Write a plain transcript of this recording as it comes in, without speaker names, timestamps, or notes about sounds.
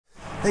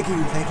Thank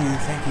you, thank you,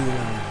 thank you.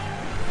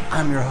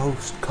 I'm your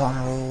host,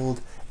 Connor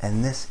Old,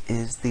 and this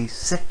is the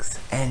 6th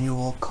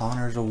annual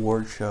Connors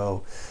Award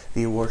Show.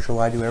 The award show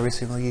I do every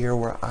single year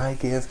where I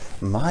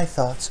give my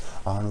thoughts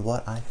on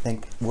what I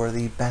think were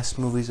the best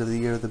movies of the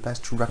year, the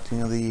best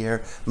directing of the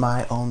year,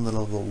 my own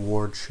little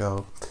award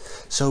show.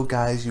 So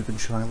guys, you've been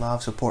showing a lot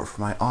of support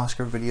for my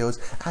Oscar videos,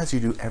 as you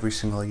do every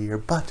single year,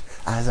 but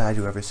as I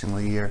do every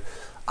single year,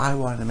 I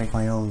wanted to make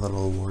my own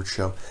little award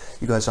show.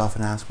 You guys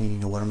often ask me,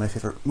 what are my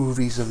favorite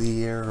movies of the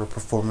year or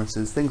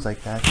performances, things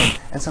like that.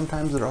 And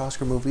sometimes they're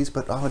Oscar movies,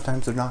 but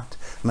oftentimes they're not.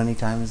 Many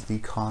times the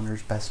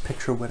Connors Best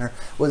Picture winner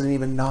wasn't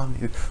even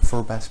nominated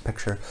for Best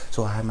Picture.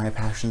 So I have my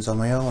passions on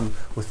my own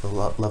with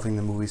loving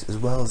the movies as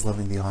well as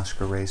loving the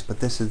Oscar race. But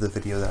this is the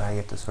video that I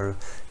get to sort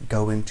of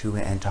go into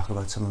and talk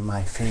about some of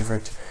my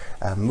favorite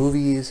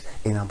movies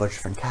in a bunch of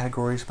different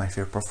categories, my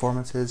favorite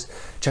performances.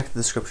 Check the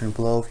description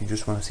below if you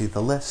just want to see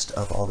the list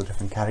of all the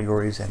different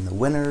categories and the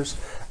winners,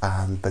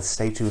 but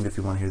stay tuned if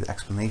you want to hear the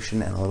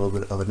explanation and a little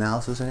bit of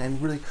analysis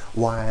and really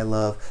why I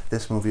love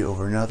this movie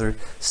over another.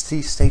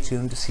 Stay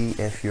tuned to see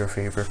if your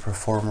favorite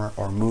performer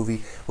or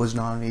movie was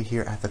nominated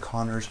here at the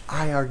Connors.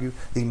 I argue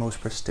the most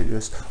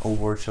prestigious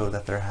award show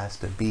that there has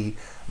to be,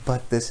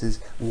 but this is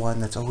one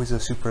that's always a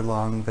super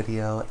long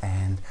video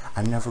and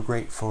I'm never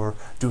great for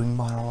doing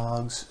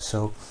monologues,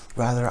 so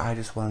rather I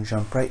just want to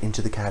jump right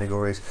into the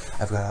categories.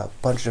 I've got a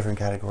bunch of different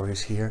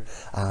categories here.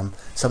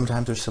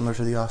 Sometimes they're similar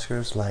to the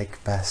Oscars,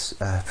 like Best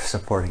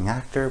Supporting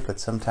Actor, but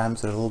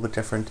sometimes they're a little bit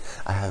different.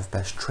 I have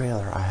Best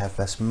Trailer, I have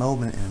Best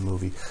Moment in a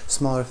Movie,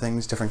 smaller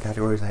things, different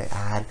categories I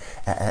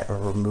add or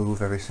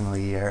remove every single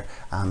year.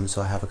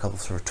 So I have a couple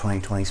sort of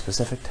 2020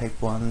 specific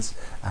type ones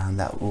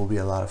that will be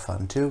a lot of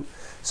fun too.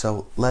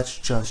 So let's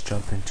just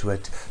jump into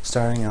it,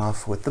 starting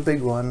off with the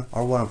big one,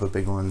 or one of the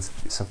big ones,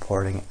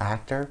 Supporting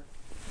Actor.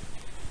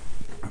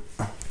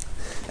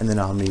 And the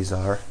nominees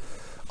are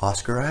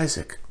Oscar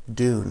Isaac,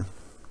 Dune;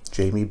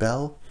 Jamie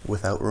Bell,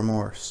 Without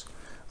Remorse;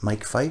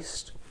 Mike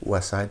Faist,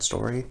 West Side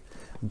Story;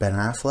 Ben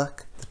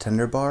Affleck, The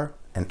Tender Bar;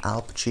 and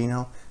Al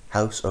Pacino,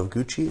 House of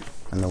Gucci.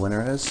 And the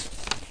winner is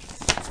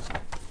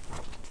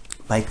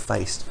Mike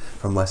Faist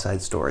from West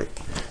Side Story.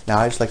 Now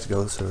I just like to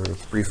go sort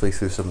of briefly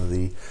through some of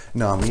the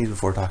nominees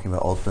before talking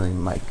about ultimately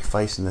Mike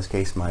Faist, in this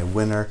case my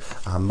winner.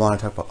 I want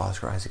to talk about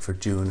Oscar Isaac for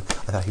Dune.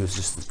 I thought he was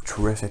just a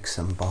terrific,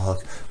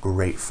 symbolic,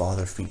 great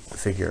father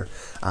figure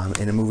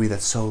in a movie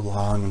that's so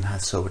long and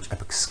has so much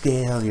epic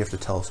scale, and you have to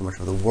tell so much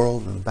of the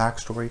world and the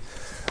backstory.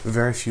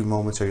 Very few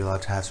moments are you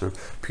allowed to have sort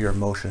of pure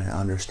emotion and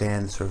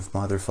understand the sort of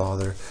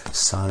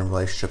mother-father-son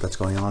relationship that's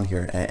going on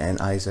here,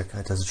 and Isaac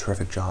does a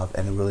terrific job,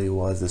 and it really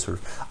was this sort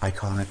of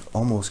iconic,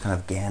 almost kind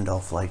of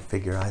Gandalf-like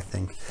figure, I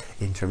think,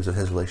 in terms of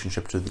his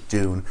relationship to the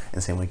Dune, in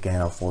the same way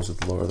Gandalf was with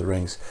the Lord of the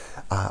Rings.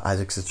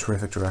 Isaac's a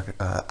terrific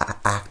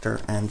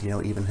actor, and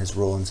even his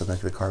role in something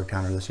like The Card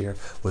Counter this year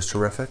was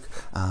terrific,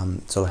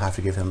 so I have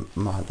to give him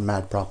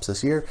mad props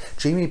this year.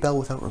 Jamie Bell,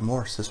 Without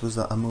Remorse. This was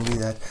a movie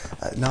that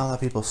not a lot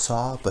of people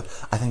saw, but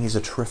I think he's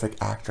a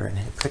terrific actor, and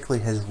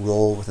particularly his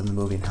role within the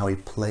movie and how he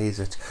plays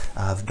it.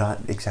 I'm not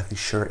exactly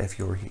sure if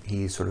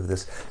he's sort of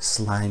this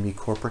slimy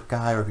corporate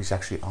guy or if he's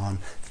actually on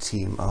the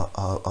team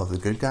of the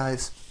good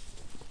guys.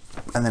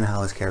 And then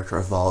how his character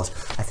evolves.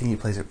 I think he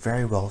plays it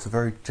very well. It's a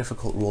very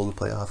difficult role to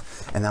play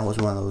off, and that was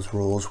one of those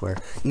roles where,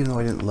 even though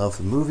I didn't love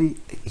the movie,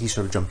 he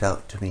sort of jumped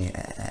out to me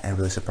and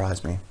really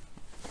surprised me,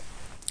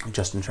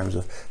 just in terms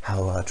of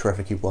how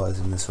terrific he was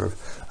in this sort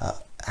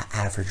of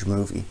average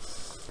movie.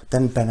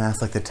 Then Ben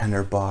Affleck, The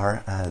Tender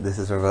Bar. This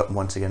is sort of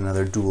once again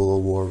another dual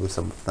award with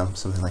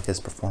something like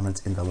his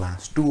performance in The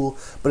Last Duel,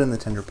 but in The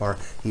Tender Bar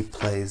he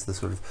plays the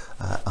sort of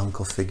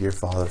uncle figure,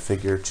 father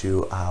figure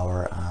to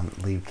our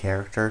lead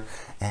character,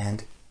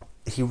 and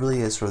he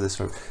really is sort of this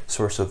sort of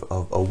source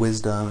of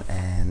wisdom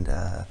and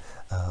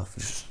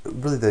just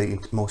really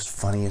the most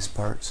funniest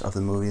parts of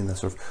the movie, and the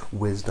sort of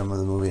wisdom of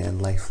the movie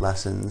and life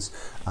lessons.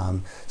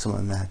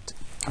 Someone that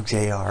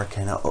JR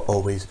can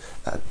always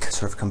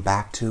sort of come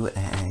back to,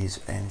 and he's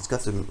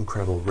got some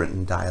incredible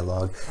written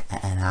dialogue,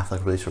 and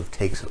Affleck really sort of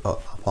takes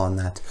upon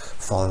that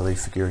fatherly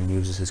figure and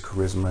uses his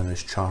charisma and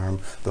his charm,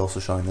 but also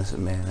showing this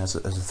man as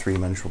a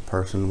three-dimensional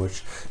person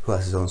who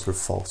has his own sort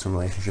of faults and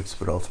relationships,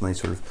 but ultimately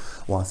sort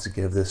of wants to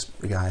give this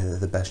guy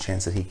the best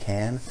chance that he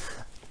can.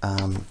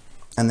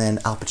 And then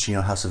Al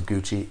Pacino, House of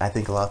Gucci. I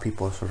think a lot of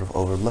people are sort of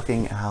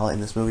overlooking Al in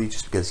this movie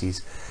just because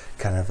he's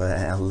kind of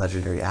a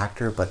legendary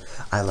actor, but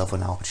I love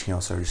when Al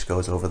Pacino sort of just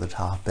goes over the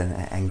top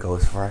and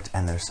goes for it,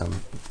 and there's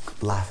some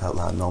laugh out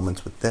loud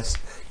moments with this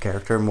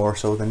character, more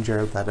so than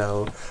Jared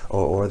Leto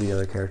or the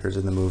other characters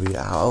in the movie.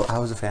 I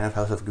was a fan of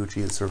House of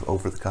Gucci, it's sort of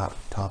over the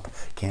top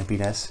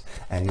campiness,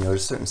 and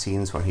there's certain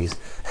scenes where he's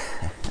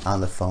on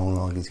the phone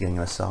while he's getting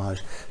a massage,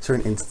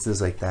 certain instances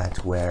like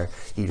that where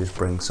he just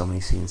brings so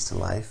many scenes to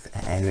life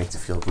and makes it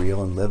feel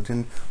real and lived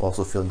in,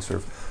 also feeling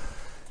sort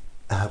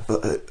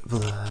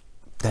of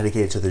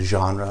dedicated to the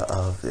genre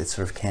of its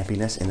sort of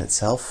campiness in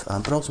itself.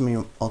 But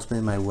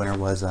ultimately my winner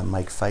was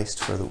Mike Faist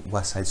for the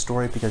West Side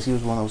Story, because he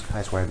was one of those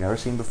guys where I've never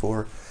seen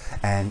before,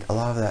 And a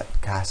lot of that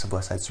cast of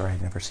West Side Story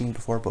I'd never seen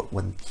before, but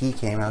when he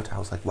came out, I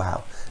was like,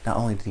 wow, not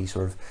only did he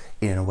sort of,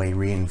 in a way,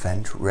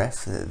 reinvent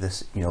Riff,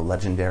 this, you know,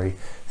 legendary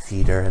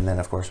theater and then,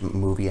 of course,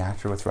 movie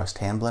actor with Russ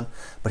Tamblyn,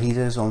 but he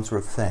did his own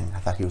sort of thing. I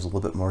thought he was a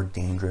little bit more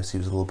dangerous, he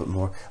was a little bit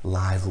more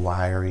live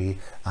wiry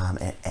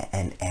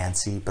and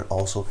antsy, but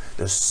also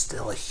there's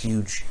still a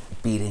huge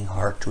beating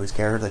heart to his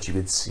character that you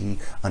could see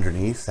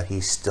underneath, that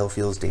he still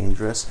feels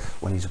dangerous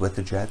when he's with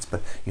the Jets,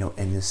 but, you know,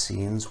 in his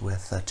scenes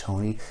with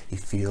Tony, he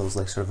feels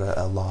like sort of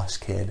a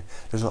lost kid.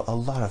 There's a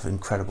lot of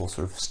incredible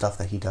sort of stuff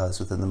that he does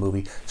within the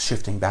movie,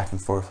 shifting back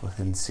and forth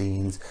within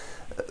scenes,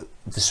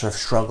 the sort of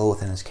struggle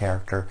within his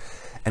character.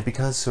 And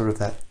because sort of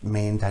that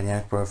main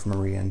dynamic of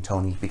Maria and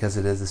Tony, because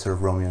it is this sort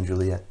of Romeo and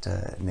Juliet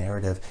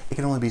narrative, it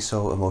can only be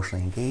so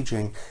emotionally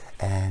engaging.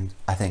 And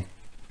I think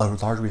a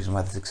large reason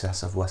why the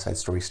success of West Side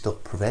Story still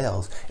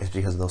prevails is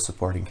because of those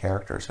supporting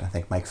characters. And I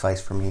think Mike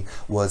Faist, for me,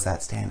 was that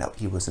standout.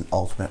 He was an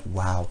ultimate,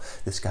 wow,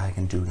 this guy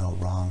can do no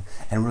wrong,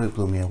 and really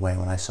blew me away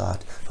when I saw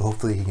it. So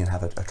hopefully he can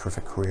have a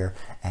terrific career,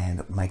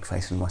 and Mike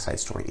Faist in West Side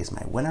Story is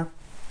my winner.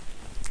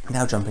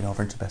 Now jumping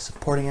over into Best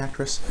Supporting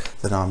Actress,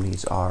 the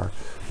nominees are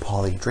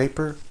Polly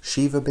Draper,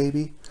 Shiva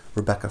Baby,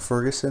 Rebecca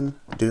Ferguson,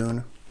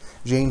 Dune,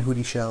 Jayne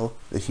Houdyshell,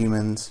 The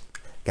Humans,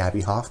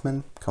 Gaby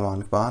Hoffman, Come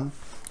On, Come On,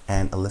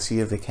 and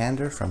Alicia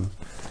Vikander from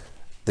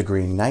The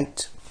Green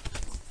Knight.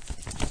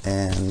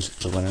 And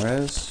the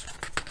winner is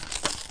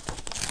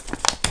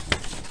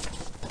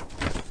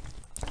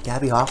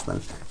Gaby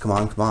Hoffman, Come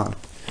On, Come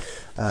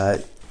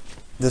On.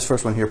 This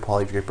first one here,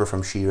 Polly Draper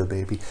from Shiva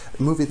Baby,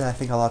 a movie that I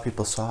think a lot of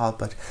people saw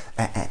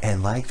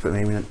and liked, but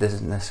maybe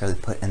doesn't necessarily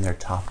put in their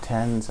top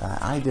 10s.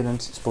 I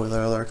didn't,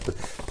 spoiler alert, but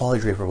Polly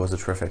Draper was a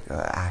terrific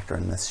actor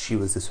in this. She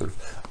was this sort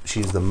of,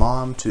 she's the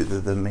mom to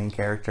the main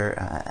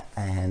character,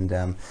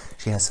 and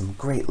she has some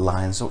great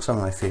lines. So some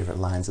of my favorite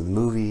lines in the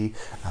movie,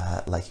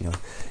 like, you know,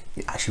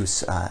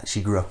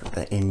 she grew up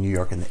in New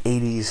York in the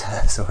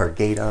 80s, so her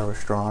gaydar was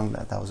strong.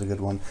 That was a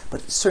good one.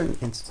 But certain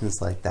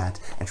instances like that,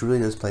 and she really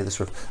does play this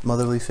sort of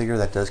motherly figure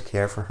that does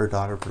care for her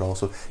daughter, but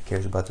also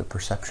cares about the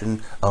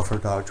perception of her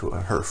daughter to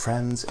her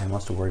friends and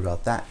wants to worry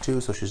about that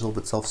too. So she's a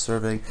little bit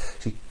self-serving.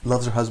 She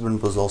loves her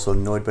husband, but is also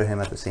annoyed by him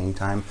at the same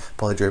time.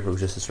 Polly Draper was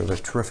just a sort of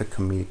a terrific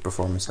comedic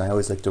performance, and I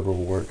always like to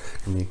reward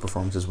comedic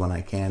performances when I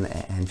can,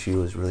 and she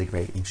was really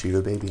great in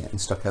Shiva Baby and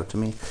stuck out to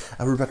me.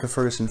 Rebecca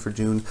Ferguson for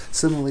Dune,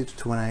 similarly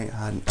to when I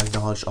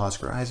acknowledged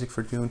Oscar Isaac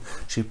for Dune,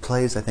 she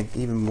plays, I think,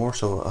 even more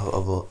so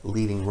of a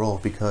leading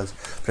role, because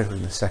particularly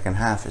in the second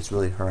half, it's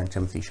really her and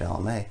Timothée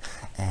Chalamet,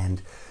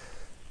 and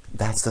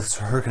that's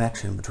her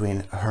connection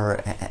between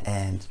her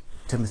and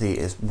Timothy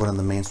is one of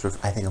the main sort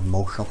of, I think,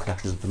 emotional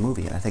connections of the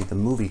movie. And I think the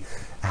movie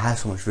has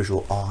so much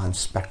visual awe and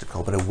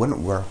spectacle, but it wouldn't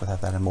work without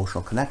that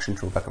emotional connection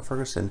to Rebecca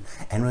Ferguson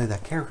and really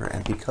that character.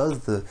 And because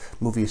the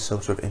movie is so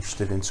sort of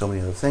interested in so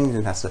many other things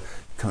and has to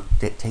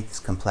take this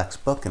complex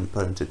book and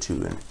put it into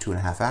two and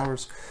a half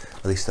hours,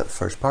 at least the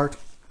first part,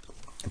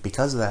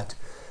 because of that,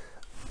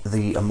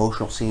 the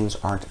emotional scenes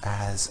aren't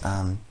as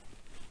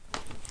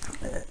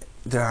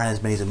there aren't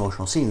as many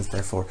emotional scenes.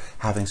 Therefore,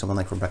 having someone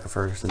like Rebecca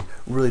Ferguson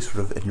really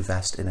sort of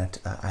invest in it,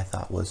 I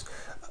thought was,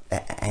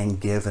 and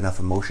give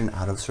enough emotion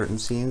out of certain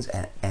scenes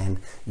and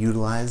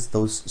utilize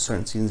those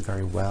certain scenes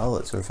very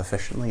well, sort of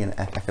efficiently and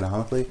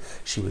economically.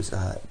 She was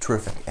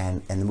terrific,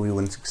 and the movie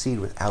wouldn't succeed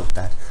without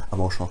that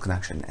emotional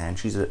connection. And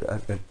she's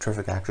a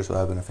terrific actress who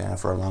I've been a fan of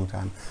for a long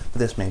time, but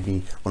this may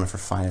be one of her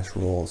finest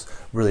roles.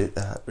 Really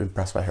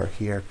impressed by her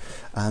here.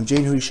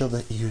 Jayne Houdyshell,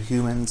 The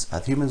Humans.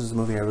 The Humans is a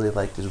movie I really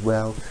liked as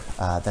well.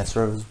 That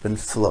sort of has been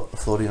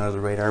floating under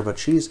the radar, but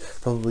she's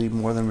probably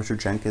more than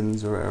Richard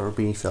Jenkins or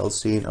Beanie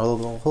Feldstein,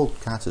 although the whole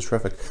cast is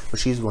terrific, but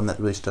she's the one that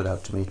really stood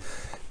out to me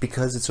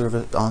because it's sort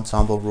of an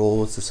ensemble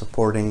role. It's a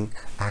supporting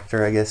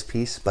actor, I guess,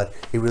 piece, but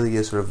it really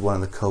is sort of one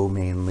of the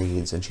co-main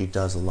leads, and she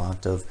does a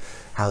lot of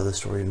how the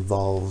story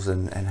evolves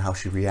and how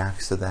she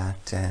reacts to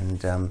that,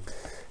 and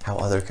how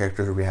other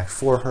characters react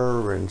for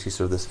her, and she's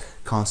sort of this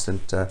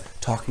constant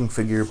talking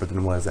figure, but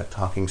then what is that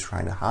talking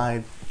trying to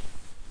hide?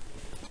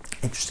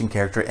 Interesting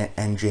character.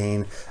 And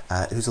Jayne,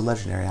 who's a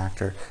legendary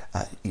actor,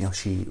 you know,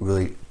 she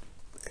really,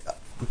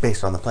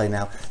 based on the play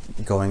now,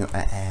 going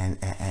and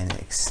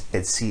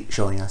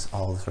showing us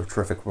all the sort of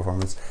terrific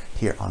performance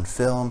here on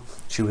film.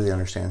 She really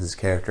understands this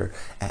character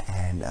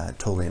and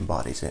totally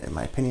embodies it, in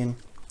my opinion.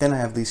 Then I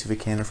have Alicia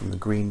Vikander from The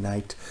Green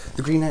Knight.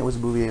 The Green Knight was a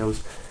movie I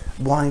was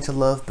wanting to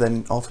love, but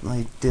then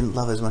ultimately didn't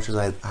love as much as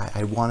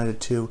I wanted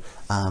it to.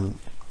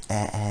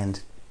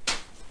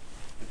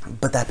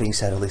 But that being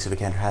said, Alicia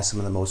Vikander has some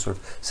of the most sort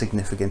of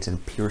significant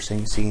and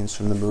piercing scenes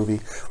from the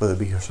movie, whether it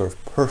be her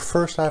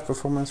first half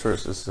performance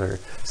versus her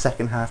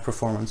second half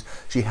performance.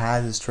 She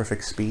has this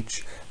terrific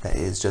speech that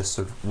is just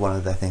sort of one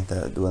of the, I think,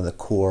 one of the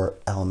core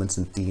elements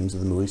and themes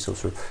of the movie, so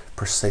sort of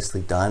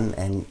precisely done.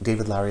 And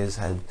David Lowery has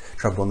had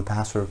trouble in the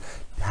past sort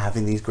of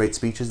having these great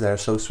speeches that are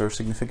so sort of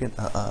significant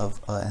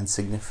and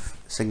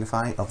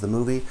signifying of the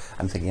movie.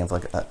 I'm thinking of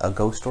like a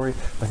Ghost Story,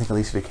 but I think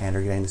Alicia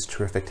Vikander getting this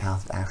terrific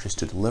talented actress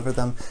to deliver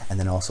them, and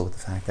then also with the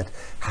fact that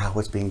how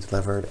it's being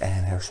delivered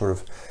and her sort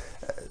of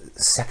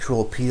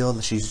sexual appeal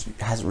that she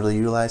hasn't really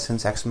utilized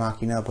since Ex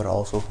Machina, but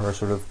also her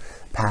sort of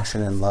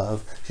passion and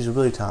love. She's a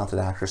really talented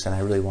actress, and I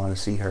really want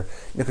to see her,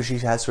 because she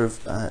has sort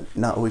of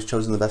not always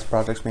chosen the best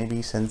projects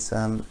maybe since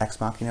Ex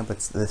Machina, but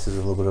this is a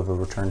little bit of a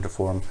return to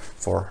form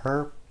for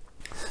her.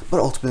 But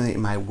ultimately,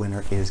 my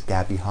winner is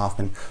Gaby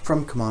Hoffman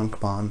from Come On,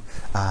 Come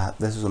On.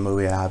 This is a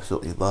movie I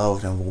absolutely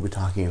loved, and we'll be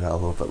talking about a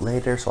little bit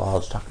later, so I'll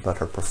just talk about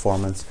her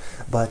performance.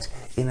 But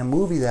in a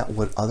movie that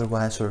would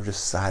otherwise sort of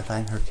just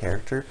sideline her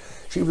character,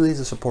 she really is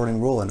a supporting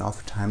role, and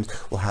oftentimes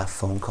will have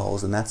phone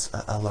calls, and that's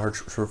a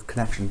large sort of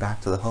connection back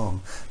to the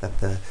home,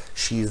 that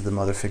she's the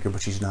mother figure,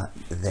 but she's not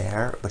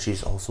there, but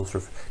she's also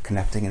sort of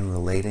connecting and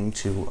relating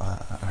to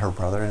her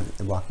brother,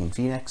 Joaquin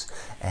Phoenix,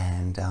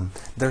 and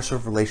their sort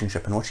of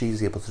relationship, and what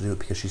she's able to do,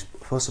 because she's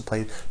supposed to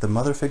play the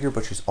mother figure,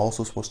 but she's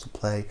also supposed to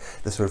play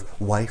the sort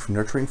of wife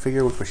nurturing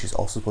figure, but she's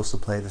also supposed to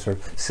play the sort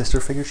of sister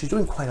figure. She's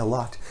doing quite a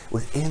lot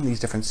within these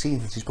different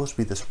scenes, and she's supposed to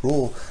be this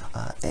role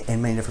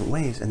in many different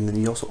ways, and then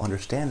you also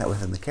understand that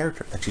within the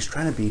character, that she's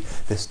trying to be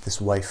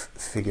this wife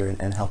figure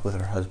and help with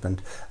her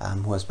husband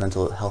who has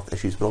mental health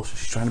issues, but also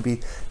she's trying to be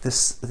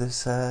this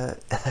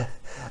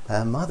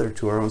mother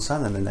to her own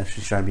son, and then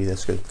she's trying to be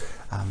this good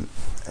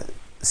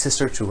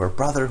sister to her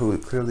brother, who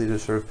clearly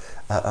there's sort of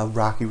a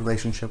rocky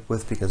relationship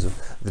with because of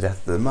the death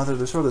of the mother.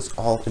 There's sort of this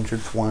all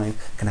intertwined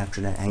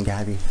connection, and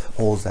Gaby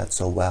holds that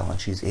so well, and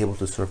she's able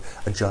to sort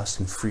of adjust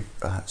and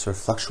sort of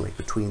fluctuate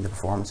between the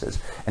performances.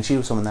 And she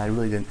was someone that I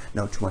really didn't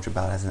know too much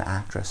about as an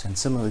actress, and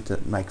similarly to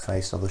Mike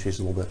Faist, although she's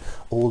a little bit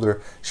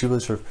older, she really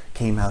sort of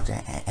came out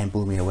and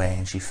blew me away,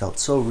 and she felt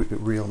so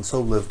real and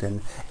so lived in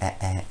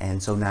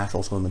and so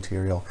natural, so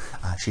material.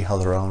 She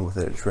held her own with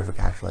a terrific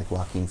actor like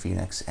Joaquin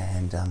Phoenix,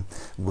 and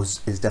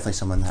is definitely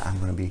someone that I'm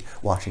going to be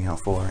watching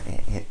out for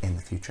in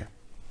the future.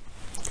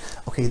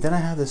 Okay, then I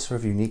have this sort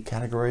of unique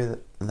category that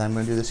I'm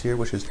going to do this year,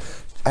 which is,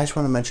 I just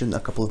want to mention a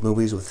couple of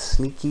movies with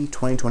sneaky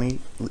 2020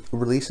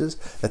 releases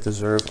that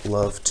deserve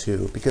love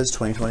too. Because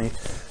 2020,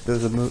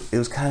 it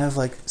was kind of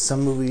like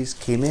some movies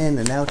came in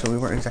and out, and we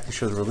weren't exactly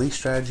sure the release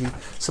strategy.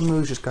 Some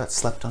movies just got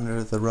swept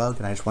under the rug,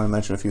 and I just want to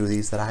mention a few of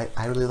these that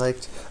I really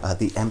liked.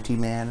 The Empty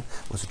Man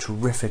was a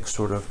terrific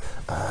sort of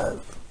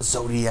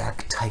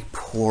Zodiac type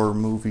horror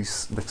movie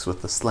mixed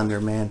with the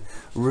Slender Man.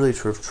 Really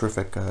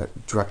terrific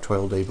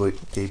directorial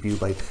debut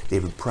by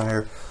David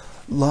Pryor.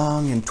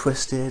 Long and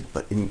twisted,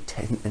 but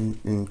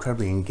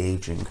incredibly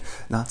engaging.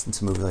 Not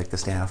since a movie like The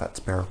Standoff at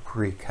Sparrow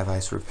Creek have I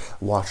sort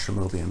of watched a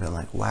movie and been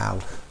like, wow,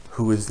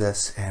 who is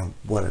this, and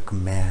what a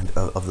command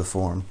of the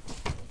form.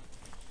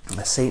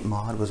 Saint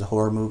Maud was a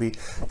horror movie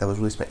that was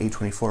released by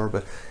A24,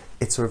 but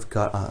it sort of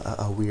got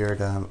a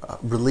weird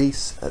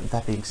release.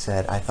 That being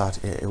said, I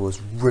thought it was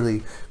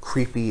really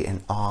creepy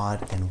and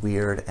odd and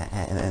weird,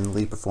 and the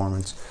lead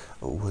performance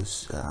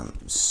was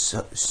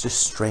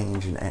just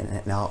strange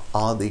and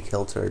oddly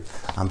kiltered.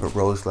 But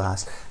Rose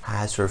Glass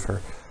has sort of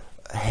her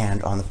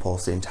hand on the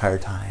pulse the entire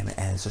time,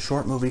 and it's a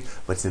short movie,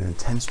 but it's an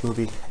intense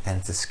movie, and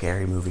it's a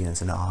scary movie, and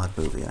it's an odd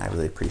movie, and I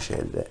really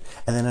appreciated it.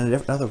 And then in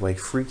another way,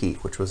 Freaky,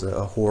 which was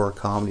a horror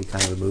comedy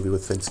kind of a movie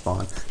with Vince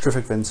Vaughn.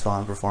 Terrific Vince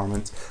Vaughn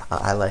performance.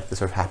 I like the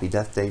sort of Happy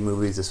Death Day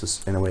movies. This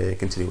was in a way a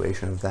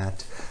continuation of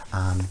that.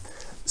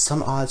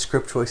 Some odd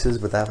script choices,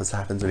 but that was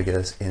happens when you get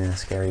us in a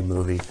scary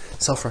movie.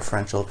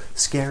 Self-referential,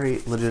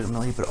 scary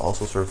legitimately, but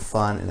also sort of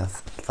fun in a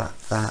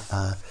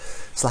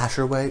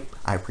slasher way.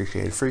 I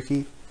appreciated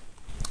Freaky.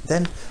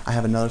 Then I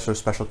have another sort of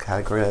special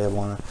category that I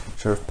want to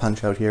sort of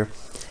punch out here.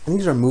 And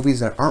these are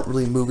movies that aren't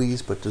really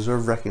movies, but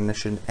deserve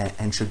recognition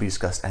and should be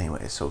discussed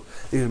anyway. So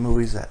these are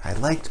movies that I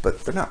liked,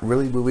 but they're not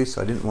really movies,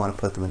 so I didn't want to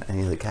put them in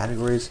any of the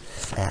categories.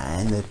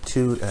 And the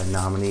two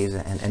nominees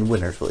and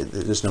winners, really,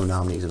 there's no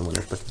nominees and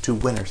winners, but the two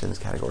winners in this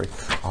category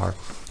are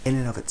In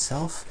and of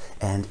Itself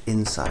and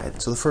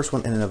Inside. So the first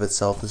one, In and of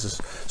Itself, this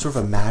is sort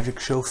of a magic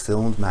show,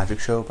 filmed magic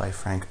show by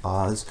Frank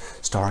Oz,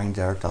 starring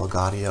Derek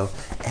Delgado,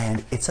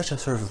 and it's such a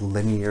sort of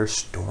linear,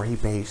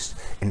 story-based,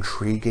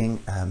 intriguing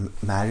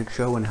magic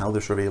show, and how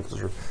they're sort of able to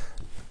sort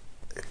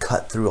of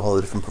cut through all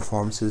the different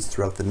performances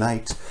throughout the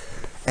night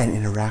and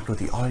interact with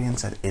the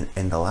audience. And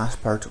in the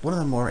last part, one of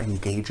the more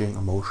engaging,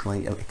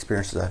 emotionally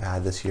experiences I've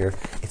had this year.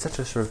 It's such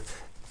a sort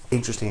of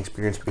interesting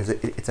experience because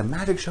it's a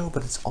magic show,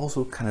 but it's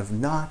also kind of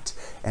not,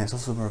 and it's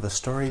also more of a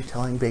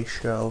storytelling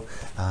based show,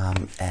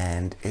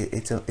 and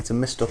it's a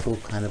mystical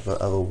kind of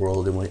a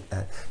world in which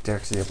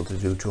Derek's able to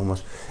do to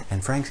almost,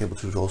 and Frank's able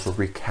to also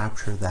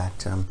recapture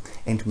that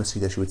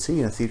intimacy that you would see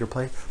in a theater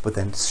play, but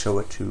then show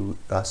it to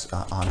us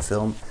on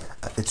film.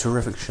 A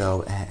terrific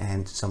show,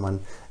 and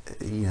someone,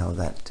 you know,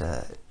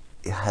 that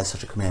has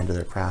such a command of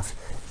their craft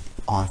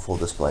on full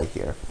display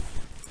here.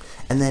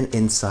 And then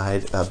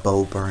Inside,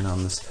 Bo Byrne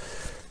on this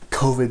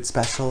COVID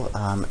special.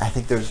 I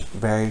think there's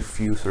very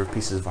few sort of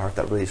pieces of art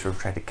that really sort of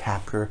tried to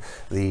capture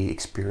the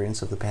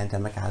experience of the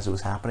pandemic as it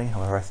was happening.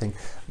 However, I think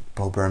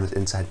Bo Byrne's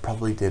Inside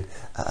probably did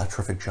a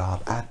terrific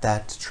job at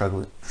that,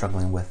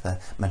 struggling with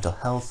mental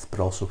health, but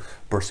also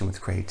bursting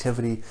with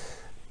creativity.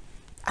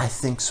 I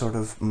think sort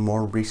of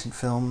more recent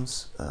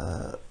films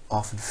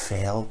often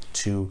fail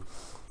to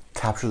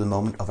capture the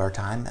moment of our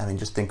time. I mean,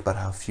 just think about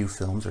how few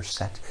films are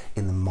set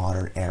in the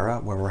modern era,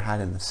 where we're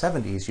had in the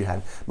 70s, you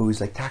had movies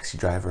like Taxi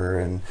Driver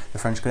and The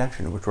French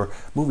Connection, which were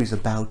movies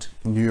about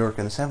New York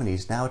in the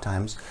 70s. Now at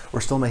times, we're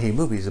still making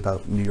movies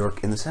about New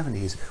York in the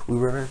 70s. We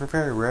very,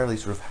 very rarely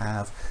sort of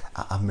have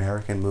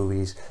American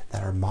movies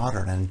that are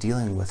modern and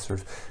dealing with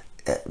sort of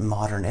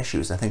modern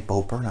issues. I think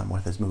Bo Burnham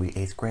with his movie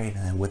 8th Grade,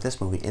 and then with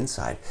this movie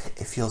Inside,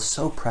 it feels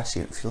so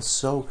prescient, it feels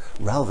so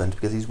relevant,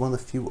 because he's one of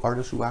the few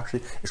artists who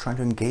actually is trying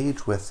to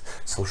engage with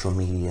social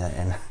media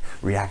and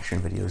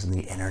reaction videos and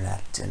the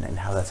internet, and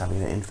how that's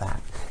having an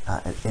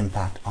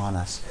impact on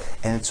us.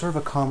 And it's sort of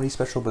a comedy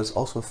special, but it's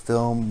also a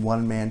film,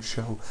 one-man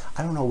show.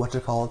 I don't know what to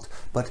call it,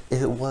 but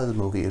if it was a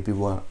movie, it would be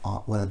one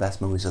of the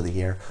best movies of the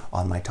year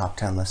on my top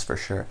 10 list for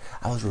sure.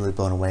 I was really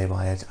blown away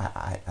by it.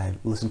 I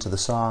listened to the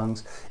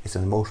songs. It's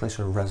an emotionally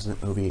sort of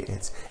resonant movie.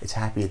 It's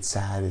happy, it's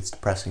sad, it's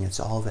depressing, it's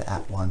all of it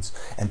at once.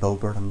 And Bo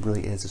Burnham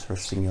really is a sort of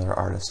singular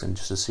artist, and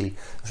just to see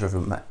sort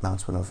of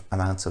immense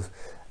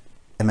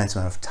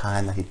amount of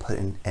time that he put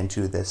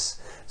into this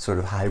sort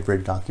of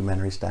hybrid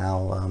documentary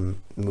style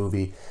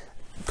movie,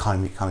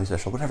 comedy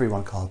special, whatever you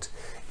want to call it,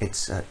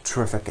 it's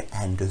terrific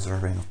and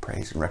deserving of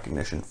praise and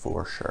recognition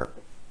for sure.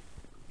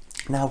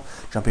 Now,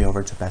 jumping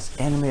over to Best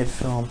Animated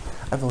Film,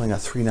 I've only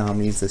got 3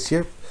 nominees this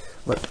year,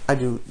 but I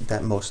do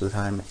that most of the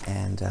time,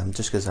 and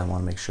just because I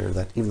want to make sure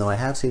that even though I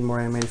have seen more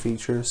animated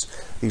features,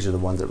 these are the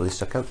ones that really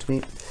stuck out to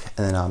me.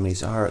 And the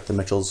nominees are The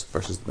Mitchells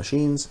vs. the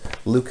Machines,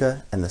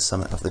 Luca, and The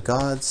Summit of the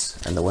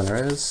Gods, and the winner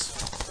is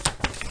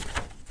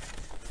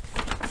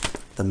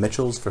The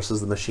Mitchells vs.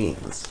 the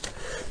Machines.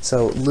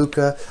 So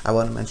Luca, I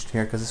want to mention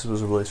here because this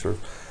was a really sort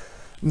of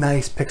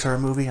nice Pixar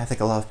movie. I think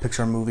a lot of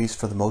Pixar movies,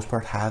 for the most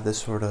part, have this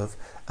sort of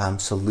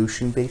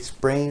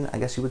solution-based brain, I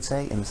guess you would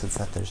say, in the sense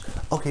that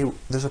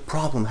there's a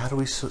problem. How do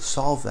we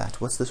solve that?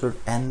 What's the sort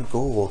of end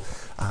goal?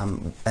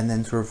 And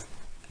then sort of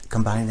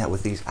combining that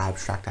with these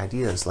abstract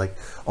ideas, like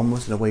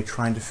almost in a way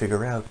trying to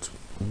figure out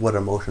what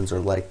emotions are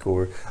like,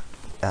 or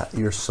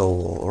your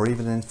soul, or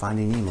even in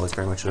Finding Nemo, it's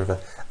very much sort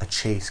of a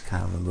chase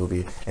kind of a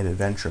movie, an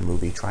adventure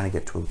movie, trying to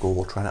get to a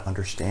goal, trying to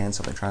understand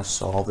something, trying to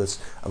solve this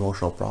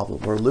emotional problem.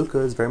 Where Luca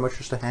is very much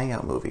just a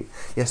hangout movie.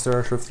 Yes, there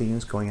are sort of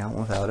themes going on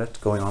within it,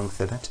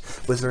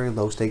 but it's a very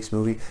low stakes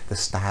movie. The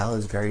style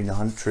is very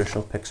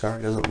non-traditional Pixar.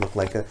 It doesn't look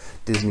like a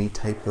Disney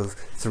type of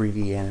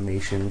 3D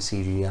animation,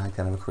 CGI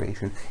kind of a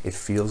creation. It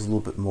feels a little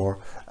bit more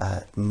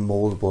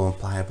moldable and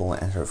pliable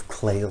and sort of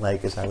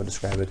clay-like, as I would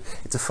describe it.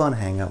 It's a fun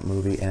hangout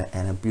movie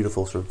and a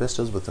beautiful sort of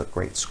vistas with a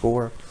great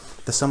score.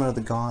 The Summit of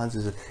the Gods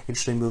is an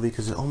interesting movie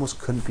because it almost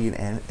could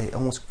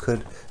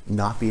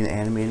not be an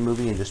animated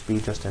movie and just be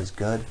just as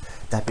good.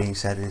 That being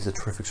said, it is a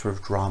terrific sort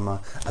of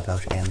drama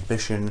about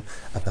ambition,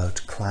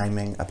 about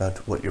climbing, about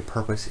what your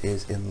purpose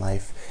is in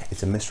life.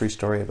 It's a mystery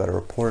story about a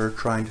reporter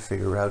trying to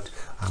figure out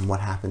what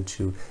happened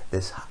to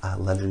this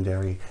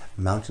legendary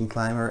mountain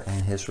climber,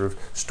 and his sort of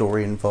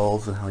story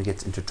involves and how he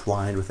gets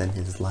intertwined within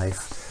his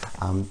life.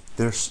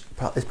 It's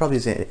probably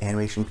his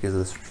animation because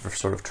of the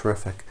sort of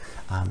terrific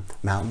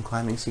mountain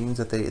climbing scenes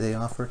that they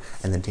offer,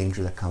 and the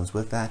danger that comes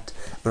with that,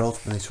 but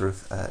ultimately sort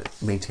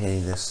of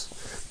maintaining this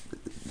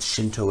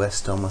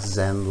Shintoist, almost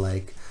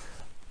Zen-like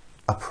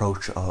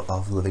approach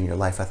of living your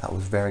life. I thought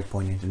was very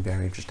poignant and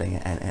very interesting,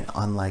 and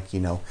unlike,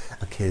 a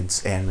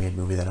kid's animated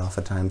movie that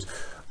oftentimes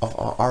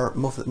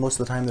most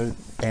of the time the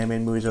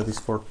animated movies are these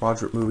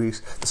 4-quadrant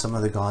movies. The Summit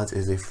of the Gods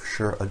is a for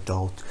sure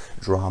adult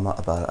drama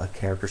about a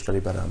character study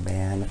about a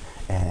man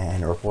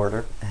and a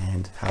reporter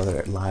and how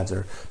their lives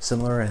are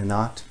similar and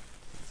not.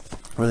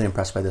 Really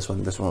impressed by this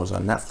one. This one was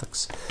on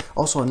Netflix.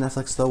 Also on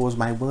Netflix, though, was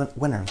my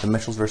winner, The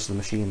Mitchells vs. the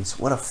Machines.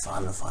 What a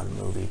fun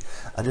movie.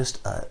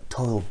 Just a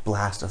total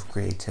blast of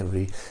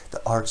creativity.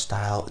 The art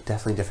style,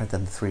 definitely different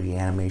than the 3D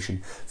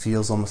animation.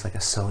 Feels almost like a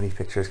Sony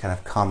Pictures kind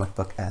of comic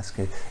book-esque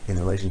in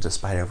relation to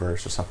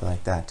Spider-Verse or something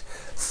like that.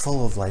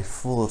 Full of life,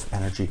 full of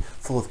energy,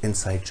 full of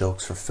inside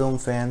jokes for film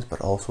fans,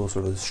 but also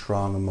sort of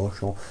strong,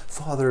 emotional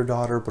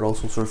father-daughter, but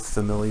also sort of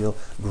familial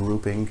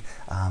grouping,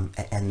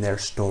 and their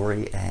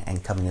story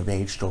and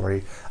coming-of-age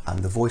story.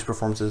 The voice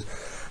performances,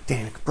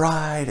 Danny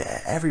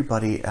McBride,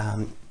 everybody,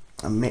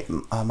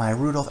 Maya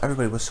Rudolph,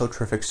 everybody was so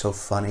terrific, so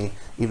funny.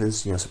 Even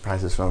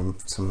surprises from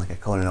someone like a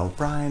Conan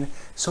O'Brien,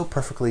 so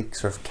perfectly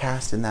sort of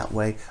cast in that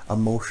way,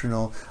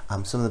 emotional.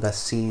 Some of the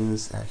best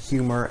scenes,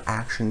 humor,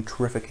 action,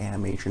 terrific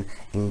animation,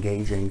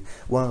 engaging.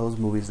 One of those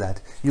movies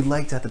that you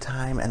liked at the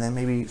time and then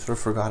maybe sort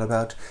of forgot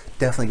about.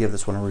 Definitely give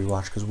this one a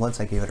rewatch, because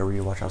once I gave it a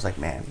rewatch, I was like,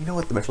 man, you know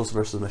what? The Mitchells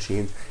vs.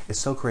 Machines is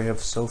so creative,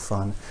 so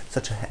fun,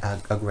 such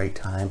a great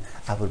time.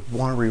 I would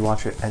want to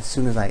rewatch it as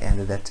soon as I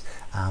ended it,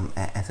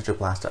 and such a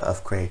blast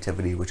of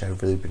creativity, which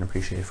I've really been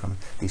appreciated from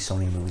these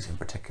Sony movies in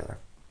particular.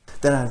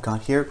 Then I've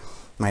got here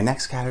my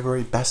next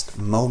category, Best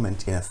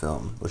Moment in a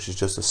Film, which is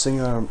just a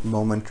singular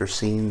moment or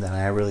scene that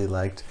I really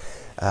liked.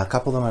 A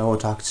couple of them I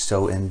won't talk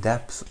so in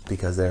depth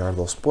because they are a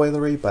little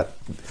spoilery, but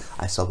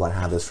I still want to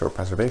have this for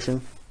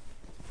preservation.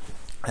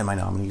 And my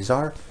nominees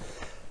are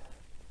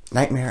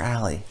Nightmare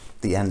Alley,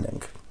 the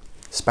ending;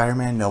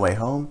 Spider-Man No Way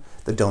Home,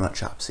 the donut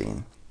shop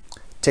scene;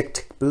 Tick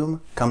Tick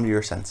Boom, Come to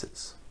Your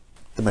Senses.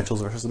 The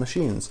Mitchells versus the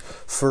Machines,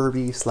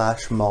 Furby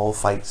 / mall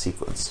fight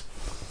sequence.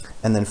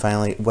 And then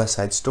finally, West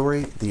Side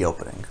Story, the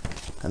opening.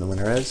 And the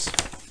winner is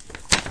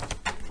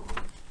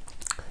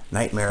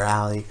Nightmare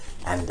Alley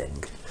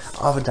ending.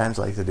 Oftentimes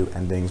I like to do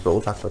endings, but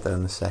we'll talk about that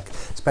in a sec.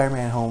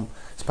 Spider-Man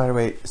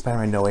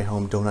No Way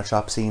Home donut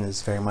shop scene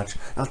is very much,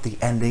 not the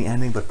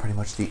ending, but pretty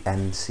much the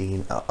end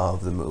scene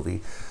of the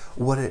movie.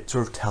 What it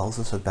sort of tells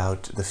us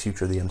about the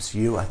future of the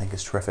MCU, I think,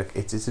 is terrific.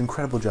 It's an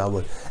incredible job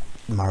what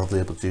Marvel's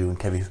able to do and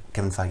Kevin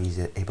Feige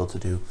is able to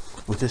do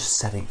with just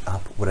setting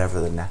up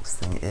whatever the next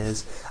thing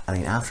is. I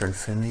mean, after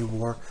Infinity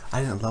War,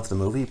 I didn't love the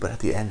movie, but at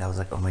the end I was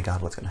like, oh my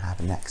god, what's going to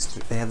happen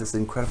next? They have this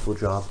incredible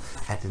job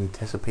at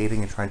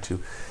anticipating and trying to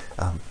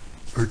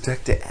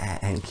predict it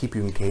and keep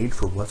you engaged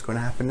for what's going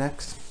to happen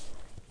next.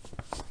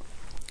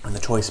 And the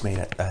choice made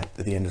at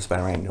the end of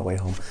Spider-Man No Way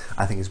Home,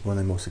 I think, is one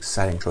of the most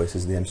exciting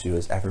choices the MCU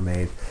has ever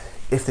made.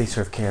 If they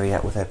sort of carry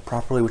out with it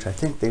properly, which I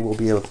think they will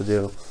be able to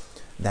do,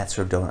 that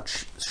sort of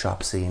donut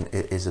shop scene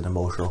is an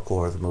emotional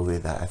core of the movie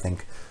that I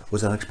think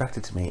was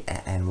unexpected to me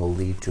and will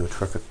lead to a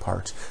terrific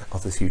part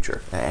of the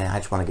future. And I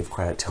just want to give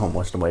credit to him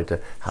once in a way to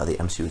how the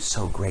MCU is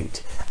so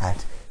great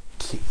at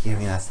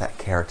giving us that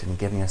character and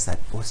giving us that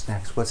what's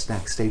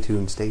next, stay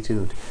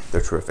tuned.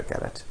 They're terrific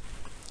at it.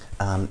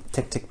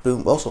 Tick Tick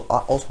Boom, also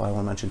I want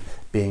to mention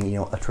being, you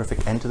know, a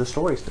terrific end to the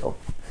story still.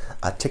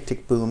 Tick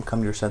Tick Boom, Come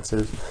to Your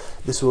Senses.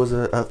 This was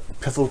a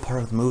pivotal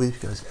part of the movie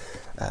because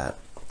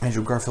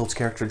Andrew Garfield's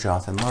character,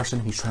 Jonathan Larson,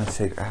 he's trying to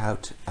figure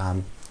out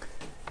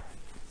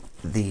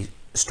the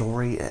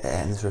story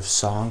and the sort of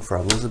song for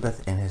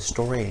Elizabeth in his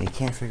story, and he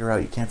can't figure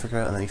out,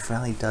 and then he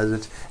finally does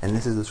it, and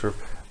this is the sort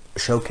of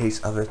showcase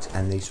of it,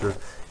 and they sort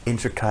of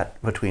intercut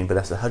between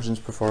Vanessa Hudgens'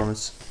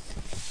 performance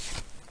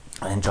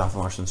and Jonathan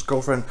Larson's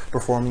girlfriend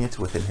performing it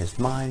within his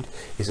mind.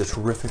 Is a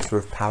terrific,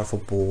 sort of powerful,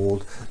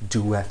 bold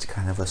duet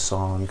kind of a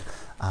song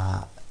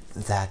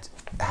that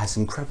has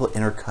incredible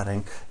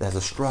intercutting, that has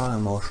a strong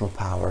emotional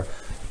power.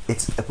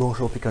 It's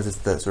emotional because it's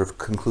the sort of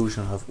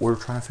conclusion of, we're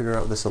trying to figure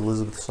out this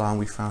Elizabeth song,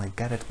 we finally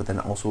get it, but then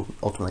also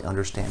ultimately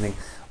understanding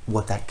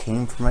what that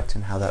came from it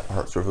and how that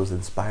art sort of was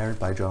inspired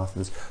by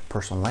Jonathan's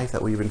personal life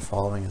that we've been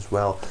following as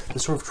well.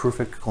 This sort of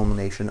terrific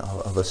culmination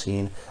of a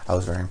scene I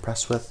was very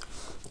impressed with.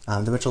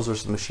 The Mitchells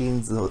versus the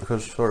Machines, the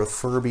sort of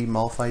Furby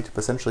mall fight,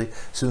 but essentially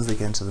as soon as they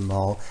get into the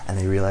mall and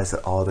they realize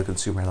that all the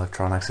consumer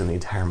electronics in the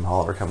entire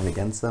mall are coming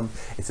against them,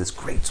 it's this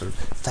great sort of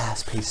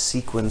fast-paced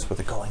sequence where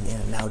they're going in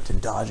and out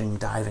and dodging,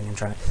 diving, and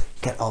trying to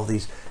get all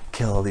these,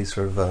 kill all these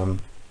sort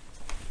of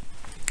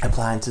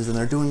appliances, and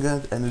they're doing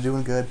good, and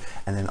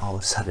then all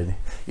of a sudden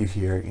you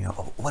hear, you know,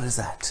 oh, what is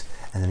that?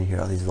 And then you hear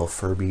all these little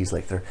Furbies,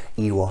 like they're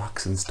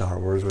Ewoks in Star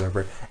Wars or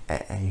whatever,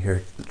 and you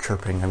hear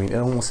chirping. I mean, it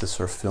almost is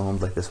sort of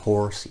filmed like this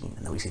horror scene,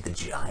 and then we see the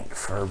giant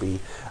Furby.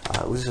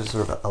 It was just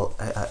sort of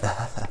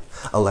an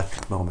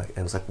electric moment.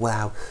 It was like,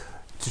 wow,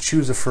 to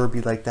choose a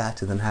Furby like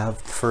that and then have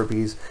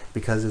Furbies,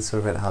 because it's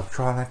sort of an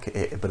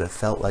electronic, but it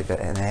felt like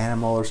an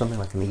animal or something,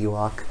 like an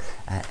Ewok,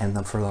 and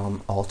then for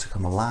them all to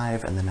come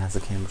alive, and then as the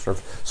camera sort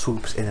of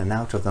swoops in and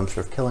out of them,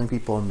 sort of killing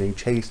people and being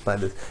chased by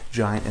this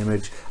giant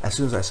image. As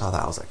soon as I saw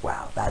that, I was like,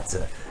 wow, that's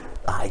a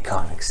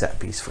iconic set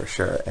piece for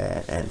sure,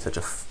 and such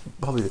a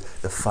probably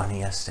the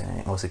funniest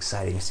and most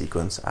exciting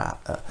sequence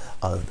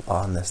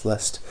on this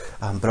list,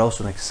 but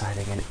also an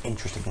exciting and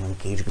interesting and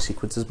engaging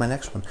sequence is my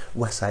next one,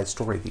 West Side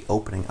Story, the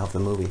opening of the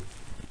movie.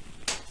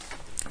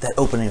 That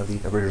opening of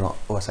the original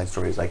West Side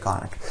Story is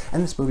iconic,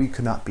 and this movie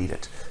could not beat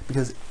it,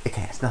 because it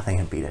can't, nothing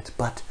can beat it,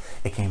 but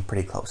it came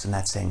pretty close, and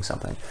that's saying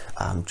something.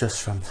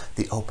 Just from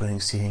the opening,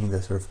 seeing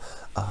the sort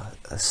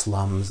of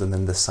slums, and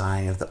then the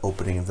sign of the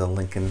opening of the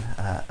Lincoln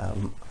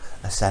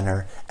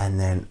Center, and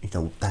then, you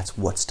know, that's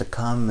what's to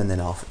come, and then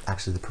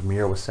actually the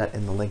premiere was set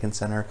in the Lincoln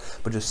Center,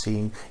 but just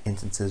seeing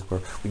instances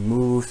where we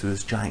move through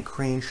this giant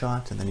crane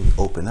shot, and then you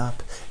open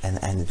up, and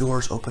the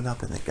doors open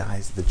up, and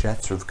the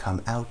jets sort of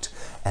come out,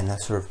 and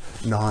that sort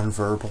of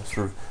non-verbal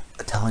sort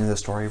of telling the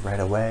story right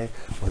away,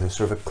 where there's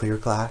sort of a clear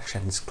clash,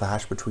 and this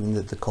clash between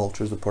the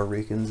cultures, the Puerto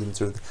Ricans and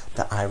sort of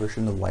the Irish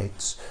and the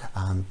whites,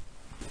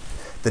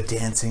 the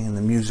dancing and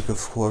the music, of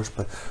course,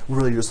 but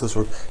really just the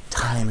sort of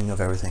timing of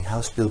everything,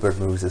 how Spielberg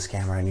moves this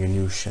camera, and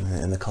Yanush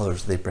and the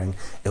colors they bring.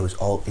 It was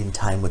all in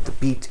time with the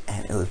beat,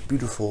 and it was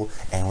beautiful,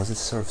 and it was this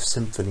sort of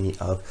symphony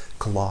of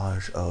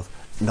collage of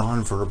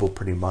non-verbal,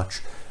 pretty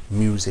much,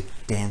 music,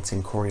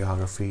 dancing,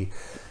 choreography,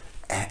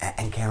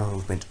 and camera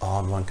movement all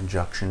in one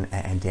conjunction,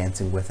 and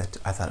dancing with it.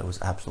 I thought it was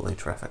absolutely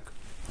terrific.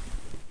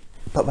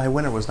 But my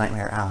winner was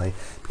Nightmare Alley,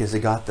 because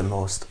it got the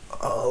most,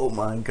 oh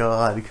my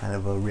god, kind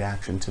of a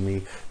reaction to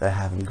me that I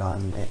haven't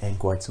gotten in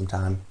quite some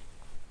time.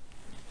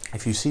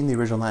 If you've seen the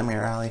original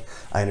Nightmare Alley,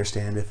 I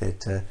understand if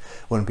it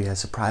wouldn't be as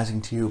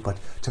surprising to you, but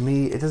to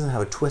me, it doesn't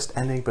have a twist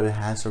ending, but it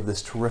has sort of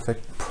this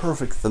terrific,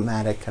 perfect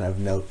thematic kind of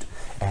note,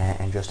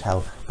 and just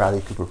how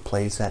Bradley Cooper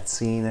plays that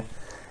scene.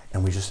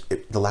 And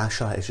the last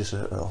shot is just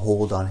a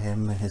hold on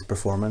him and his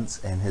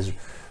performance and his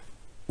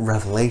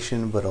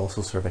revelation, but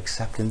also sort of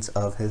acceptance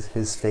of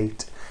his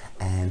fate,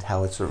 and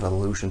how it's sort of an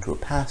allusion to a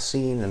past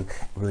scene, and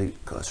really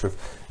sort of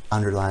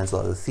underlines a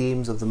lot of the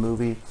themes of the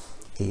movie.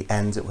 He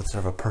ends it with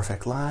sort of a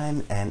perfect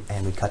line,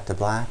 and we cut to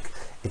black.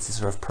 It's a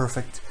sort of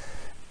perfect,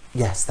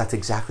 yes, that's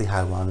exactly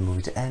how I want the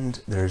movie to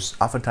end. There's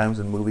oftentimes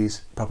in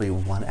movies probably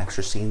one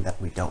extra scene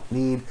that we don't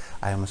need.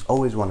 I almost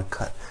always want to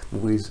cut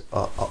movies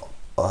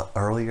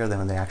earlier than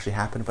when they actually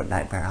happen, but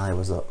Nightmare Alley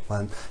was the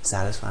one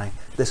satisfying.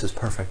 This is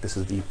perfect. This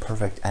is the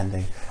perfect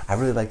ending. I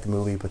really liked the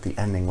movie, but the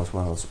ending was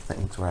one of those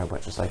things where I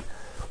went just like,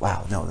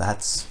 wow, no,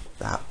 that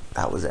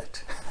was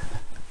it.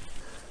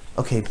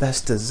 Okay,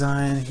 best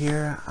design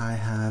here. I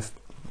have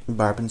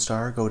Barb and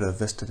Star go to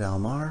Vista Del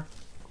Mar,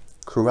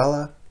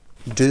 Cruella,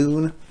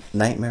 Dune,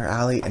 Nightmare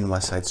Alley, and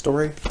West Side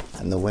Story.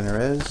 And the winner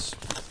is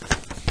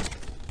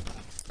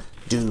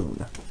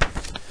Dune.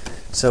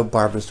 So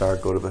Barb and Star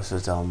go to Vista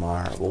Del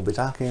Mar. We'll be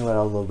talking about it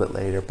a little bit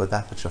later, but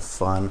that's such a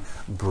fun,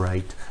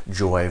 bright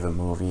joy of a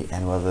movie.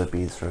 And whether it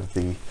be sort of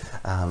the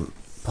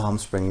Palm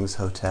Springs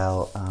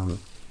Hotel,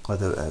 or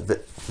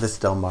the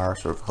Vista Del Mar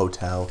sort of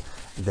hotel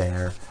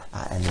there,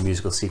 and the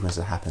musical sequence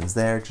that happens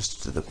there,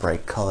 just to the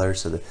bright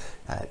colors, so the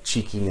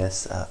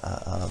cheekiness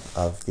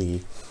of the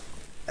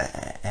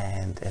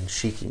and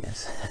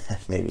cheekiness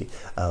maybe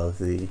of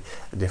the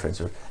different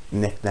sort of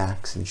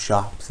knickknacks and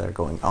shops that are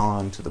going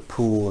on, to the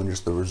pool and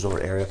just the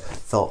resort area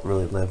felt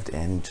really lived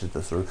into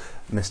the sort of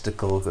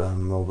mystical, a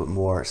little bit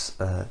more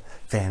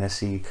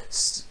fantasy,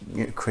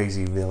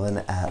 crazy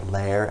villain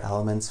lair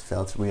elements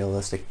felt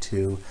realistic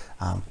too.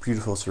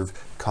 Beautiful sort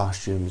of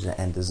costumes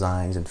and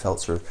designs, and felt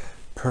sort of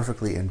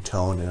perfectly in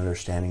tone and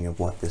understanding of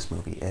what this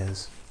movie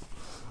is.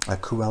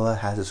 Cruella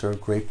has a sort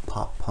of great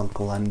pop punk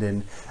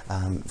London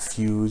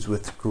fuse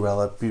with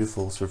Cruella,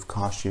 beautiful sort of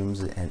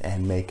costumes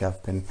and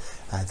makeup, and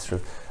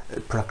sort of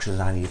production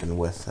design, even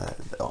with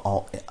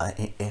all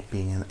it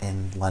being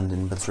in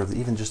London, but sort of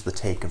even just the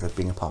take of it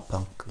being a pop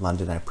punk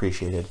London I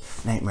appreciated.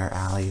 Nightmare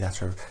Alley, that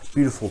sort of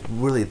beautiful,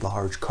 really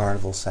large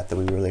carnival set that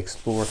we really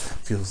explore,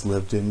 feels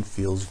lived in,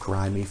 feels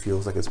grimy,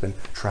 feels like it's been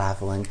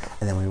traveling.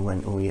 And then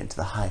when we get to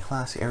the high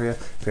class area,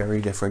 very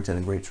different, and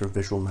a great sort of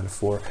visual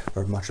metaphor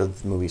where much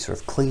of the movie is sort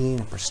of clean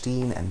and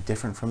pristine and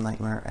different from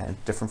Nightmare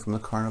and different from the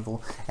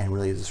carnival, and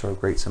really is a sort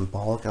of great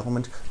symbolic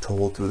element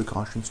told through the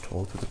costumes,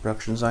 told through the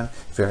production design.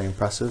 Very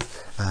impressive,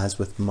 as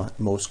with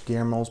most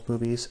Guillermo's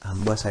movies.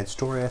 West Side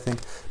Story, I think,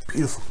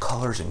 beautiful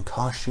colors and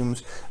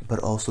costumes, but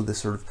also this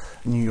sort of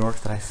New York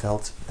that I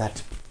felt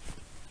that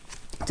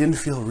didn't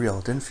feel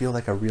real, didn't feel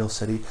like a real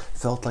city,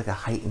 felt like a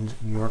heightened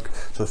New York.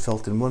 So it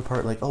felt in one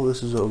part like, oh,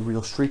 this is a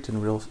real street and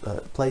a real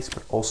place,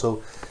 but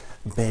also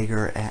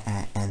bigger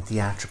and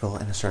theatrical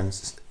in a certain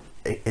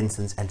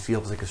instance, and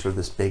feels like a sort of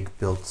this big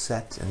built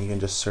set. And even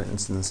just certain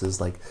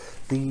instances like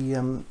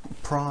the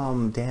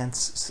prom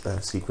dance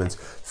sequence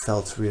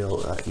felt real.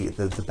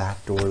 The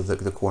back door,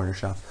 the corner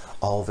shop,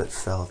 all of it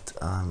felt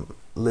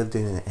lived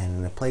in and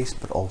in a place,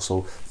 but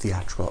also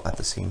theatrical at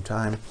the same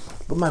time.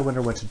 But my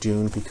winner went to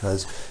Dune,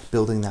 because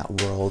building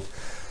that world,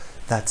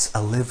 that's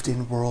a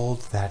lived-in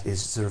world, that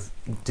is sort of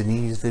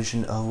Denis'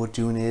 vision of what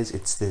Dune is.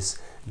 It's this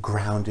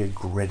grounded,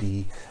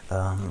 gritty,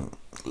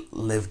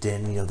 lived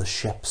in, you know, the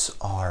ships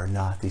are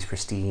not these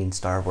pristine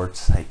Star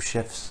Wars type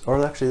ships,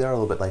 or actually they're a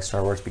little bit like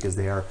Star Wars because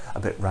they are a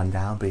bit run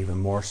down, but even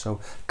more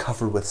so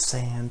covered with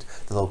sand.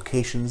 The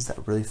locations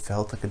that really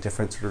felt like a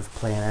different sort of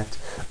planet,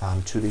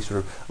 to these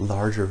sort of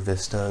larger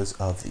vistas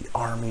of the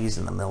armies,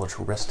 and the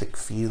militaristic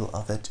feel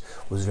of it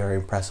was very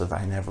impressive.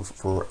 I never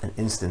for an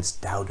instance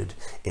doubted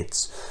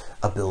its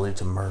ability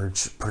to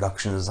merge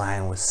production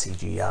design with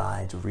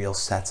CGI to real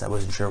sets. I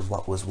wasn't sure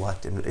what was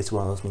what, and it's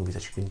one of those movies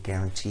that you can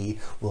guarantee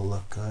will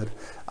look good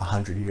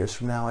 100 years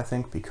from now, I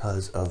think,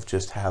 because of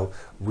just how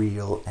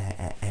real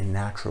and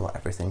natural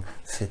everything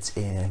fits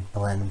in and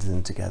blends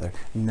in together.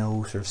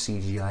 No sort of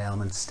CGI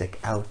elements stick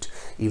out.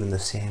 Even the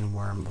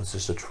sandworm was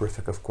just a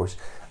terrific, of course,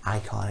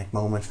 iconic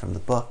moment from the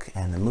book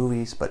and the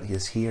movies, but he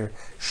is here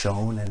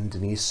shown, and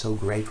Denis so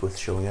great with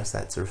showing us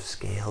that sort of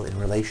scale in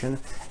relation,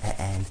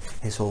 and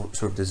his whole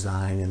sort of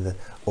design and the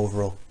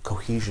overall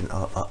cohesion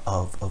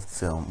of the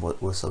film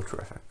was so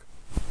terrific.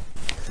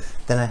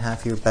 Then I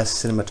have here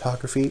Best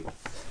Cinematography.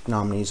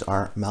 Nominees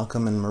are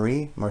Malcolm and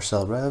Marie,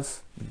 Marcel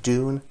Rev,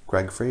 Dune,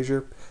 Greg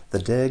Fraser, The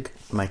Dig,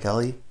 Mike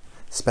Ellie,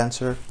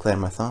 Spencer, Claire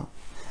Mathon,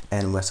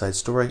 and West Side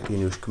Story,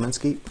 Janusz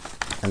Kaminski.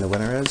 And the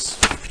winner is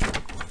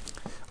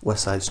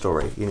West Side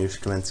Story, Janusz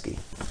Kaminski.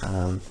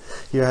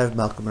 Here I have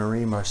Malcolm and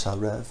Marie, Marcel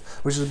Rev,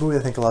 which is a movie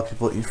I think a lot of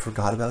people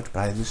forgot about, but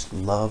I just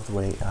love the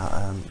way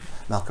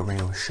Malcolm and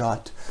Marie was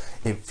shot.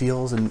 It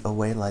feels in a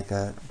way like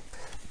a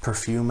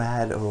perfume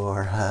ad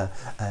or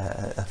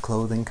a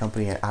clothing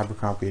company, an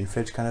Abercrombie and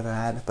Fitch kind of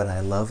ad, but I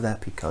love that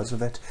because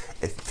of it.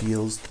 It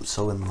feels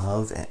so in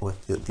love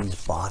with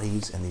these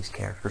bodies and these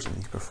characters and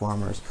these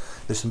performers.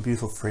 There's some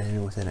beautiful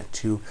framing within it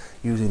too,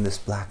 using this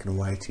black and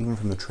white. Even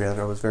from the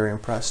trailer I was very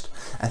impressed.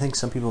 I think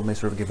some people may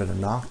sort of give it a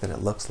knock that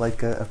it looks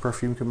like a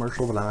perfume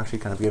commercial, but I'm actually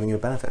kind of giving it a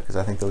benefit because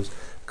I think those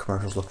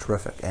commercials look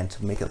terrific, and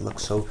to make it look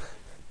so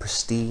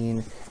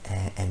pristine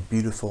and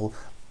beautiful,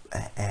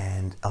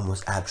 and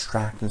almost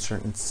abstract in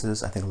certain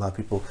instances. I think a lot of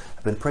people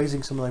have been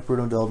praising someone like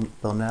Bruno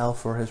Belnel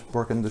for his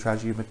work in The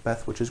Tragedy of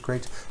Macbeth, which is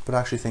great, but I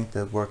actually think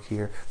the work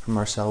here from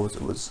Marcel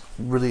was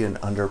really an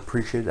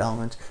underappreciated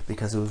element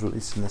because it was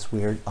released in this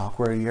weird,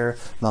 awkward year.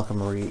 Malcolm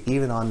Marie,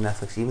 even on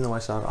Netflix, even though I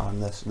saw it on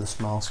the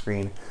small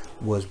screen,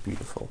 was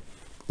beautiful.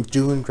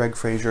 Dune, Greg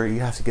Fraser, you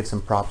have to give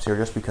some props here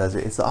just because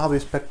it's the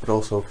obvious pick, but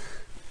also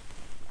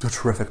a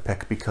terrific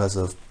pick because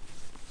of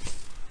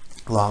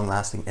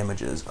long-lasting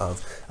images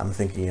of, I'm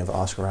thinking of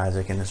Oscar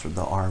Isaac and sort of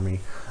the army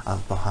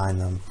behind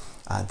them,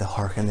 the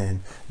Harkonnen,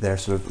 their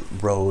sort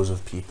of rows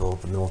of people,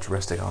 the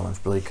militaristic elements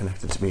really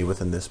connected to me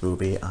within this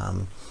movie,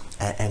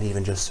 and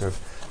even just sort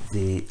of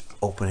the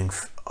opening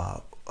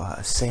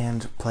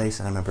sand place,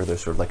 and I remember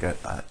there's sort of like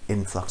a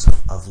influx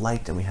of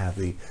light, and we have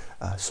the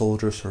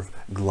soldiers sort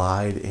of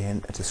glide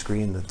in to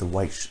screen the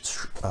white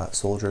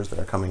soldiers that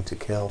are coming to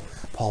kill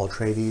Paul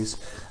Atreides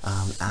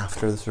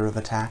after the sort of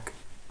attack.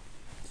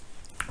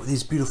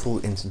 These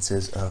beautiful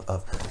instances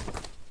of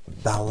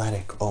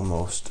balletic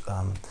almost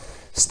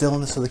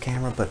stillness of the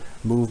camera, but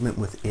movement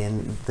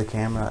within the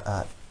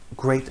camera.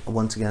 Great,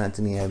 once again,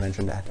 Anthony, I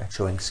mentioned at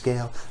showing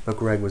scale, but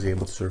Greg was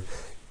able to sort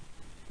of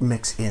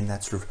mix in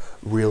that sort of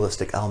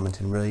realistic element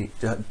and really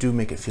do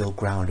make it feel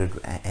grounded,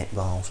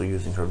 while also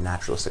using sort of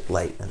naturalistic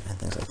light and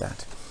things like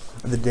that.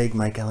 The Dig,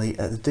 Mike Ellie.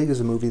 The Dig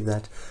is a movie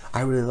that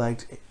I really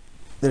liked.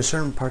 There's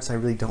certain parts I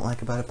really don't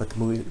like about it, but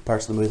the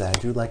parts of the movie that I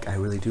do like, I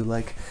really do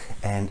like.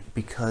 And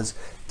because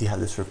you have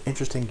this sort of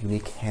interesting,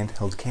 unique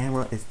handheld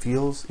camera, it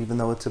feels, even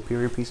though it's a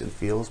period piece, it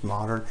feels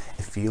modern.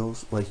 It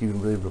feels like you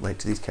can really relate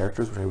to these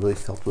characters, which I really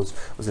felt was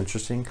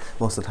interesting.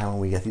 Most of the time when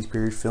we get these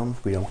period films,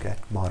 we don't get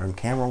modern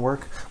camera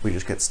work. We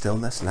just get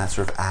stillness, and that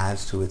sort of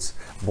adds to its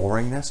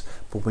boringness.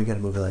 But when we get a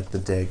movie like The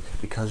Dig,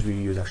 because we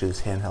use actually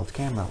this handheld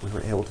camera, we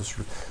were able to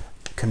sort of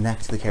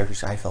connect to the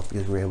characters, I felt,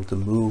 because we were able to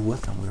move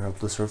with them. We were able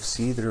to sort of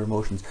see their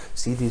emotions,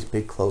 see these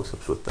big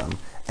close-ups with them,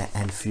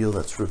 and feel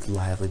that sort of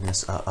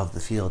liveliness of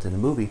the field in a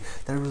movie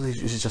that really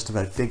is just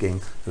about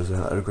digging. There's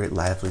a great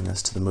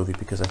liveliness to the movie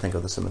because I think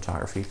of the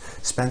cinematography.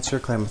 Spencer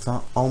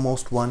Clermont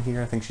almost won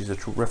here. I think she's a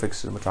terrific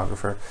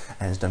cinematographer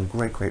and has done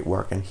great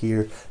work. And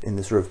here in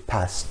this sort of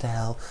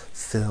pastel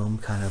film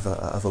kind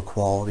of a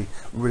quality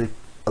really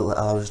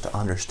allows us to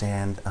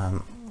understand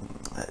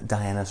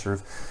Diana's sort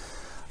of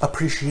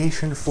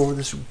appreciation for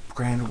this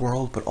grand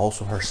world, but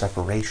also her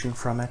separation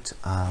from it.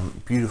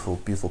 Beautiful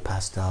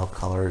pastel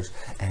colors,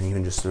 and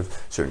even just sort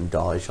of certain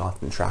dolly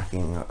shots and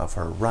tracking of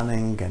her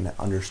running and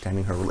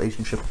understanding her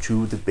relationship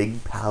to the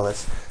big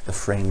palace, the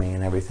framing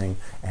and everything,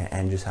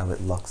 and just how it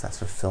looks, that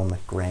sort of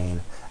filmic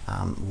grain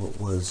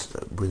was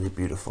really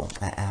beautiful,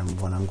 and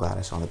one I'm glad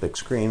I saw on the big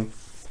screen.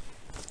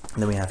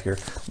 And then we have here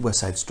West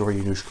Side Story,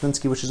 Janusz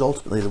Kaminski, which is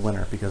ultimately the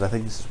winner because I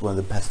think this is one of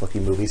the best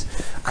looking movies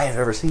I have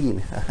ever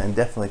seen, and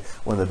definitely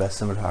one of the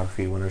best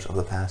cinematography winners of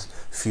the past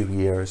few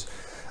years.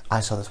 I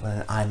saw this one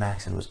in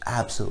IMAX and was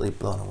absolutely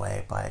blown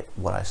away by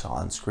what I saw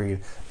on screen.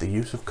 The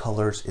use of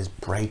colors is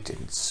bright and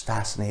it's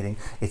fascinating.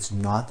 It's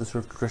not the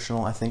sort of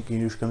traditional, I think,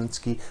 Janusz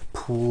Kaminski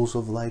pools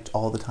of light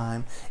all the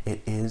time.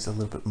 It is a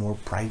little bit more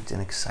bright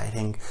and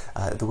exciting.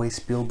 The way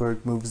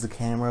Spielberg moves the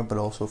camera, but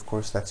also, of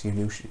course, that's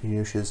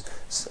Janusz's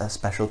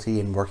specialty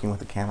in working with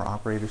the camera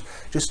operators,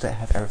 just to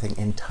have everything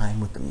in time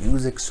with the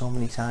music so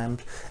many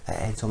times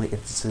and so many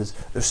instances.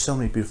 There's so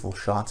many beautiful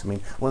shots. I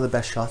mean, one of the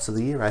best shots of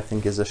the year, I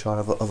think, is a shot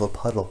of a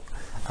puddle.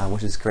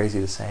 Which is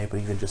crazy to say, but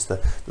even just the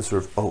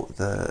sort of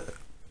the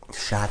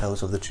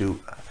shadows of the two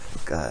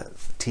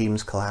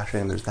teams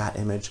clashing, there's that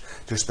image,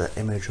 just the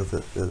image of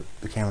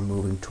the camera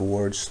moving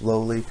towards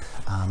slowly,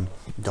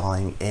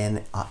 dawning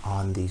in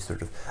on the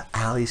sort of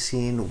alley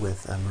scene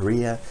with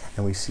Maria,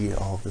 and we see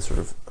all of the sort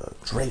of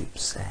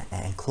drapes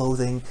and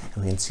clothing,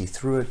 and we can see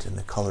through it and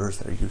the colors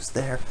that are used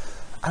there.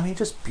 I mean,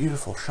 just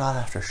beautiful shot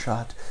after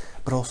shot.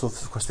 But also,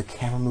 of course, the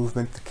camera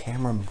movement. The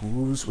camera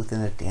moves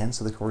within a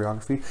dance of the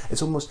choreography.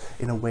 It's almost,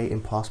 in a way,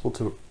 impossible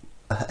to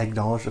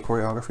acknowledge the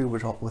choreography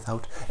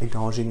without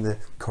acknowledging the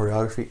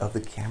choreography of the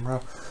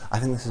camera. I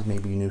think this is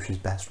maybe Janusz's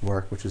best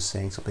work, which is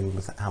saying something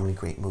with how many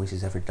great movies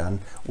he's ever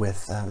done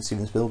with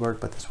Steven Spielberg,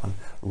 but this one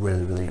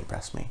really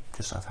impressed me,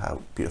 just of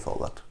how beautiful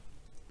it looked.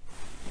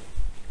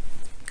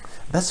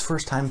 Best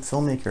first-time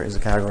filmmaker is a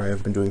category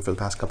I've been doing for the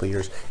past couple of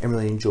years and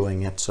really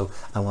enjoying it, so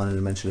I wanted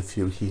to mention a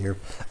few here.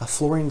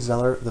 Florian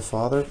Zeller, The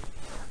Father;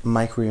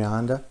 Mike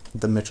Rianda,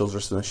 The Mitchells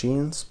vs. the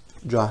Machines;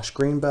 Josh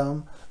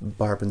Greenbaum,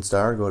 Barb and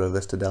Star, Go to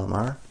Vista Del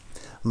Mar;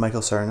 Michael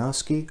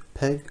Saranowski,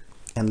 Pig;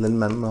 and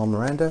Lin-Manuel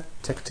Miranda,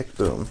 Tick Tick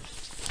Boom.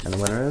 And the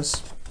winner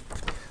is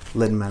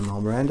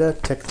Lin-Manuel Miranda,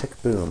 Tick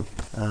Tick Boom.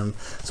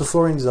 So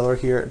Florian Zeller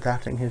here,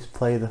 drafting his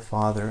play The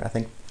Father.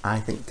 I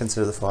think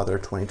consider The Father a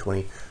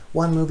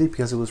 2021 movie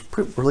because it was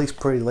released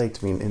pretty late.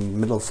 I mean, in the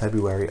middle of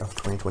February of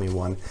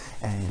 2021,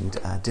 and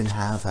didn't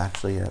have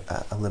actually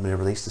a limited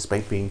release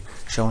despite being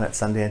shown at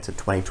Sundance in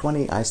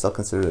 2020. I still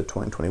consider it a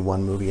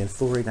 2021 movie, and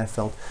Florian, I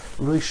felt,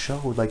 really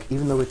showed, like,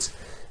 even though it's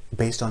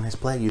based on his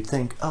play, you'd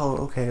think, oh,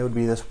 okay, it would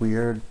be this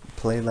weird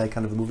play-like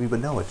kind of a movie, but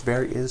no, it's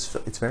very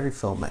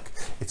filmic.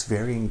 It's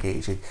very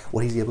engaging.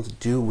 What he's able to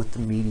do with the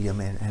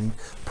medium and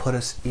put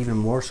us even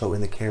more so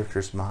in the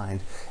character's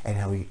mind, and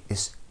how he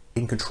is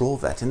in control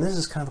of that. And this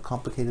is kind of a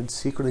complicated,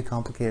 secretly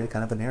complicated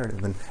kind of a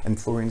narrative, and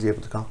Florian's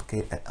able to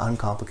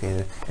uncomplicate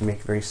it and make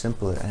it very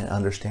simple and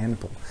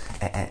understandable,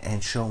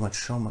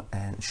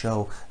 and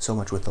show so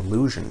much with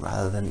illusion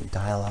rather than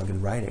dialogue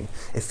and writing.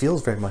 It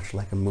feels very much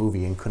like a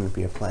movie and couldn't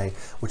be a play,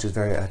 which is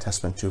very a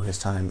testament to his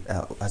time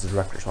as a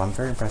director. So I'm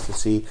very impressed to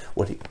see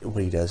what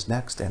he does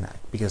next, and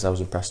because I was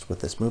impressed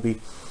with this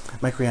movie.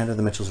 Mike Rianda,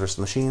 The Mitchells vs.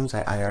 Machines,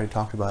 I already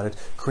talked about it.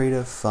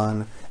 Creative,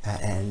 fun,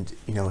 and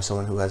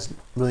someone who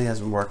really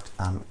hasn't worked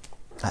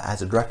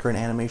as a director in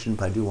animation,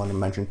 but I do want to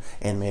mention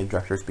animated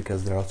directors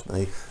because they're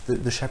ultimately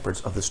the shepherds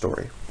of the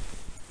story.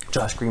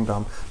 Josh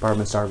Greenbaum,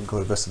 Barb Star, Go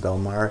to Vista Del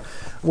Mar,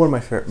 one of my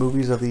favorite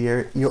movies of the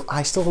year.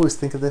 I still always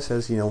think of this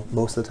as,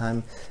 most of the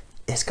time,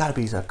 it's got to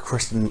be a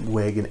Kristen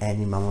Wiig and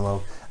Andy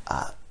Mumolo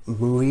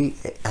movie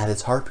at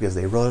its heart, because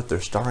they wrote it, they're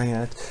starring in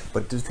it,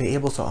 but to be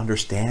able to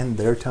understand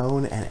their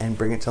tone and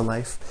bring it to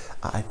life,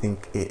 I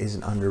think it is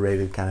an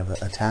underrated kind of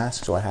a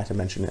task, so I had to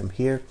mention him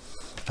here.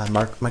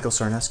 Michael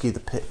Sarnowski,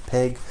 The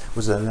Pig,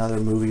 was another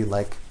movie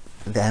like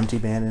The Empty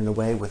Man in a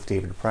way with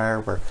David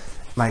Pryor, where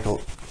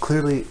Michael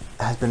clearly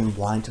has been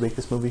wanting to make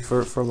this movie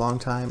for a long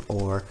time,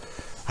 or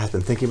has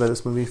been thinking about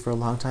this movie for a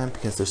long time,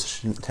 because there's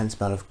such an intense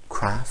amount of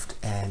craft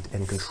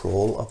and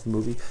control of the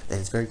movie that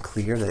it's very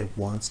clear that it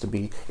wants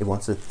you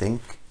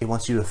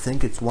to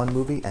think it's one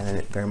movie, and then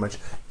it very much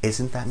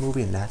isn't that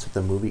movie, and that's what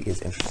the movie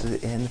is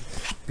interested in.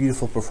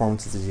 Beautiful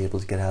performances he's able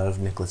to get out of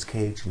Nicolas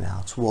Cage and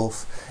Alex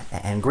Wolff,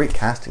 and great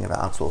casting of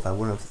Alex Wolff. I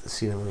wouldn't have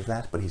seen him with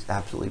that, but he's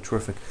absolutely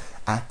terrific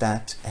at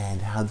that,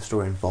 and how the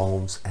story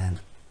evolves, and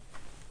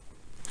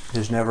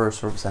there's never a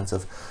sort of sense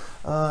of,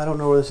 I don't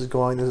know where this is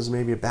going, this is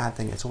maybe a bad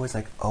thing. It's always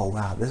like, oh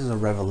wow, this is a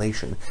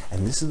revelation,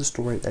 and this is the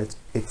story that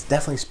it's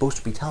definitely supposed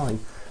to be telling,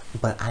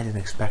 but I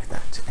didn't expect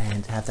that.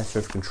 And to have that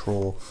sort of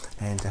control,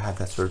 and to have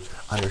that sort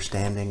of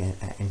understanding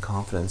and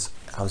confidence,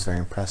 I was very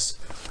impressed.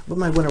 But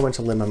my winner went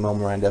to Lin-Manuel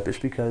Miranda,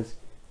 just because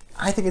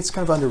I think it's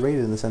kind of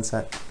underrated in the sense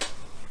that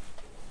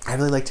I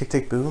really like Tick,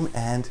 Tick, Boom,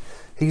 and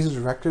he's a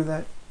director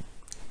that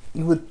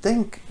you would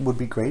think would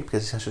be great,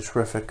 because he's such a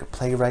terrific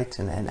playwright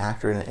and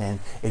actor in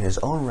his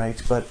own right,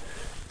 but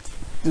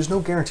there's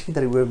no guarantee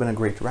that he would have been a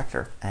great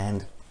director,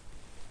 and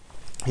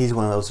he's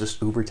one of those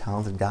just uber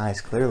talented guys,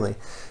 clearly,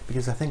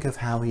 because I think of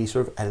how he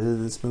sort of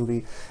edited this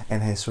movie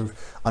and his sort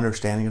of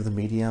understanding of the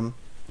medium,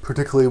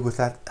 particularly with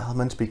that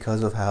element,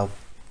 because of how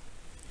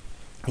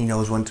he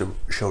knows when to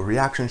show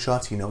reaction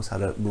shots, he knows how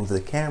to move the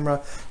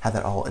camera, how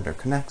that all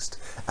interconnects.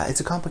 It's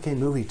a complicated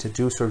movie to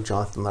do sort of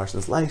Jonathan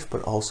Larson's life,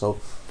 but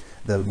also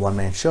the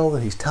one-man show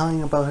that he's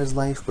telling about his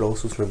life, but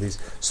also sort of these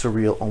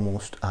surreal,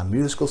 almost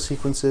musical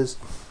sequences.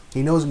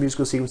 He knows the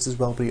musical sequences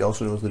well, but he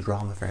also knows the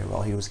drama very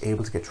well. He was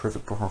able to get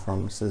terrific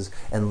performances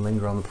and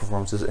linger on the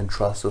performances and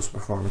trust those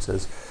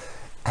performances.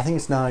 I think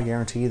it's not a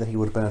guarantee that he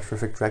would have been a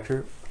terrific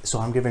director, so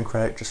I'm giving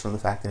credit just from the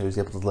fact that he was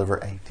able to deliver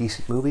a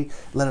decent movie,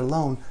 let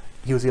alone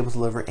he was able to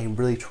deliver a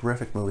really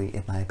terrific movie,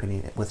 in my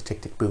opinion, with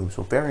Tick, Tick, Boom.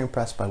 So very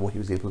impressed by what he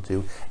was able to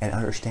do and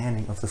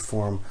understanding of the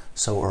form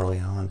so early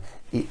on.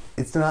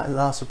 It's not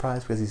a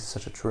surprise, because he's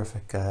such a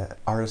terrific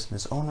artist in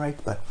his own right,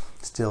 but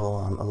still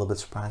a little bit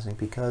surprising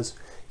because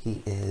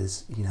he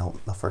is,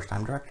 a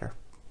first-time director.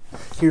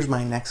 Here's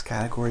my next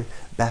category,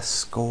 Best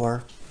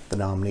Score. The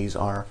nominees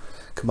are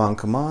Come On,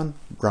 Come On,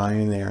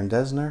 Brian Aaron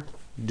Desner,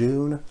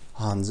 Dune,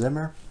 Hans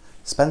Zimmer,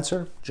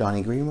 Spencer,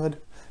 Johnny Greenwood,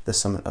 The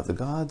Summit of the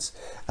Gods,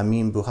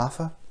 Amin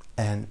Bouhafa,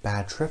 and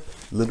Bad Trip,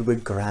 Ludwig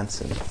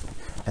Göransson.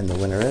 And the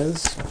winner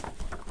is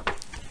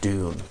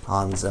Dune,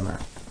 Hans Zimmer.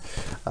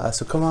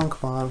 So Come On,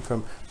 Come On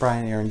from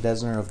Brian Aaron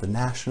Desner of The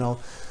National.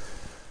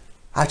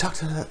 I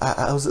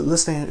was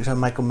listening to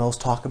Michael Mills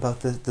talk about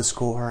the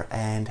score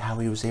and how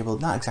he was able,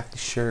 not exactly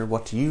sure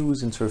what to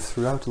use, and sort of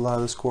threw out a lot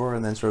of the score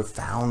and then sort of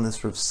found this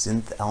sort of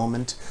synth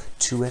element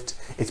to it.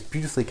 It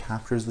beautifully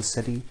captures the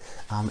city.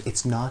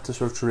 It's not a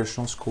sort of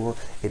traditional score.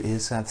 It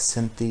is kind of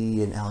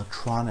synthy and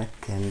electronic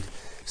and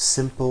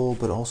simple,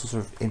 but also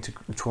sort of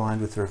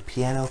intertwined with sort of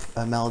piano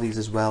melodies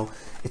as well.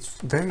 It's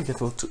very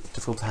difficult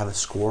to have a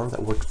score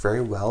that works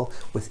very well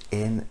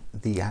within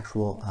the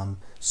actual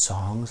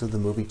songs of the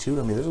movie too.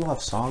 I mean, there's a lot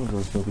of songs in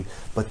this movie,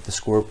 but the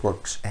score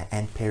works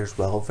and pairs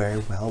very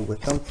well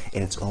with them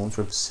in its own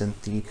sort of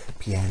synthy,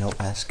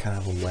 piano-esque kind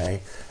of a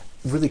way.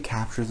 It really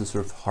captures the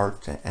sort of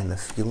heart and the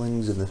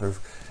feelings and the sort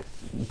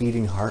of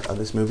beating heart of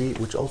this movie,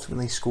 which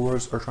ultimately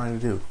scores are trying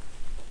to do.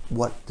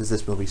 What does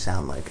this movie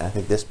sound like? And I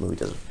think this movie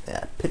does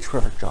a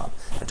pitch-perfect job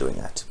at doing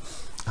that.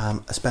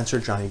 Spencer,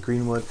 Johnny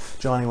Greenwood.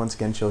 Johnny once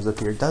again shows up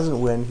here. Doesn't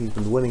win. He's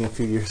been winning a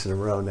few years in a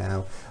row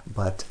now,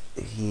 but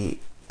he,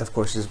 of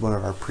course, is one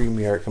of our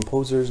premier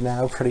composers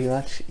now, pretty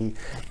much.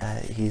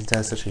 He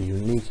does such a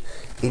unique,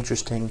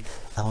 interesting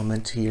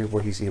element here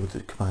where he's able to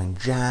combine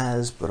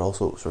jazz, but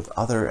also sort of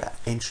other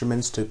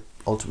instruments to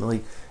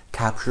ultimately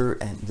capture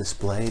and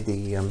display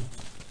the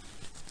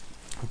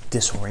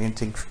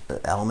disorienting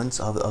elements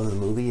of the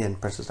movie and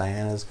Princess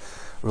Diana's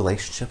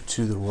relationship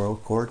to the royal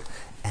court,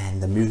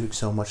 and the music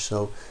so much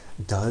so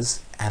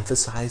does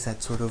emphasize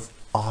that sort of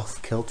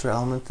off-kilter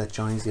element that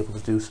Johnny's able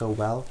to do so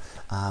well.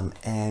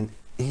 And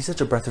he's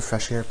such a breath of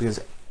fresh air because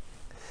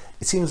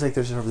it seems like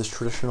there's sort of this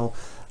traditional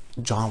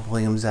John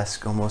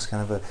Williams-esque, almost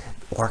kind of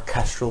a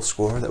orchestral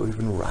score that we've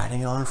been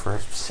riding on for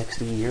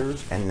 60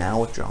 years, and now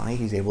with Johnny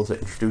he's able to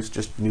introduce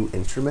just new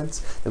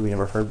instruments that we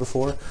never heard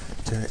before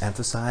to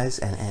emphasize,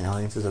 and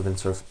audiences have been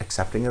sort of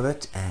accepting of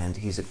it. And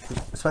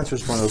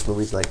Spencer's one of those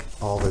movies, like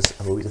all of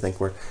his movies, I think,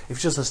 where if you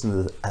just listen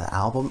to the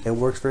album, it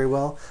works very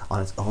well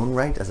on its own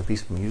right as a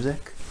piece of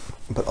music,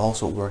 but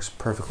also it works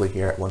perfectly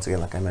here, once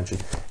again, like I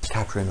mentioned,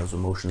 capturing those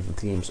emotions and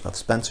themes of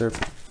Spencer.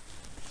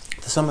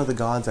 The Sum of the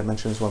Gods, I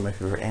mentioned, is one of my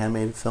favorite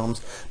animated films,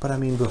 but I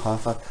mean,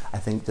 Buhafa, I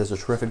think, does a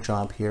terrific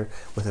job here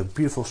with a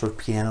beautiful sort of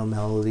piano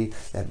melody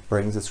that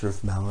brings the sort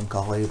of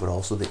melancholy, but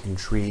also the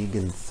intrigue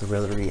and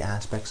thrillery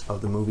aspects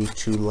of the movie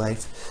to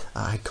life.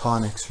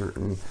 Iconic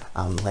certain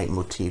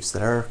leitmotifs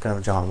that are kind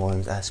of John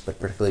Williams-esque,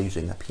 but particularly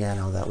using the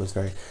piano, that was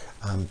very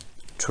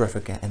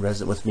terrific and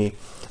resonant with me.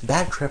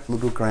 Bad Trip,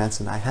 Ludwig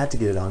Göransson, I had to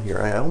get it on here.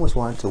 I almost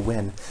wanted to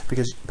win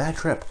because Bad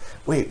Trip,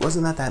 wait,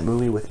 wasn't that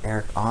movie with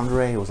Eric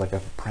Andre? It was like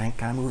a prank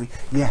kind of movie.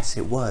 Yes,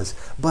 it was,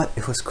 but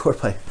it was scored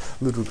by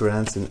Ludwig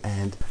Göransson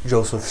and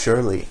Joseph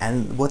Shirley,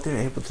 and what they're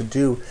able to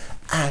do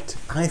I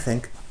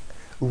think,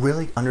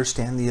 really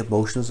understand the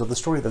emotions of the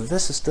story. That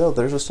this is still,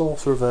 there's a still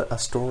sort of a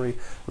story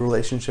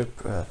relationship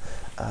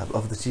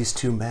of these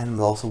two men,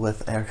 but also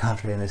with Eric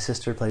Andre and his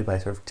sister, played by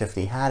sort of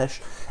Tiffany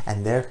Haddish,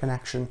 and their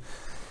connection.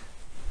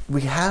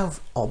 We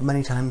have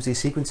many times these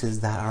sequences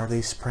that are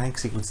these prank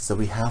sequences that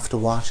we have to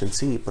watch and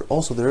see, but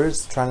also there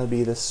is trying to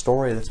be this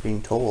story that's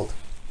being told.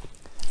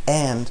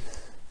 And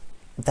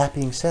that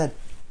being said,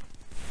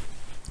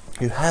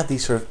 you have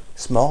these sort of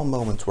small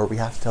moments where we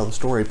have to tell the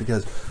story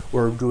because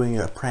we're doing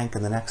a prank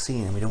in the next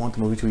scene and we don't want the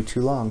movie to be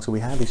too long, so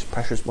we have these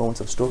precious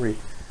moments of story.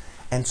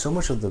 And so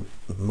much of the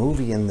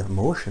movie and the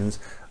emotions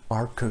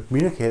are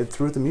communicated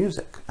through the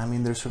music. I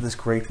mean, there's sort of this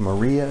great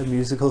Maria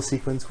musical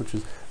sequence, which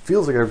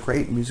feels like a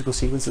great musical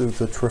sequence with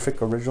a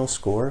terrific original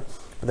score,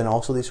 but then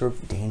also these sort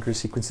of dangerous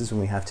sequences when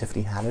we have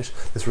Tiffany Haddish.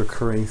 This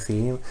recurring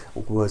theme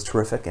was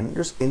terrific, and it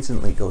just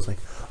instantly goes like,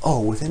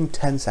 oh, within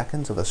 10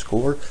 seconds of a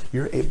score,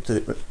 you're able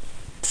to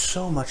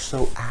so much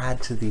so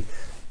add to the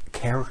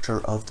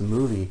character of the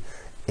movie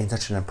in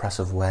such an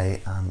impressive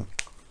way.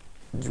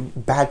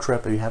 Bad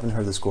Trip, if you haven't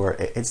heard the score,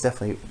 it's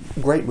definitely a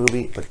great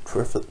movie, but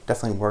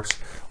definitely works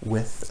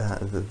with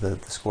the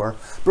score.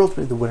 But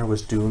ultimately the winner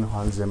was Dune,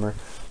 Hans Zimmer,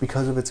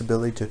 because of its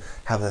ability to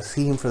have a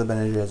theme for the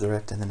Bene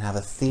Gesserit, and then have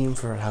a theme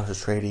for House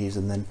Atreides,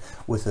 and then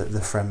with the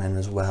Fremen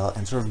as well,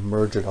 and sort of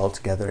merge it all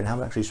together, and how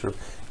it actually sort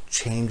of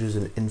changes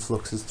and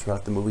influxes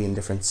throughout the movie in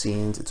different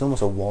scenes. It's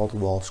almost a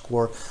wall-to-wall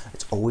score.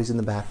 It's always in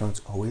the background,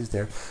 it's always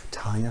there,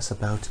 telling us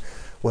about,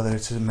 whether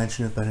it's a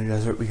mention of Bene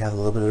Gesserit, we have a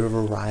little bit of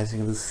a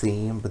rising of the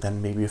theme, but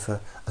then maybe if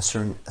a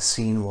certain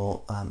scene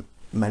will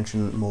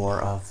mention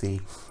more of the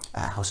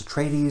House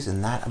Atreides,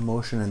 and that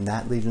emotion and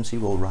that legiancy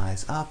will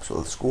rise up,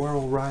 so the score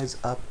will rise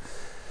up.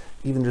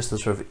 Even just the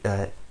sort of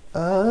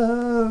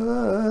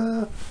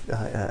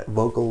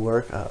vocal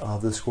work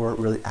of the score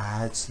really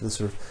adds to the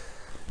sort of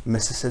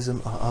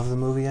mysticism of the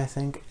movie, I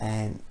think.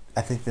 And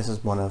I think this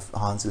is one of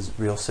Hans's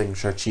real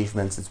signature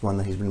achievements. It's one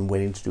that he's been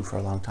waiting to do for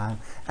a long time.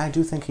 And I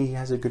do think he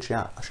has a good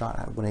shot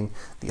at winning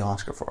the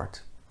Oscar for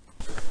it.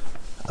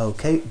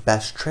 Okay,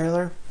 Best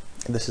Trailer.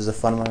 This is a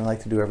fun one I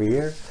like to do every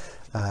year.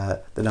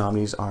 The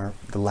nominees are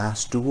The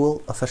Last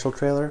Duel official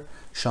trailer,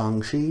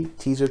 Shang-Chi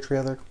teaser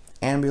trailer,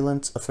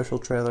 Ambulance official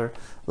trailer,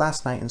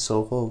 Last Night in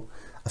Soho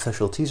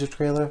official teaser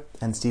trailer,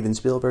 and Steven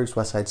Spielberg's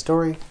West Side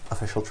Story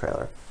official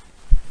trailer.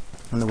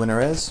 And the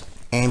winner is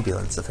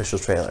Ambulance official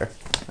trailer.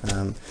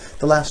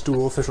 The Last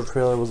Duel official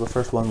trailer was the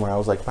first one where I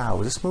was like, wow,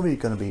 is this movie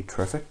going to be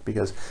terrific?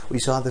 Because we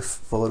saw the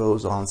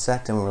photos on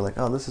set and we were like,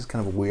 oh, this is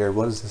kind of weird.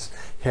 What is this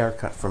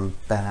haircut from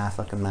Ben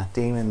Affleck and Matt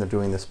Damon? They're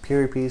doing this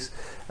period piece.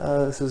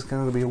 This is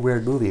going to be a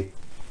weird movie.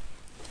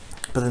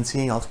 But then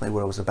seeing ultimately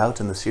what it was about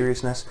and the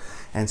seriousness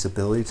and its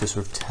ability to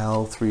sort of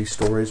tell three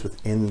stories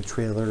within the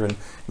trailer and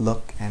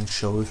look and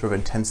show the sort of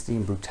intensity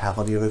and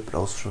brutality of it, but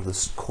also sort of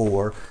this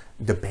core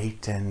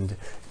debate and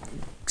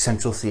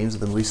central themes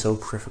of the movie so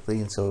perfectly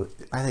and so,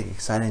 I think,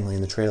 excitingly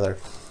in the trailer.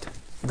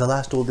 The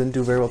Last Duel didn't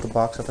do very well at the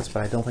box office,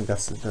 but I don't think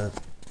that's the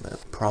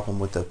problem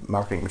with the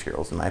marketing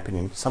materials, in my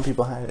opinion. Some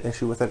people had an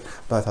issue with it,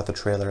 but I thought the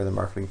trailer and the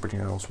marketing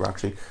materials were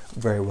actually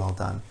very well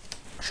done.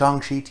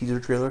 Shang-Chi teaser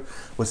trailer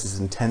was this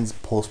intense,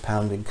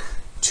 pulse-pounding,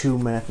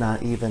 2-minute,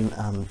 not even,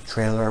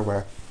 trailer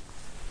where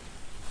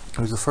it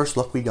was the first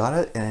look we got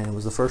it, and it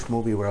was the first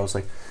movie where I was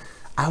like,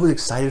 I was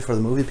excited for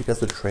the movie because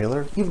the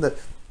trailer, even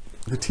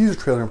the teaser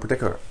trailer in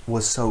particular,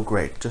 was so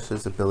great. Just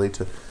his ability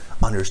to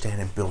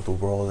understand and build the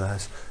world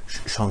as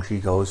Shang-Chi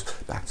goes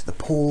back to the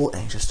pool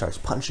and he just starts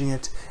punching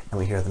it, and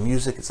we hear the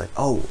music. It's like,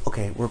 oh,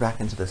 okay, we're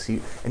back into the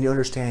seat, and you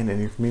understand and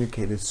you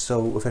communicate it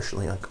so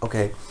efficiently. Like,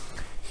 okay,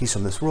 he's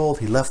from this world,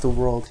 he left the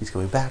world, he's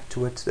going back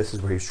to it, this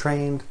is where he's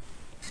trained.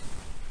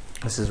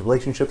 This is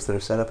relationships that are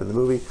set up in the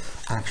movie,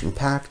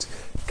 action-packed.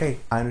 Okay,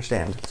 I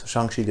understand. So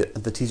Shang-Chi,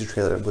 the teaser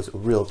trailer was a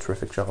real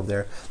terrific job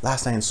there.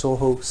 Last Night in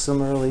Soho,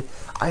 similarly.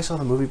 I saw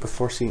the movie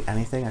before seeing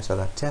anything. I saw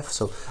it at TIFF,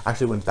 so I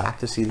actually went back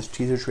to see this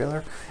teaser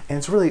trailer. And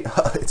it's really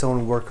its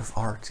own work of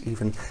art,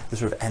 even the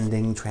sort of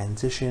ending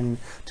transition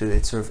to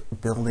its sort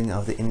of building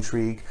of the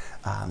intrigue.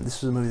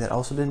 This was a movie that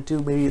also didn't do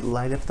maybe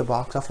light up the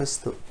box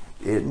office.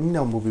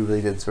 No movie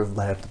really did sort of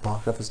light up the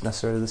box office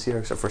necessarily this year,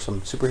 except for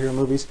some superhero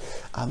movies.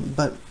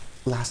 But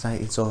Last Night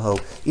in Soho,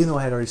 even though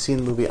I had already seen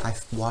the movie, I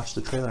watched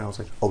the trailer and I was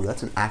like, oh,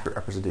 that's an accurate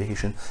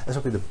representation. That's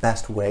probably the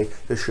best way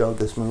to show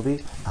this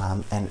movie,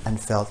 and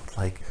felt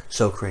like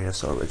so creative,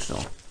 so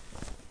original.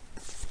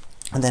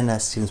 And then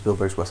Steven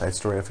Spielberg's West Side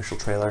Story official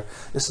trailer.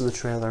 This is a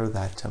trailer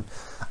that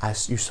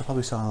you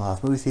probably saw in a lot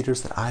of movie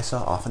theaters, that I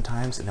saw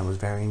oftentimes, and I was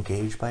very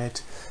engaged by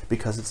it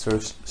because it sort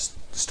of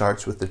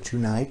starts with the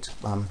Tonight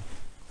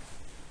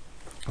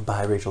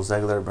by Rachel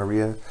Zegler's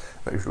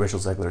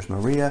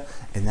Maria,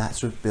 and that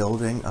sort of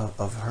building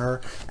of her,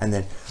 and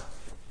then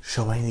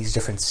showing these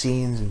different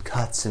scenes and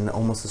cuts and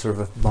almost a sort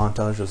of a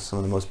montage of some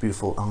of the most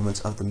beautiful elements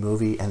of the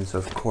movie and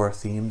sort of core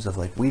themes of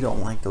like, we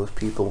don't like those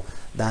people,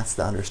 that's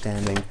the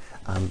understanding.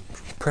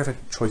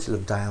 Perfect choices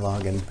of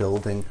dialogue and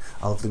building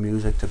of the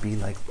music to be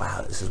like,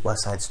 wow, this is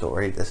West Side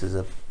Story, this is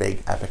a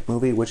big epic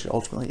movie, which it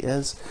ultimately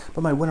is.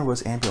 But my winner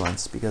was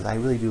Ambulance, because I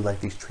really do like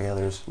these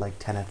trailers, like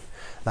Tenet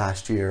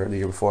last year, or the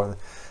year before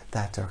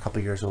that, or a couple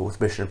of years ago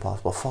with Mission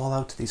Impossible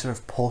Fallout. These sort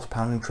of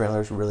pulse-pounding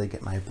trailers really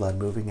get my blood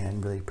moving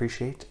and really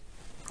appreciate.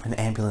 And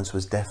Ambulance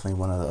was definitely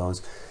one of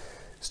those,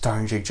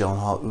 starring Jake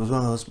Gyllenhaal. It was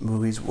one of those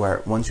movies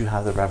where once you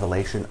have the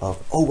revelation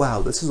of, oh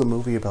wow, this is a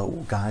movie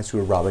about guys who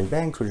are robbing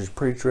banks, which is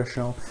pretty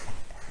traditional,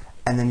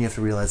 and then you have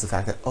to realize the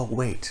fact that, oh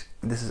wait,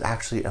 this is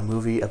actually a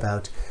movie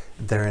about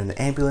they're in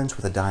the ambulance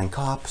with a dying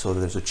cop, so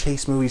there's a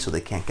chase movie, so they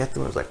can't get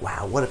them. It was like,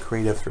 wow, what a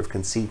creative sort of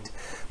conceit.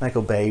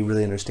 Michael Bay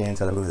really understands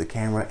how to move the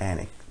camera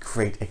and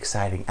create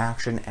exciting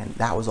action, and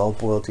that was all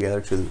boiled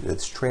together to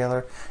this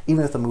trailer.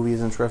 Even if the movie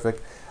isn't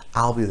terrific,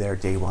 I'll be there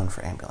day one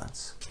for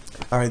Ambulance.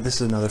 Alright, this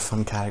is another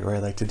fun category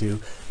I like to do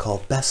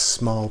called Best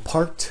Small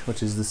Part,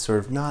 which is this sort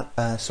of not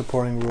a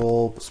supporting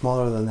role,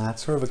 smaller than that,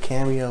 sort of a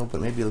cameo,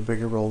 but maybe a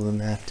bigger role than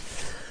that.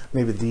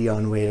 Maybe the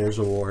Dion Waiters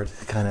Award,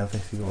 kind of,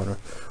 if you want to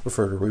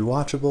refer to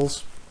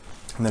rewatchables.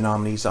 And the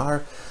nominees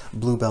are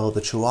Bluebell the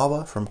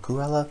Chihuahua from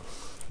Cruella,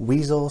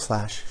 Weasel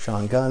 /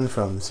 Sean Gunn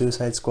from The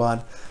Suicide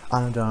Squad,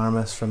 Ana de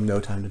Armas from No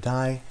Time to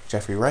Die,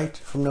 Jeffrey Wright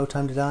from No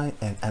Time to Die,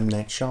 and M.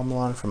 Night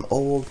Shyamalan from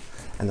Old.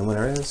 And the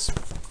winner is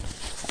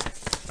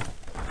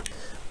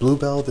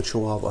Bluebell the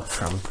Chihuahua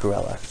from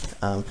Cruella.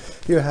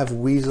 Here I have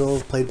Weasel,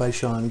 played by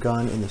Sean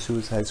Gunn in The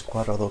Suicide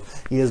Squad, although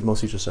he is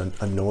mostly just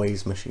a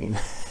noise machine.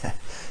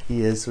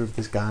 He is sort of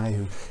this guy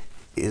who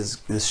is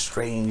this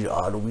strange,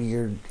 odd,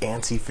 weird,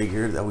 antsy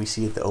figure that we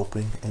see at the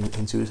opening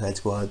in Suicide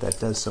Squad that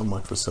does so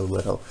much with so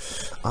little.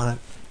 Ana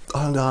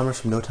de Armas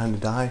from No Time to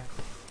Die.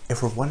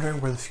 If we're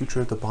wondering where the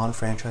future of the Bond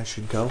franchise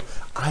should go,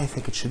 I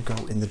think it should go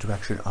in the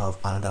direction of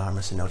Ana de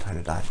Armas and No Time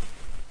to Die.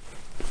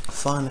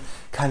 Fun,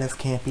 kind of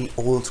campy,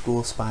 old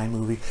school spy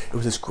movie. It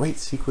was this great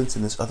sequence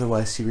in this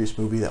otherwise serious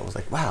movie that was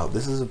like, wow,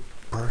 this is a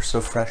burst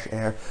of fresh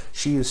air.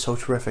 She is so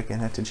terrific in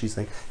it, and she's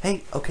like,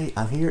 hey, okay,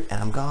 I'm here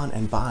and I'm gone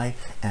and bye,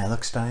 and I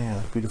look stunning, I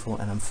look beautiful,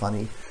 and I'm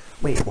funny.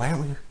 Wait, why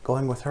aren't we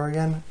going with her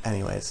again?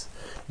 Anyways,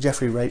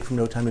 Jeffrey Wright from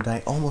No Time to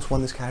Die almost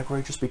won this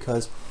category just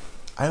because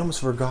I almost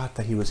forgot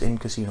that he was in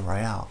Casino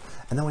Royale,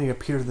 and then when he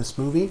appeared in this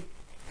movie,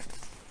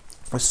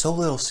 with so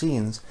little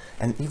scenes,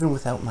 and even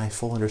without my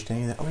full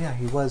understanding that, oh yeah,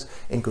 he was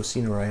in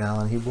Casino Royale,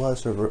 and he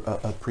was sort of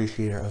an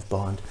appreciator of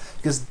Bond,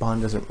 because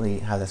Bond doesn't really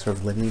have that sort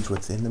of lineage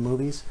within the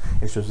movies.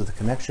 It's just the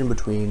connection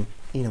between,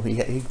 you know,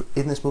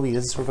 in this movie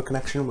is sort of a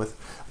connection with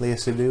Léa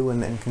Seydoux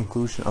and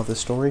conclusion of the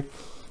story.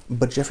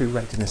 But Jeffrey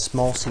Wright in his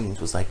small scenes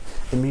was like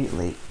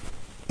immediately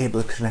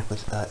able to connect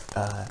with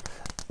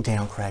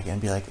Daniel Craig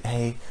and be like,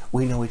 hey,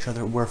 we know each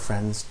other, we're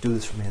friends, do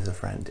this for me as a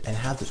friend, and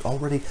have this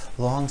already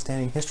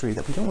long-standing history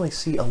that we don't really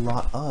see a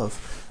lot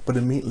of, but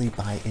immediately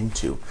buy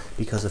into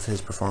because of his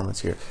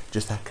performance here.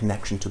 Just that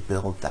connection to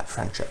build that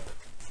friendship.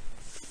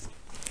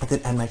 And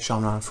then M. Night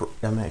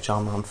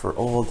Shyamalan for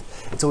Old.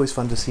 It's always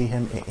fun to see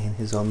him in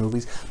his own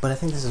movies, but I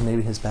think this is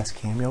maybe his best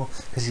cameo,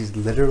 because he's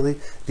literally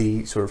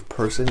the sort of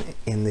person,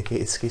 in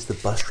this case the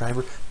bus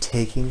driver,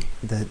 taking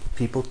the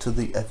people to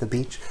the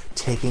beach,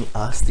 taking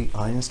us, the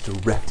audience,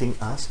 directing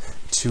us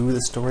to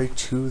the story,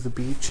 to the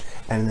beach,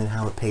 and then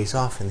how it pays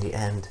off in the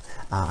end.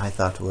 I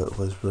thought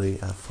was really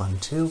fun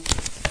too.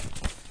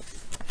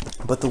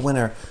 But the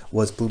winner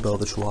was Bluebell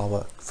the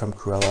Chihuahua from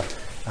Cruella.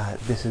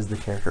 This is the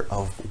character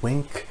of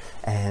Wink,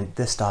 and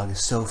this dog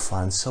is so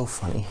fun, so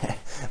funny.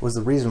 It was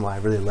the reason why I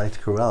really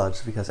liked Cruella,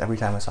 just because every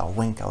time I saw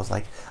Wink, I was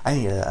like, I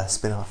need a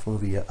spin-off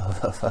movie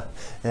of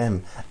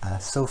him.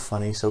 So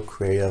funny, so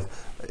creative.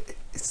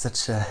 It's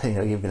such a, you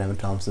know, even Emma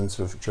Thompson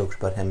sort of joked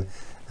about him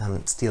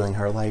stealing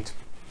her light.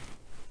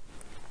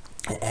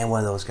 and one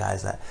of those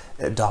guys that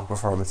dog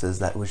performances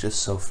that was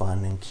just so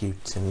fun and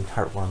cute and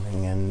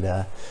heartwarming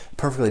and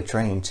perfectly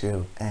trained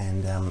too.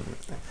 And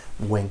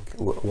Wink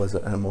was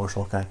an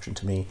emotional connection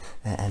to me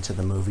and to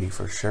the movie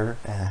for sure,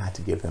 and I had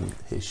to give him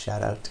his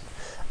shout out.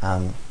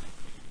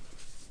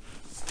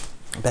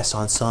 Best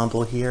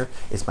ensemble here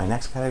is my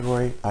next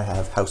category. I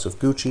have House of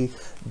Gucci,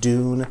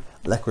 Dune,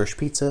 Licorice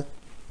Pizza,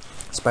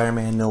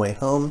 Spider-Man No Way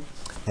Home,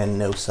 and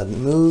No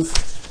Sudden Move.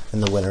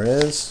 And the winner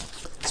is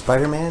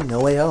Spider-Man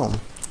No Way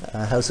Home.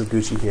 House of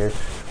Gucci here,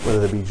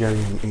 whether it be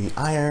Jeremy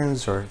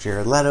Irons or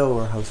Jared Leto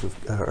or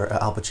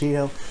Al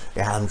Pacino,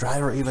 Adam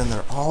Driver even,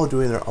 they're all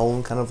doing their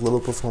own kind of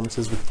little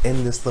performances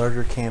within this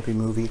larger campy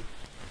movie.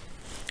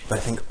 But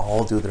I think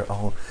all do their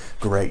own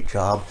great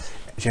job.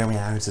 Jeremy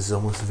Irons is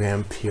almost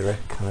vampiric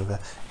kind of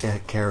a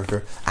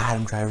character.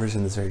 Adam Driver's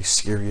in this very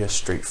serious,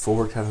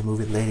 straightforward kind of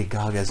movie. Lady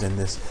Gaga's in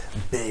this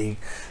big,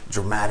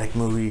 dramatic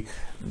movie.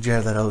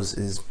 Jared Leto's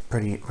is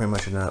pretty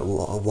much in a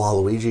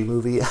Waluigi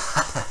movie.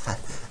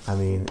 I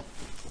mean,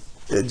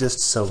 just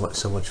so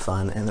much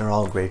fun, and they're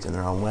all great in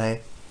their own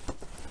way.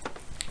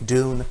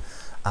 Dune,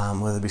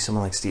 whether it be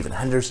someone like Stephen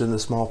Henderson in the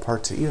small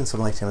parts, even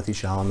someone like Timothée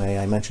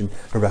Chalamet, I mentioned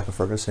Rebecca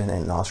Ferguson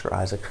and Oscar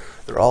Isaac,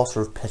 they're all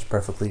sort of pitch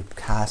perfectly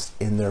cast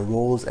in their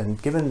roles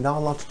and given not a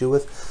lot to do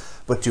with,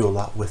 but do a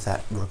lot with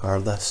that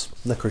regardless.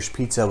 Licorice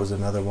Pizza was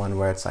another one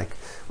where it's like,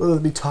 whether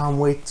it be Tom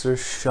Waits or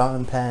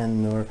Sean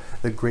Penn or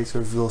the great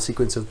sort of little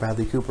sequence of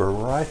Bradley Cooper,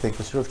 where I think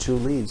the sort of two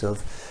leads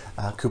of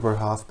Cooper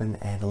Hoffman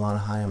and Alana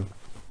Haim.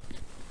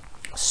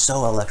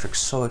 So electric,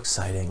 so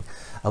exciting,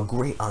 a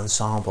great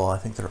ensemble. I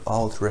think they're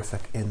all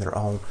terrific in their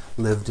own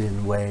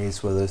lived-in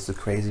ways, whether it's the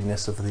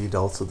craziness of the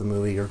adults of the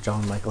movie or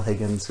John Michael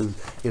Higgins, who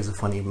gives a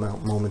funny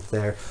moment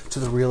there, to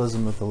the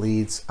realism of the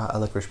leads.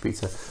 Licorice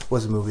Pizza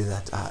was a movie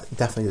that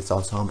definitely its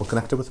ensemble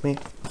connected with me.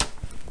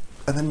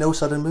 And then No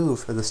Sudden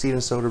Move, the Steven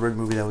Soderbergh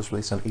movie that was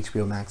released on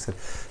HBO Max. And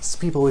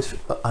people always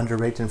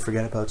underrate and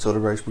forget about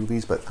Soderbergh's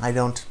movies, but I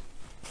don't.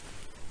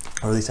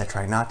 Or at least I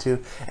try not to.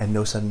 And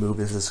No Sudden Move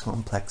is this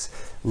complex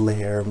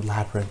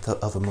labyrinth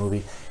of a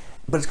movie.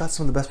 But it's got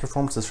some of the best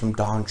performances from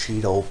Don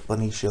Cheadle,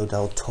 Benicio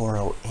del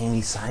Toro,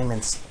 Amy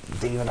Simons,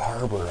 David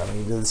Harbour. I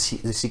mean, the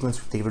sequence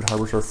with David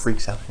Harbour sort of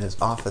freaks out in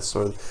his office,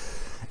 or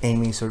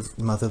Amy's sort of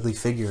motherly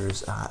figure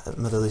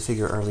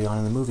early on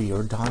in the movie,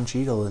 or Don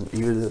Cheadle, and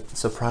even the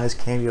surprise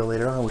cameo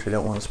later on, which I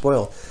don't want to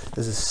spoil.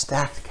 There's a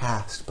stacked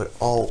cast, but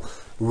all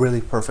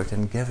really perfect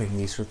and giving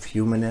these sort of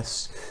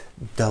humanist,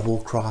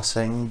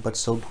 double-crossing, but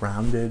still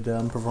grounded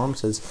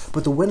performances.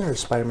 But the winner is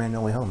Spider-Man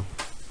No Way Home.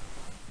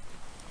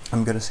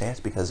 I'm going to say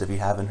it because if you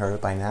haven't heard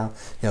it by now,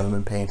 you haven't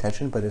been paying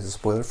attention, but it's a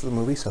spoiler for the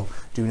movie, so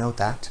do note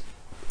that.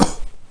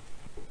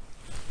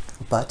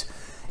 But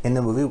in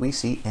the movie, we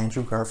see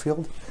Andrew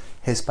Garfield,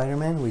 his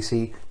Spider-Man, we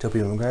see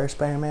Tobey Maguire's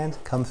Spider-Man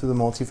come through the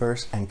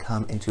multiverse and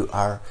come into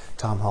our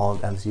Tom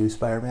Holland MCU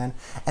Spider-Man.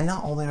 And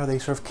not only are they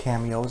sort of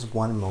cameos,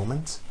 one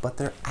moment, but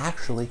they're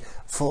actually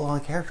full-on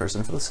characters.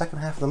 And for the second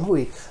half of the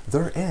movie,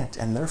 they're in it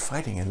and they're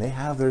fighting and they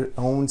have their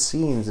own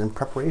scenes and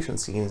preparation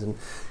scenes and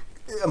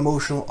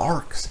emotional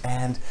arcs.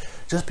 And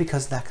just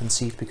because of that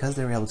conceit, because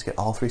they were able to get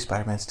all three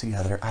Spider-Mans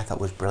together, I thought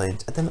was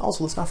brilliant. And then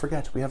also, let's not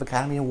forget, we have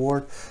Academy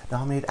Award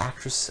nominated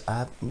actor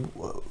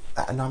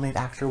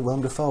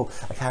Willem Dafoe,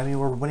 Academy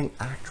Award winning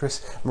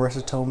actress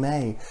Marissa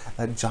Tomei,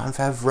 Jon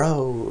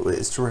Favreau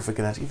is terrific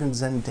in it, even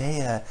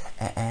Zendaya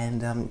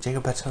and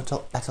Jacob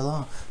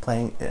Batalon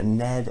playing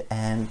Ned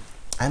and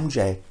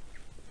MJ.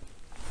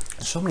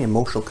 There's so many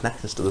emotional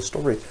connections to the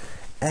story.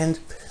 And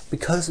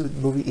because the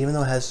movie, even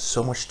though it has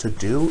so much to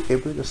do,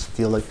 it really does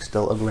feel like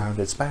still a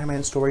grounded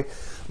Spider-Man story,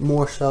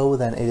 more so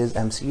than it is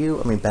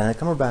MCU. I mean,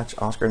 Benedict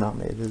Cumberbatch, Oscar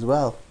nominated as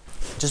well,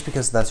 just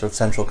because of that sort of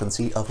central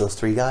conceit of those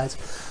three guys.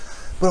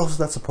 But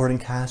also that supporting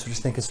cast, I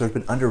just think it's sort of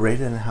been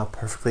underrated in how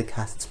perfectly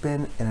cast it's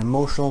been. An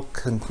emotional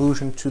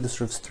conclusion to the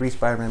sort of three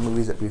Spider-Man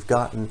movies that we've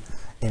gotten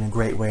in a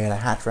great way, and I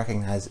had to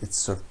recognize its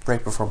sort of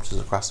great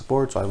performances across the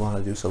board, so I want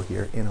to do so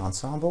here in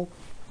ensemble.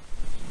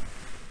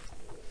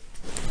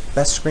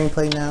 Best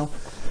screenplay now.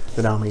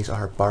 The nominees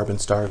are Barb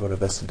and Star go to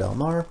Vista Del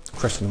Mar,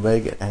 Kristen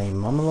Wiig and Annie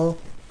Mumolo,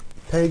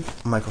 Pig,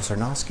 Michael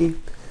Sarnowski,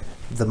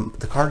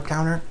 The Card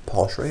Counter,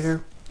 Paul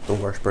Schrader, The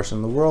Worst Person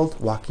in the World,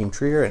 Joachim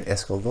Trier and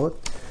Iskel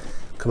Vogt,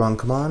 Come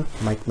On,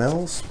 Mike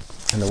Mills,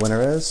 and the winner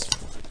is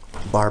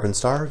Barb and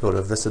Star go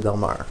to Vista Del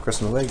Mar,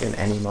 Kristen Wiig and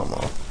Annie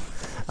Mumolo.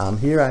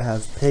 Here I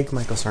have Pig,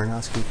 Michael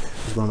Sarnowski,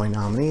 who's one of my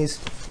nominees.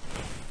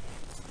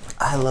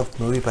 I love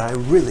the movie, but I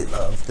really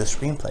love the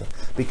screenplay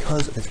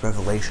because of its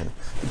revelation,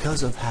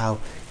 because of how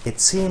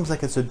it seems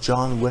like it's a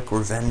John Wick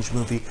revenge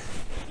movie.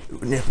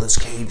 Nicolas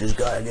Cage has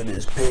got to get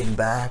his pig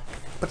back,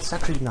 but it's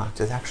actually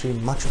not. It's actually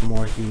much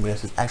more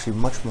humorous. It's actually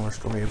much more a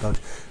story about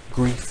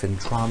grief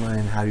and trauma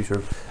and how you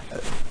sort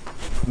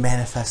of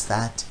manifest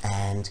that,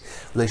 and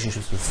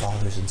relationships with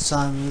fathers and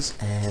sons,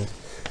 and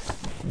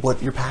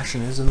what your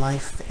passion is in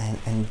life,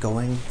 and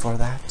going for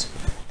that,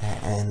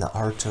 and the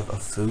art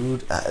of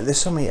food. There's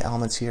so many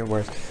elements here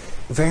where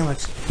very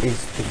much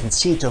is the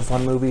conceit of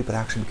one movie, but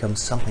actually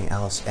becomes something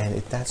else, and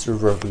that sort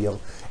of reveal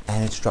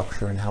and its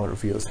structure and how it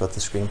reveals about the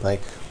screenplay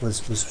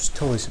was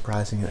totally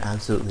surprising and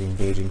absolutely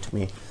engaging to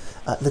me.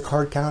 The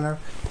Card Counter,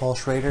 Paul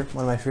Schrader,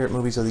 one of my favorite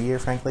movies of the year,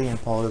 frankly,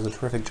 and Paul does a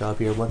terrific job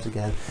here once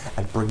again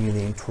at bringing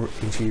the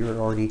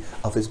interiority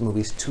of his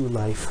movies to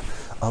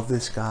life, of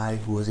this guy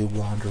who is a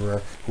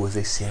wanderer, who is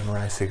a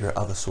samurai figure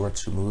of a sort,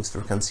 who moves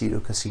through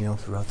casino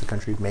throughout the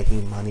country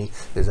making money,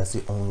 because that's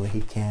the only way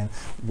he can,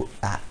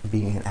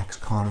 being an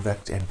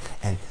ex-convict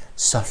and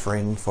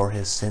suffering for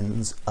his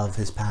sins of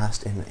his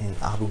past in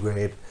Abu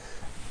Ghraib.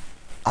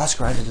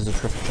 Oscar Isaac does a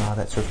terrific job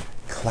at sort of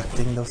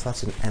collecting those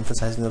thoughts and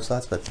emphasizing those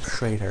thoughts, but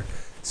Schrader,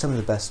 some of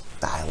the best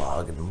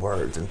dialogue and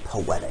words and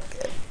poetic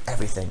and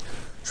everything.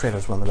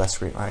 Schrader's one of the best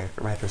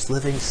screenwriters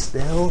living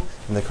still,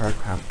 and The Card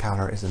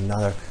Counter is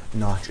another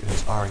notch in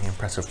his already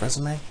impressive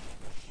resume.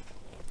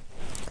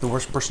 The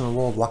Worst Person in the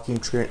World, Joaquin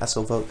Trier and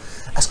Esquivel.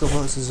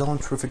 Esquivel is his own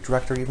terrific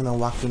director, even though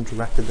Joaquin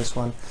directed this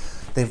one.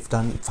 They've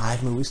done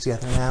 5 movies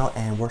together now,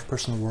 and Worst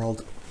Person in the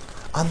World,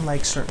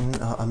 unlike certain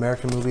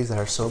American movies that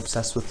are so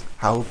obsessed with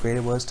how great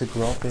it was to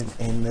grow up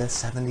in the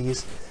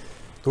 70s,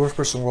 The Worst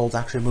Person in the World is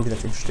actually a movie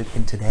that's interested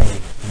in today,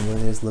 and what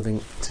it is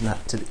living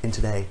in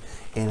today,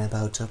 and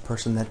about a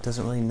person that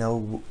doesn't really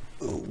know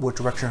what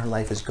direction her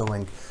life is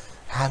going.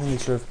 Having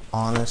these sort of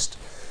honest,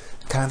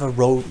 kind of a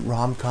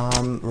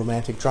rom-com,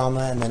 romantic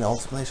drama, and then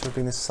ultimately sort of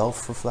being this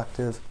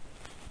self-reflective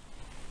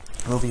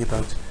movie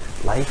about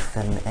life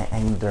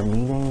and their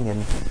meaning,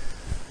 and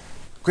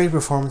great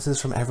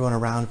performances from everyone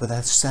around, but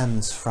that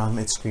stems from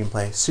its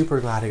screenplay. Super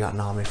glad it got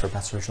nominated for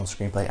Best Original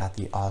Screenplay at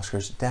the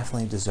Oscars.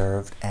 Definitely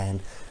deserved, and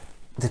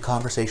the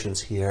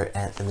conversations here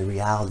and the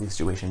reality of the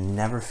situation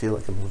never feel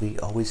like a movie,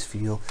 always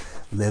feel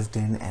lived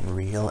in and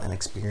real and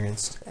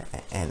experienced,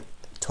 and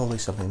totally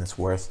something that's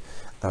worth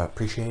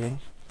appreciating.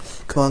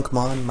 Come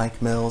on,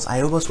 Mike Mills.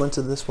 I almost went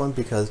to this one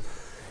because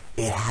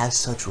it has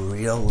such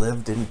real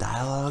lived-in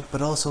dialogue,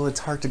 but also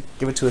it's hard to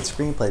give it to its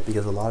screenplay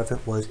because a lot of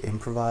it was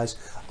improvised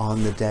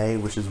on the day,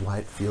 which is why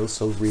it feels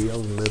so real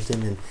and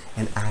lived-in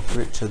and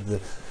accurate to the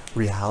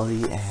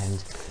reality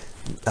and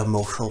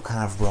emotional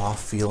kind of raw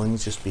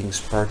feelings just being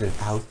spurted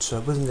out. So I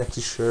wasn't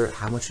actually sure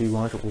how much we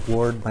wanted to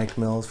reward Mike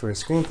Mills for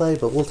his screenplay,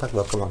 but we'll talk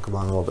about Come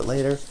On a little bit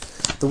later.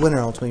 The winner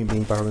ultimately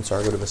being Barb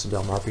Star Go to Vista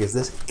Del Mar, because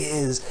this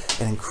is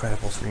an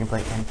incredible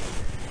screenplay, and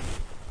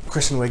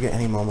Kristen Wiig and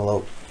Annie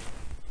Momolo,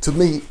 to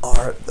me,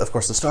 are of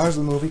course the stars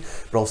of the movie,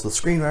 but also the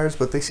screenwriters,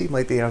 but they seem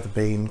like they are the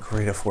main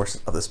creative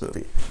force of this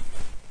movie.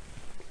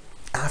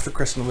 After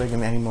Kristen Wiig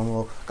and Annie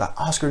Momolo got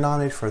Oscar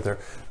nominated for their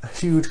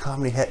huge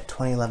comedy hit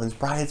 2011's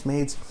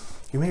Bridesmaids,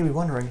 you may be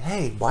wondering,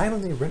 hey, why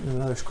haven't they written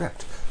another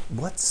script?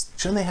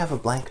 Shouldn't they have a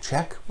blank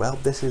check? Well,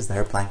 this is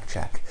their blank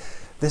check.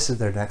 This is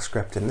their next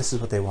script, and this is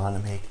what they want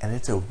to make, and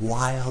it's a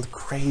wild,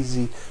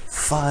 crazy,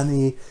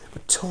 funny,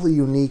 but totally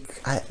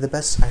unique. I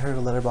heard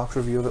a Letterboxd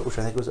review of it, which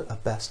I think was a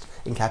best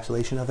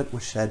encapsulation of it,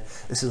 which said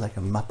this is like a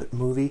Muppet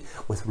movie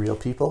with real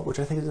people, which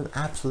I think is an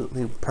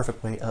absolutely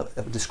perfect way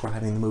of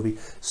describing the movie.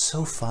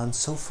 So fun,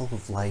 so full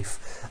of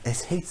life. I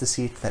hate to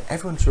see that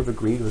everyone sort of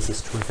agreed it was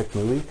this terrific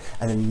movie,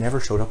 and it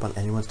never showed up on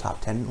anyone's top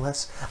 10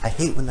 lists. I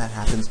hate when that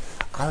happens.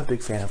 I'm a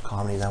big fan of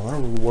comedies. I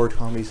want to reward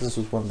comedies. This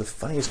was one of the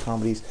funniest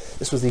comedies.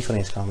 This was the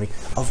funniest comedy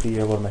of the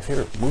year, one of my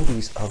favorite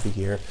movies of the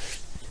year.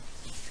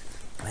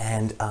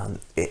 And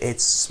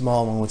it's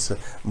small moments of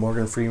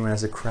Morgan Freeman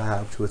as a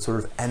crab to its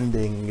sort of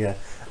ending,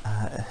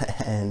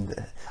 and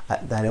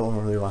that I don't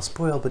really want to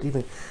spoil, but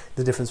even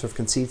the difference of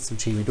conceits of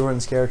Jamie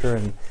Dornan's character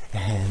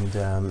and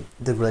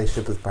the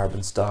relationship with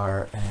Barb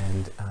Star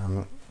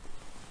and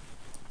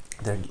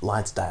their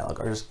lines of dialogue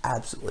are just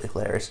absolutely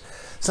hilarious.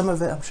 Some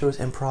of it I'm sure is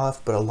improv,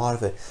 but a lot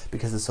of it,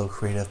 because it's so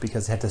creative,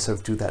 because they had to sort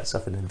of do that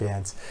stuff in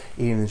advance,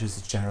 even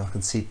just the general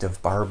conceit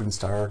of Barb and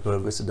Star go to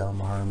Vista Del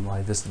Mar and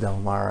why Vista Del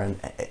Mar, and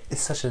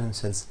it's such an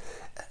intense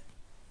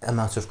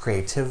amounts of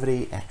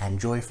creativity and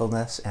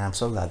joyfulness, and I'm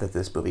so glad that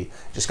this movie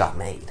just got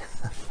made.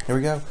 Here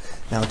we go.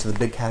 Now to the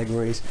big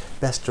categories.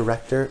 Best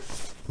Director,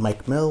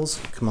 Mike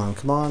Mills, Come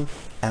On,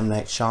 M.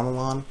 Night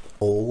Shyamalan,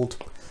 Old,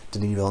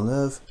 Denis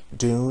Villeneuve,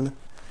 Dune,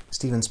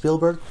 Steven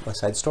Spielberg,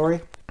 West Side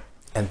Story,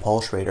 and Paul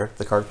Schrader,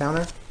 The Card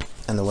Counter.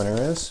 And the winner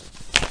is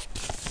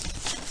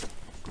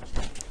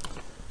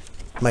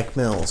Mike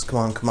Mills,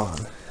 Come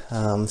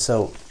On.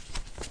 So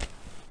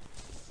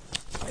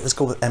let's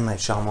go with M. Night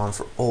Shyamalan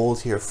for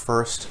Old here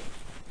first.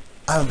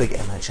 I'm a big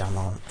M. Night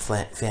Shyamalan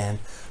fan.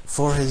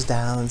 For his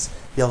downs,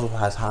 he also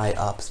has high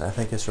ups, and I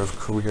think his sort of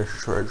career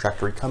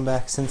trajectory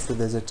comeback since The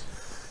Visit,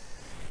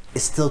 it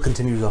still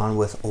continues on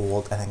with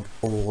Old. I think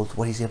Old,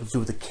 what he's able to do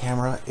with the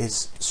camera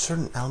is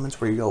certain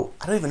elements where you go,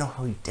 I don't even know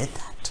how he did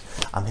that.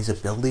 His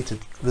ability to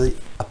really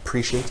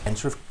appreciate and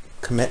sort of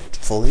commit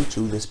fully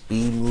to this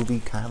B-movie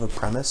kind of a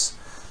premise,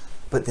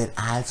 but then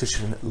add such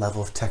a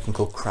level of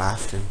technical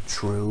craft and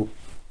true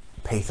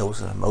pathos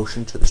and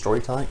emotion to the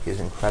storytelling is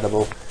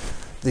incredible.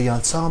 The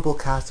ensemble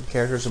cast of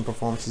characters and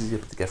performances he's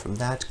able to get from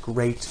that,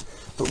 great,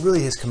 but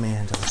really his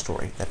command of the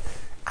story, that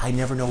I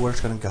never know where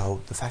it's going to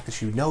go. The fact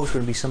that you know it's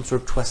going to be some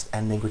sort of twist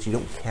ending, which you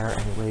don't care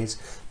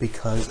anyways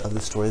because of the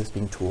story that's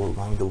being told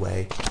along the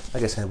way.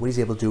 Like I said, what he's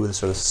able to do with a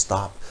sort of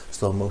stop,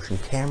 slow motion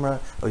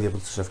camera, or he's able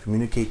to sort of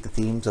communicate the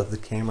themes of the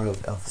camera,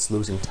 of this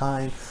losing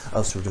time,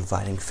 of sort of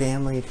dividing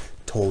family,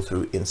 told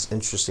through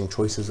interesting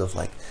choices of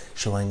like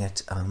showing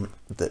it,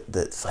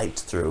 the fight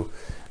through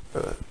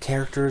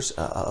characters,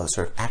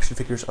 sort of action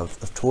figures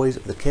of toys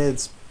of the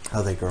kids,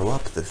 how they grow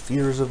up, the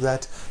fears of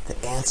that, the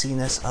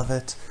antsiness of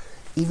it.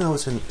 Even though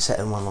it's set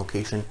in one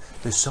location,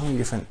 there's so many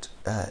different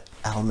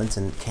elements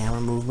and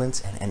camera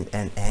movements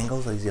and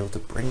angles that he's able to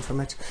bring from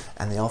it,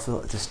 and they all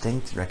feel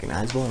distinct and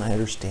recognizable, and I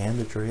understand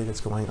the journey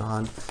that's going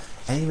on.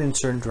 And even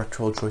certain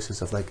directorial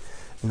choices of like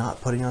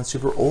not putting on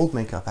super old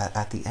makeup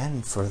at the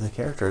end for the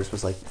characters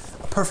was like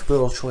a perfect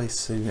little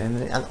choice,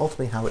 and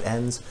ultimately how it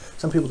ends.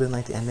 Some people didn't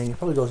like the ending. It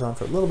probably goes on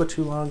for a little bit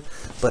too long,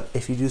 but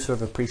if you do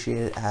sort of appreciate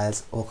it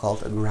as, we'll call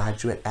it a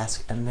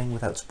Graduate-esque ending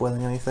without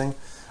spoiling anything,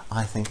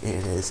 I think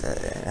it is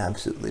an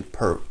absolutely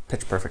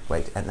pitch perfect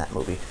way to end that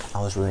movie. I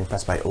was really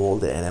impressed by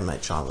Old and M.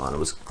 Night Shyamalan. It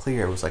was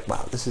clear. It was like,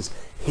 wow, this is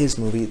his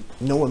movie.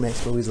 No one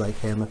makes movies like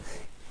him.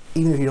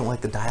 Even if you don't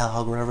like the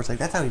dialogue or whatever, it's like,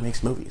 that's how he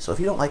makes movies. So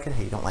if you don't like it,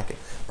 hey, you don't like it.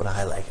 But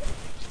I like it.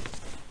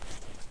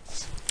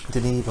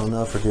 Denis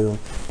Villeneuve for Dune,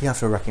 you have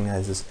to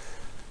recognize this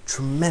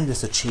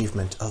tremendous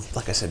achievement of,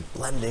 like I said,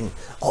 blending.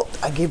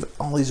 I gave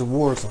all these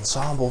awards,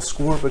 ensemble,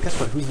 score, but guess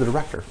what? Who's the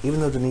director? Even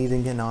though Denis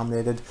didn't get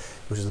nominated,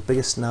 which is the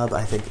biggest snub,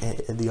 I think,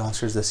 at the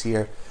Oscars this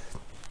year.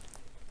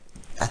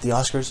 At the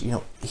Oscars, you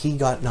know, he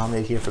got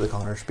nominated here for the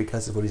Connors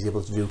because of what he's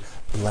able to do,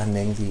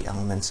 blending the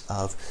elements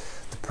of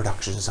the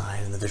production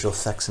design and the visual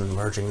effects and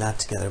merging that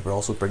together, but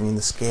also bringing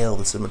the scale,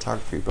 the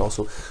cinematography, but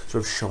also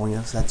sort of showing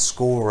us that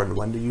score and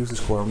when to use the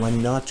score and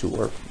when not to,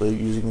 or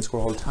using the score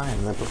all the time,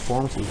 and that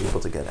performance he was able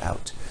to get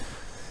out.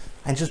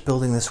 And just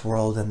building this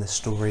world and this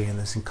story and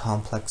this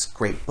complex,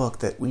 great book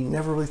that we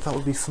never really thought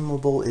would be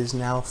filmable is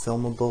now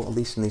filmable, at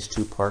least in these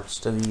two parts.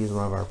 Denis is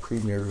one of our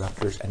premier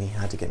directors, and he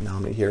had to get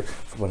nominated here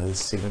for one of his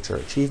signature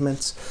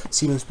achievements.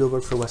 Steven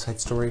Spielberg for West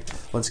Side Story,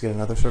 once again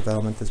another sort of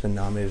element that's been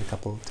nominated a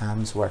couple of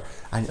times, where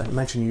I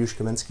mentioned Yush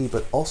Kaminski,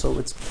 but also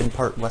it's in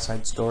part West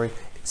Side Story.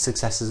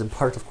 Success is in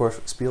part, of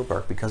course,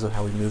 Spielberg, because of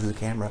how he moves the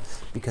camera,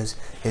 because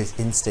his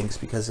instincts,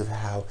 because of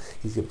how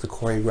he's able to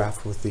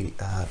choreograph with the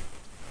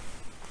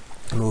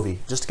movie,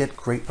 just to get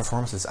great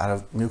performances out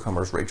of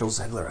newcomers. Rachel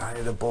Zegler,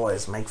 Anya the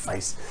Boys, Mike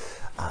Faist,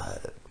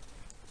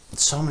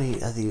 so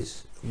many of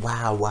these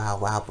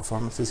wow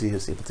performances he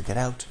was able to get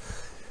out.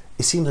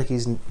 It seems like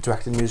he's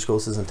directed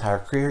musicals his entire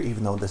career,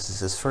 even though this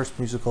is his first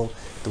musical.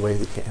 The way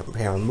the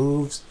camera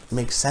moves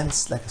makes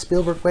sense like a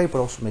Spielberg way, but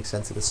also makes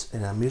sense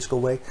in a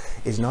musical way.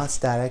 Is not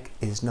static,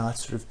 is not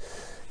sort of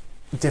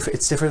different.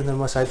 It's different than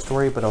West Side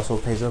Story, but also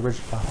pays a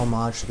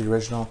homage to the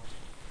original.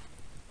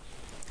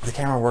 The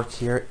camera work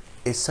here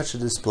is such a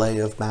display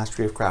of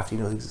mastery of craft. He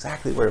knows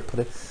exactly where to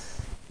put it.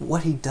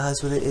 What he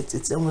does with it,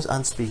 it's almost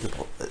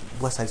unspeakable.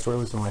 West Side Story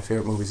was one of my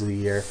favorite movies of the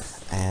year,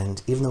 and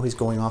even though he's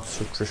going off the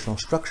sort of traditional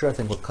structure, I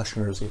think what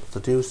Kushner was able to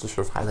do is to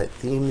sort of highlight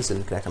themes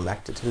and connect them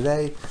back to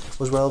today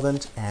was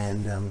relevant,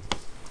 and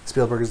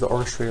Spielberg is the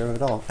orchestrator of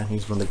it all, and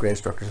he's one of the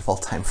greatest directors of all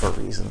time for a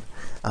reason.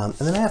 And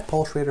then I have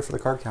Paul Schrader for The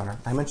Card Counter.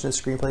 I mentioned his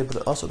screenplay, but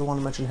I also want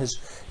to mention his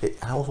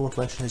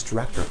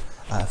director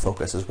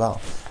focus as well.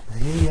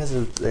 He has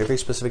a very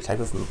specific type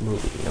of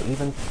movie. You know,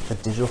 even the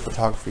digital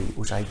photography,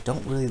 which I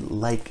don't really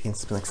like in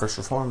something like First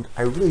Reformed,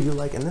 I really do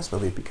like in this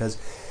movie because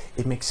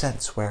it makes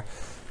sense. Where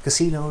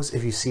casinos,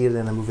 if you see it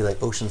in a movie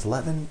like Ocean's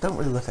 11, don't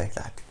really look like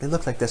that. They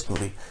look like this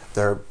movie.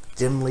 They're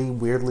dimly,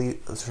 weirdly,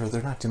 sort of,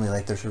 they're not dimly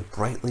lit, they're sort of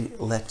brightly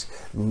lit,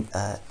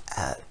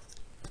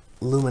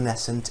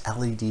 luminescent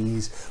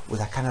LEDs with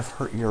that kind of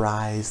hurt your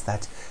eyes,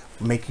 that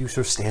make you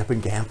sort of stay up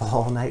and gamble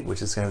all night,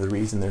 which is kind of the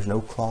reason there's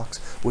no clocks.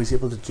 What he's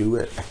able to do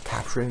at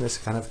capturing this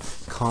kind of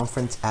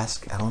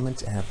conference-esque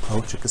element and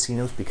approach to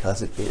casinos,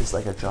 because it is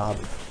like a job,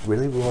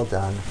 really well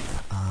done.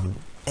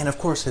 And of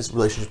course his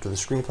relationship to the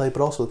screenplay,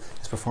 but also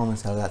his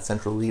performance out of that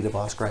central lead of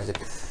Oscar Isaac,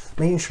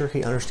 making sure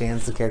he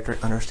understands the character,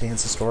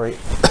 understands the story,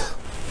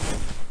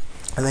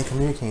 and then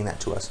communicating that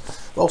to us.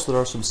 But also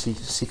there are some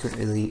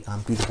secretly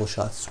beautiful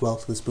shots as well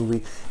to this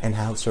movie, and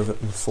how it sort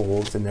of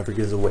unfolds and never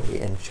gives away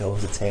and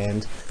shows its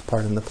hand,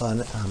 pardon the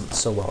pun.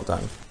 So well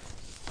done.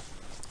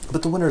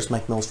 But the winner is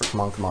Mike Mills for Come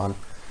On, Come On.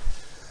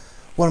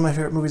 One of my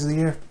favorite movies of the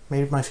year,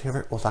 maybe my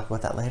favorite, we'll talk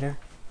about that later.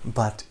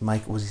 But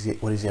Mike, what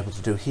he's able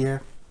to do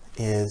here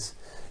is,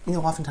 you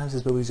know, oftentimes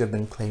his movies have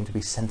been claimed to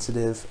be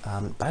sensitive,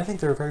 but I think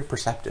they're very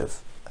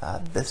perceptive.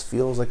 This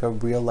feels like a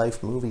real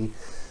life movie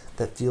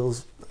that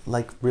feels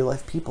like real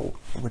life people,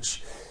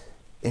 which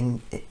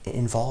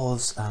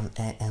involves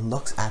and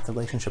looks at the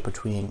relationship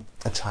between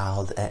a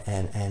child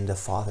and a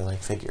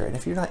father-like figure. And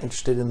if you're not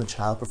interested in the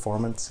child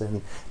performance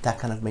and that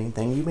kind of main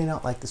thing, you may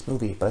not like this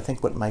movie. But I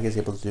think what Mike is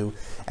able to do,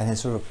 and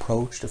his sort of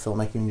approach to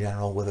filmmaking in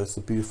general, whether it's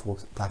the beautiful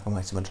black and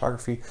white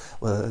cinematography,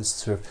 whether it's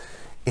sort of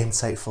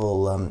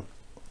insightful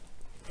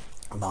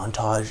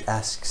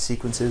montage-esque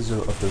sequences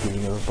of the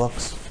reading of the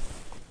books,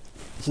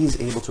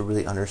 he's able to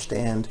really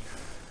understand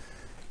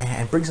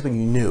and bring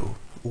something new,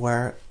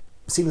 where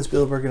Steven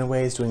Spielberg in a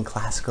way is doing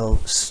classical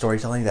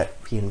storytelling that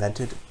he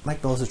invented.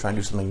 Mike Mills is trying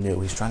to do something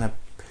new. He's trying to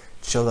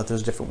show that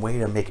there's a different way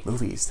to make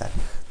movies, that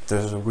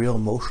there's a real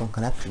emotional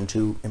connection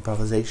to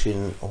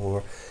improvisation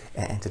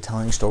and to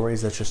telling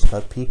stories that's just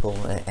about people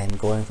and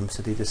going from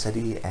city to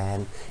city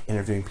and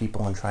interviewing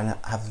people and trying to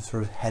have this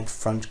sort of head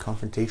front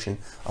confrontation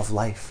of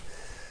life.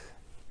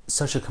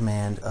 Such a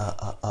command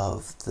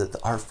of the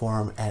art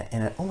form,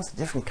 and almost a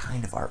different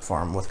kind of art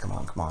form with Come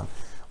On, Come On.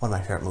 One of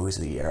my favorite movies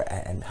of the year,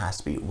 and has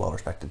to be well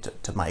respected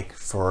to Mike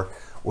for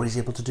what he's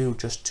able to do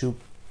just to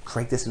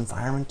create this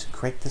environment, to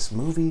create this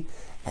movie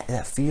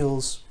that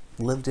feels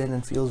lived in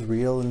and feels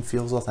real and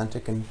feels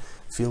authentic and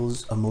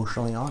feels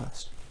emotionally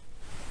honest.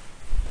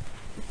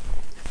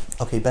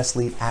 Okay, Best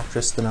Lead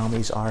Actress, the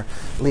nominees are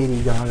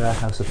Lady Gaga,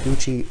 House of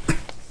Gucci,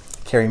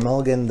 Carey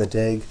Mulligan, The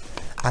Dig,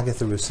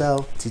 Agatha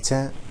Roussel,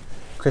 Titane,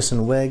 Kristen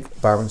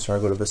Wiig, Barbara Starr,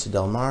 Go to Vista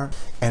Del Mar,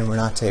 and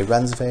Renate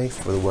Redzepi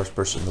for The Worst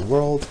Person in the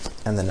World,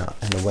 and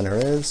the winner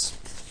is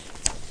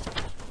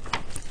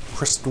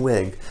Kristen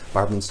Wiig,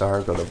 Barbara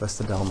Starr, Go to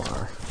Vista Del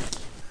Mar.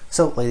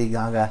 So, Lady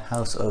Gaga,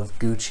 House of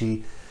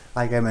Gucci.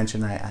 Like I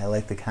mentioned, I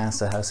like the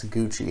cast of House of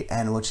Gucci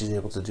and what she's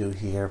able to do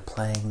here,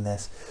 playing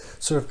this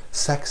sort of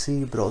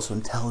sexy, but also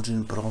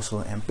intelligent, but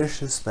also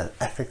ambitious, but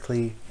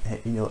ethically,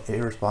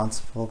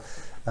 irresponsible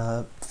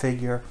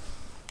figure.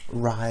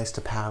 Rise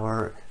to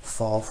power,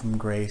 fall from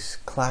grace,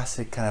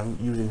 classic kind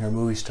of using her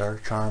movie star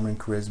charm and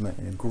charisma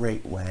in a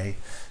great way.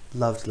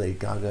 Loved Lady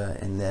Gaga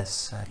in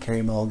this.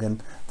 Carey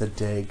Mulligan, The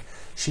Dig.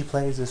 She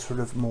plays this sort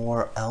of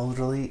more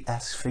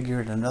elderly-esque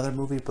figure in another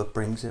movie, but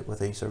brings it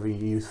with a sort of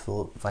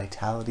youthful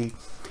vitality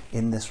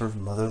in this sort of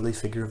motherly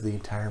figure of the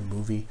entire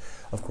movie.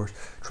 Of course,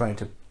 trying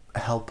to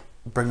help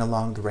bring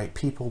along the right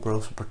people, but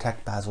also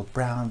protect Basil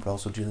Brown, but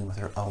also dealing with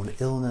her own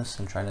illness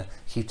and trying to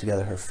keep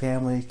together her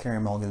family. Carey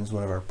Mulligan is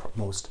one of our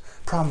most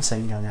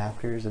promising young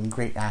actors, and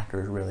great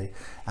actors really,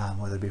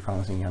 whether it be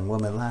Promising Young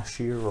Woman last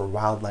year or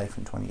Wildlife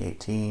in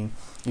 2018,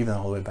 even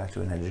all the way back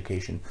to An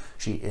Education.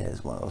 She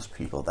is one of those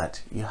people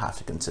that you have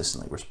to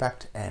consistently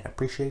respect and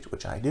appreciate,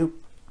 which I do.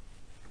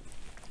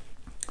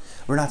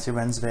 Renate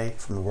Redzepi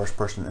from The Worst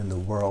Person in the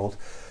World.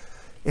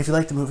 If you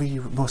like the movie,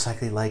 you most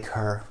likely like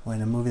her.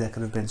 In a movie that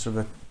could have been sort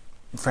of a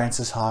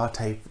Frances Ha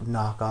type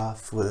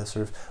knockoff with a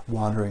sort of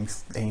wandering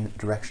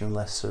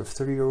directionless sort of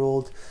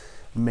 30-year-old,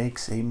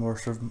 makes a more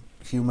sort of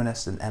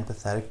humanist and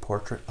empathetic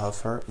portrait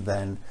of her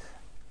than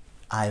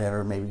I've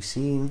ever maybe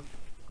seen.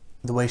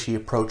 The way she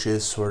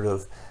approaches sort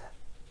of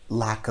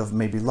lack of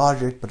maybe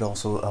logic, but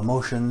also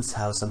emotions,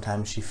 how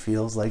sometimes she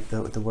feels like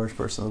the worst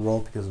person in the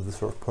world because of the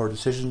sort of poor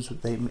decisions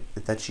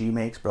that she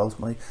makes, but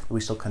ultimately we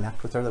still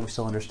connect with her, that we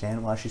still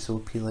understand why she's so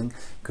appealing,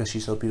 because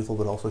she's so beautiful,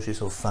 but also she's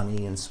so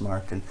funny and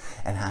smart and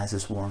has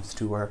this warmth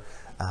to her.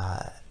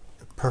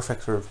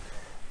 Perfect sort of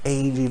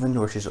age, even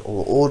where she's a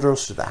little older,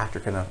 so the actor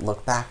can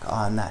look back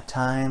on that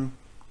time.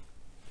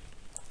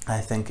 I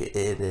think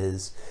it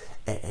is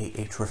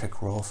a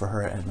terrific role for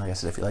her, and like I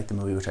said, if you like the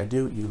movie, which I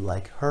do, you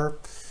like her.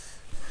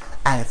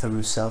 Agatha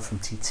Roussel from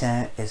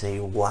Titane is a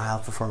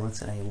wild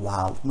performance in a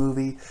wild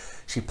movie.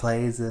 She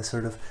plays this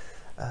sort of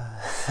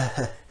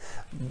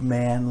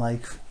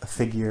man-like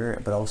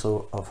figure, but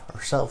also of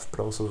herself, but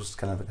also just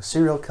kind of like a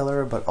serial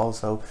killer, but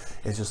also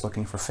is just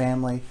looking for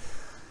family.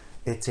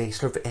 It's a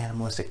sort of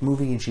animalistic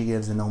movie, and she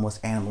gives an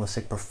almost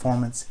animalistic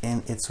performance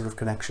in its sort of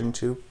connection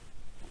to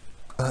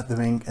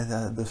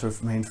the sort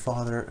of main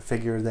father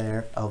figure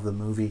there of the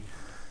movie.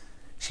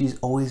 She's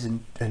always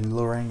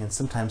alluring and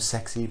sometimes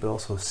sexy, but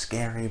also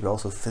scary, but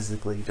also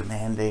physically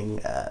demanding.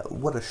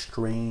 What a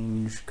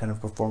strange kind of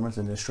performance,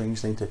 and a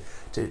strange thing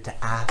to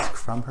ask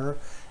from her.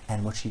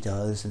 And what she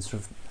does and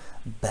sort of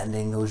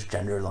bending those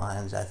gender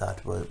lines, I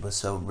thought was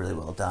so really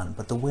well done.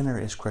 But the winner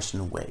is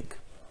Kristen Wiig.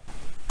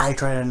 I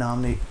try to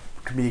nominate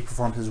comedic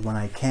performances when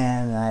I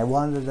can, and I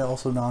wanted to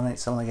also nominate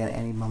someone like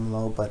Annie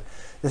Mumlo, but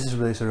this is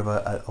really sort of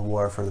a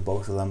war for the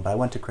both of them. But I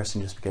went to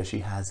Kristen just because she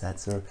has that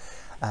sort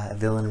of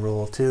villain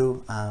role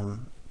too.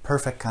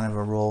 Perfect kind of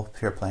a role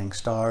here playing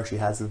Star. She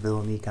has the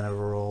villainy kind of a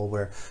role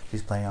where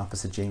she's playing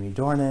opposite Jamie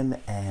Dornan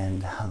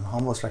and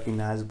almost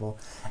recognizable,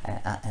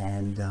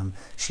 and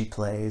she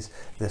plays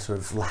this sort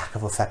of lack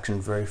of affection,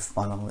 very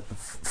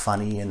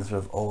funny and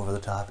sort of over the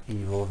top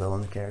evil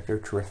villain character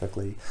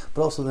terrifically.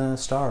 But also then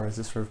Star is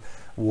this sort of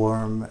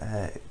warm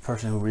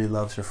person who really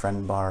loves her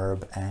friend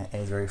Barb and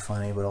is very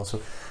funny, but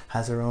also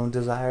has her own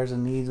desires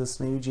and needs with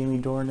maybe Jamie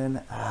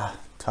Dornan.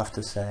 Tough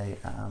to say.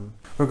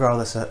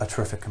 Regardless, a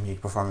terrific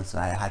comedic performance,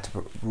 and I had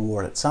to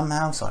reward it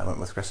somehow, so I went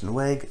with Kristen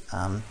Wiig.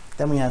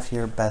 Then we have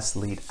here Best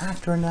Lead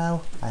Actor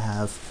now. I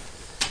have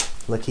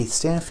Lakeith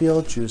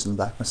Stanfield, Judas and the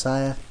Black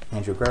Messiah,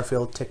 Andrew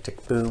Garfield, Tick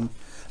Tick Boom,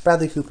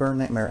 Bradley Cooper,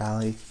 Nightmare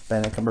Alley,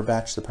 Benedict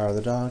Cumberbatch, The Power of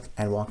the Dog,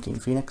 and Joaquin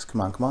Phoenix,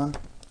 Come On, Come On.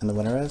 And the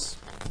winner is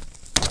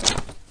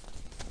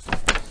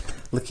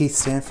Lakeith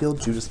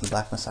Stanfield, Judas and the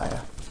Black Messiah.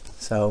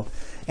 So,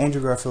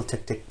 Andrew Garfield,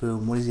 Tick Tick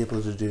Boom, what he's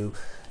able to do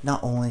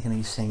not only can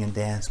he sing and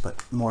dance,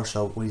 but more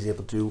so what he's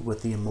able to do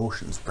with the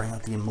emotions, bring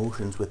out the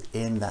emotions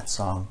within that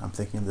song. I'm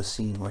thinking of the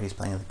scene where he's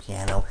playing the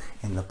piano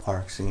in the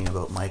park singing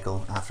about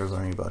Michael after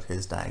learning about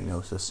his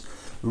diagnosis.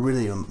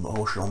 Really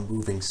emotional,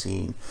 moving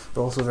scene,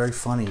 but also very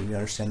funny. You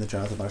understand that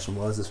Jonathan Larson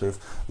was this sort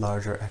of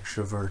larger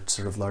extrovert,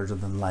 sort of larger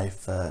than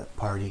life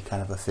party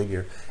kind of a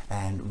figure,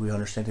 and we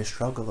understand his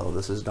struggle though.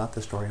 This is not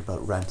the story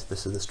about Rent,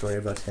 this is the story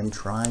about him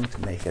trying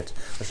to make it,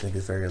 which I think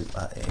is very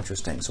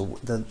interesting. So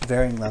the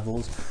varying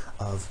levels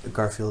of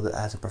Garfield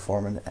as a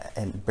performer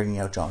and bringing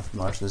out Jonathan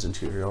Larson's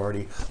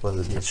interiority,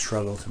 whether it be his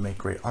struggle to make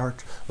great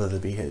art, whether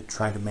it be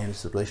trying to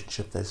manage the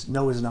relationship that is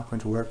not going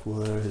to work,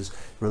 whether his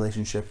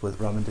relationship with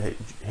Robin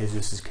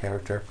Jesus'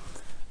 character,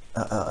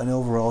 an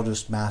overall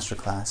just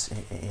masterclass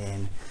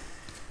in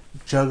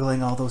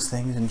juggling all those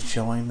things and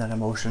showing that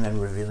emotion and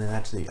revealing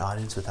that to the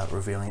audience without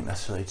revealing it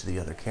necessarily to the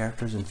other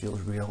characters, and feels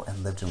real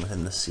and lived in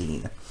within the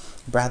scene.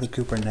 Bradley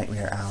Cooper,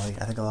 Nightmare Alley.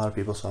 I think a lot of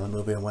people saw the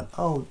movie and went,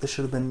 oh, this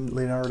should have been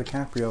Leonardo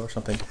DiCaprio or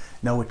something.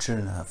 No, it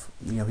shouldn't have.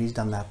 You know, he's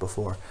done that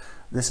before.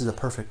 This is a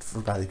perfect for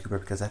Bradley Cooper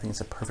because I think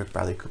it's a perfect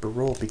Bradley Cooper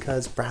role,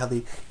 because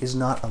Bradley is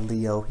not a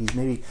Leo. He's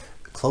maybe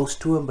close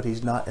to him, but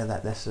he's not in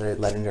that necessarily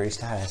legendary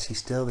status. He's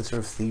still this sort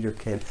of theater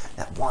kid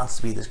that wants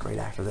to be this great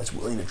actor, that's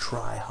willing to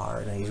try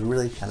hard, and he's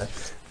really kind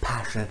of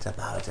passionate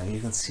about it, and you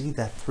can see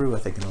that through, I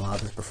think, in a lot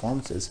of his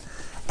performances.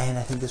 And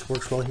I think this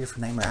works well here for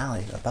Nightmare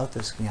Alley, about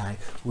this guy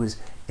who is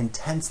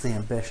intensely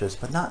ambitious,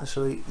 but not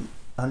necessarily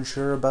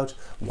unsure about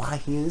why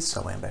he is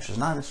so ambitious,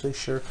 not necessarily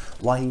sure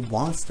why he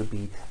wants to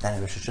be that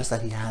ambitious, just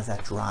that he has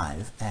that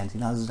drive, and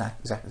he's not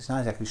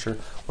exactly sure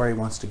where he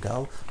wants to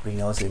go, but he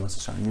knows that he wants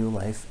to start a new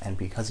life, and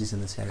because he's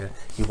in this area,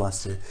 he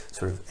wants to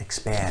sort of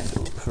expand,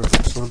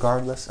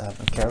 regardless,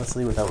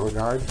 carelessly, without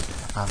regard,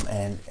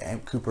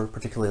 and Cooper,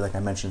 particularly, like I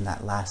mentioned,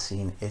 that last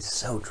scene is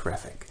so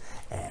terrific.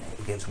 And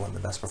it gives one of the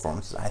best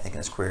performances, I think, in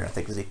his career. I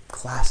think it's a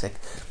classic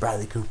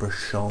Bradley Cooper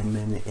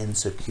showman,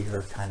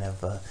 insecure, kind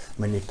of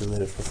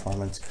manipulative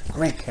performance.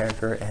 Great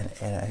character and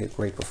a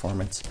great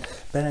performance.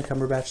 Benedict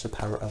Cumberbatch, The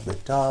Power of the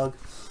Dog.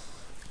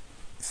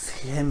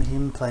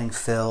 Him playing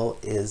Phil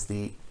is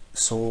the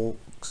sole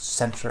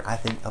center, I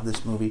think, of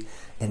this movie.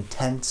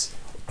 Intense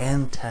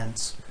and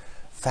tense,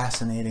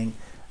 fascinating,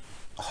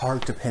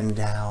 hard to pin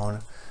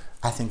down.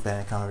 I think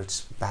Benedict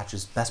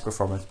Cumberbatch's best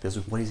performance because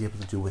of what he's able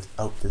to do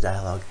without the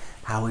dialogue,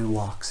 how he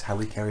walks, how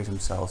he carries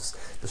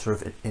himself, the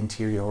sort of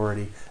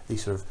interiority, the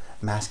sort of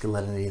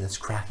masculinity that's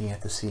cracking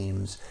at the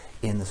seams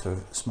in the sort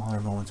of smaller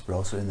moments, but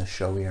also in the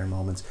showier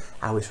moments,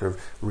 how he sort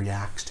of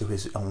reacts to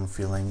his own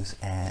feelings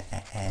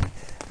and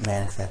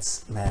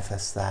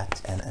manifests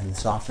that, and the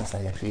softness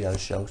that he actually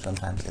does show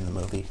sometimes in the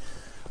movie.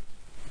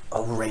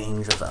 A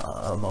range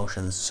of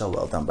emotions, so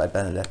well done by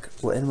Benedict.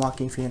 Well, in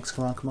Joaquin Phoenix,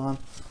 come on.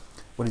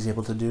 What he's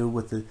able to do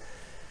with the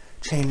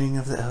changing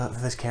of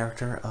his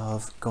character,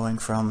 of going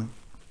from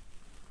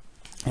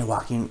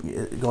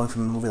going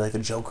from a movie like The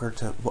Joker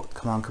to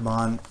Come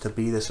On, to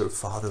be this sort of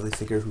fatherly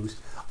figure who's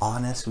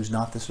honest, who's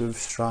not this sort of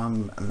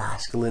strong,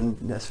 masculine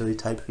necessarily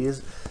type. He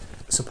is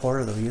a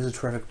supporter, though. He is a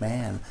terrific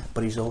man,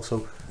 but he's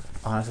also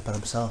honest about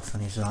himself,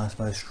 and he's honest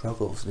about his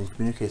struggles, and he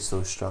communicates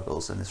those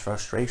struggles and his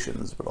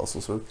frustrations, but also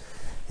sort of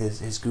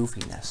his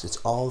goofiness. It's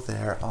all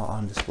there, all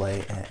on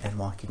display, and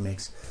Joaquin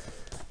makes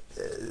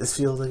this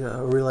feels like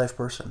a real-life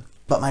person.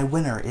 But my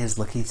winner is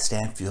Lakeith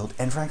Stanfield,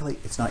 and frankly,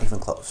 it's not even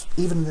close.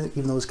 Even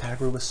though this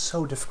category was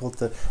so difficult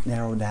to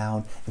narrow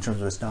down in terms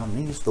of its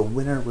nominees, the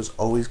winner was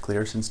always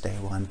clear since day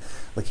one.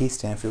 Lakeith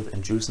Stanfield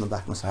in Judas and the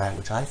Black Messiah,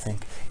 which I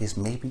think is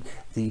maybe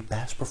the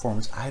best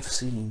performance I've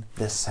seen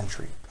this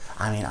century.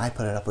 I mean, I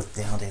put it up with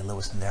Daniel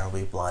Day-Lewis in There Will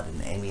Be Blood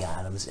and Amy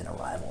Adams in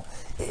Arrival.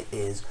 It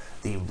is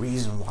the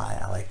reason why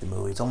I like the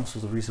movie. It's almost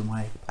the reason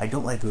why I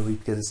don't like the movie,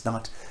 because it's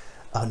not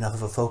enough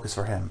of a focus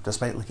for him.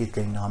 Despite Lakeith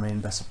getting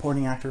nominated Best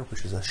Supporting Actor,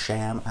 which is a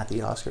sham at the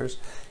Oscars,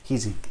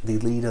 he's the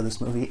lead of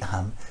this movie.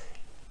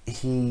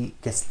 He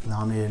gets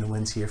nominated and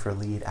wins here for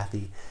lead at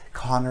the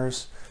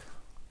Connors.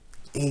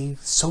 A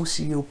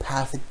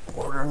sociopathic,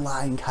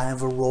 borderline kind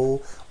of a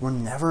role. We're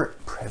never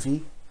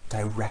privy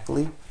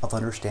directly of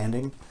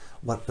understanding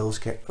what Bill's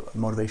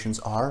motivations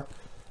are,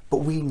 but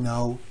we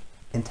know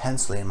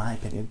intensely, in my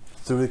opinion,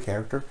 through the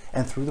character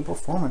and through the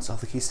performance of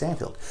Lakeith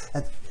Stanfield.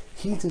 And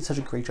he did such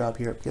a great job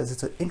here because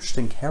it's an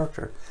interesting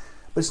character,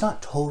 but it's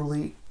not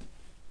totally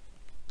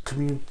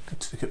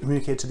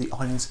communicate to the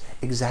audience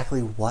exactly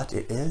what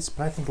it is.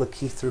 But I think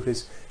Lakeith, through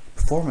his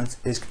performance,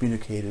 is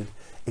communicated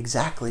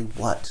exactly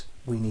what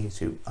we need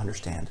to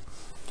understand.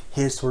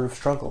 His sort of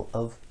struggle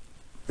of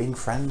being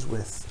friends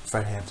with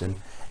Fred Hampton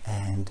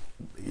and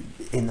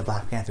in the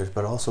Black Panthers,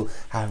 but also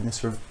having this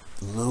sort of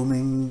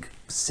looming,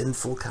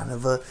 sinful kind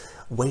of a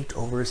weight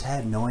over his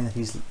head, knowing that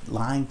he's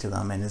lying to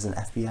them and is an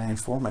FBI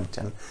informant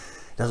and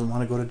doesn't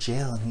want to go to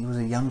jail, and he was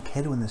a young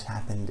kid when this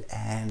happened,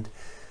 and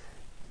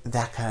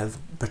that kind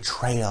of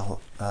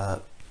betrayal,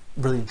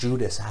 really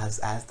Judas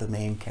as the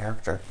main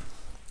character,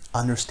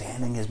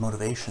 understanding his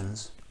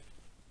motivations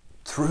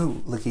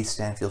through Lakeith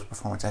Stanfield's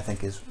performance, I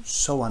think is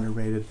so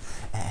underrated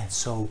and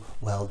so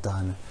well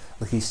done.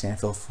 Lakeith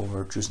Stanfield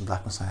for Judas and the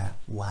Black Messiah,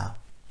 wow.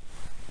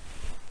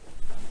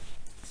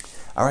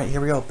 All right,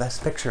 here we go.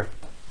 Best Picture.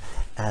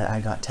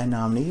 I got 10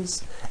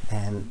 nominees,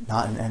 and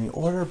not in any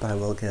order, but I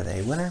will give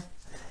a winner.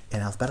 In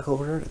alphabetical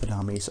order, the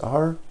nominees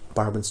are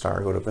Barb and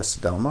Star Go to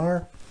Vista Del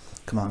Mar,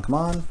 Come On, Come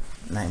On,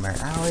 Nightmare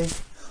Alley,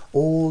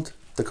 Old,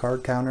 The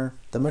Card Counter,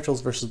 The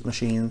Mitchells vs. the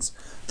Machines,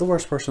 The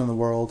Worst Person in the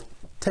World,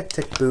 Tick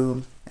Tick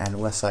Boom, and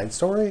West Side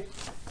Story.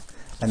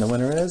 And the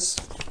winner is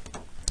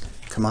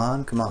Come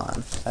On, Come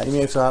On. You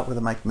may have saw it with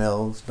the Mike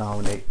Mills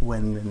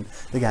win and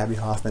the Gaby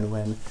Hoffman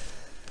win.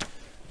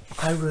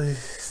 I really,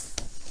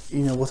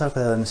 we'll talk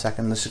about that in a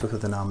second. Let's just go through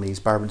the nominees.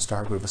 Barb and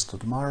Star Go to Vista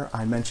Del Mar.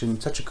 I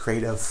mentioned such a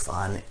creative,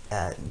 fun,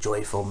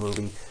 joyful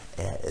movie.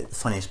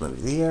 Funniest movie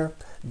of the year.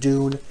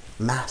 Dune,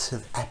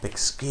 massive, epic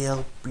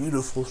scale,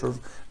 beautiful, sort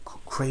of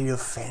creative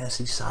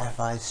fantasy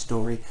sci-fi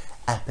story,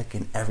 epic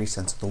in every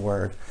sense of the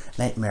word.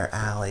 Nightmare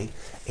Alley,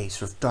 a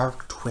sort of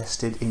dark,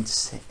 twisted,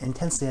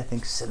 intensely, I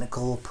think,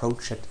 cynical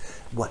approach at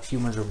what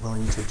humans are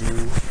willing to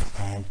do,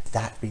 and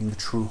that being the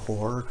true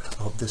horror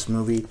of this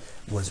movie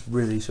was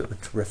really sort of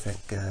a terrific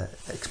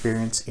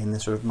experience in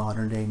this sort of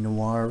modern day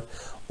noir.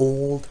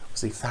 Old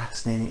was a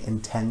fascinating,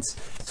 intense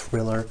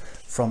thriller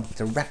from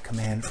direct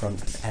command from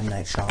M.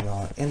 Night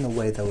Shyamalan in the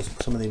way that was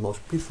some of the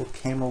most beautiful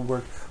camera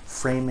work,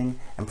 framing,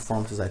 and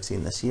performances I've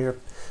seen this year.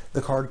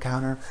 The Card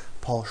Counter,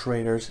 Paul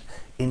Schrader's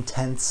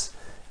intense,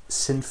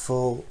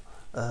 sinful,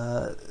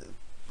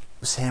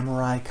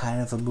 samurai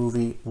kind of a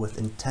movie with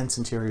intense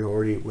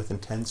interiority, with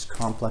intense,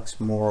 complex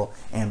moral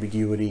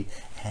ambiguity,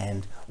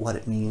 and what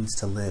it means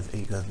to live a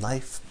good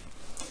life.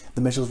 The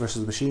Mitchells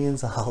vs. the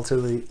Machines,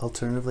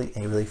 alternatively,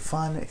 a really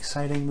fun,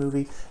 exciting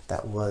movie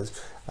that was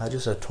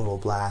just a total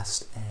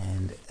blast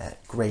and a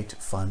great,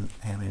 fun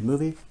animated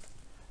movie.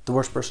 The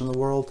Worst Person in the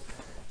World,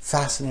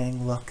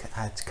 fascinating look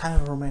at kind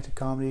of a romantic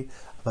comedy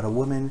about a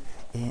woman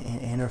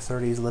in her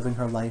 30s living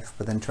her life,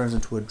 but then turns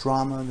into a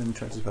drama, then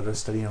turns into a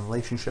study in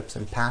relationships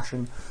and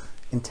passion.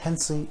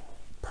 Intensely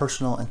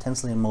personal,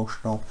 intensely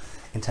emotional,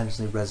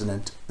 intensely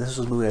resonant. This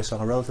was a movie I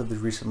saw relatively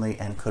recently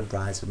and could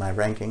rise in my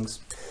rankings.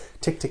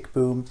 Tick Tick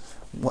Boom,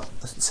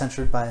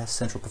 centered by a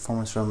central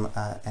performance from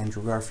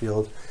Andrew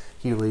Garfield.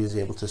 He really is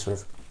able to sort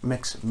of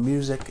mix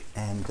music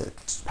and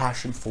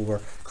passion for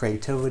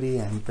creativity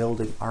and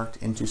building art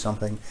into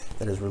something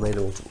that is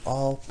relatable to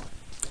all.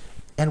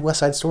 And West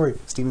Side Story,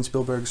 Steven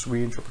Spielberg's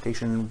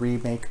reinterpretation and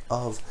remake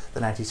of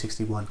the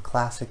 1961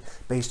 classic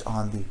based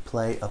on the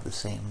play of the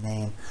same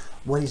name.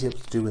 What he's able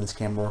to do in this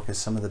camera work is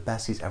some of the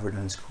best he's ever done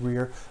in his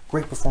career.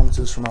 Great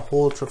performances from a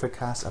whole terrific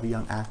cast of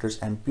young actors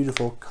and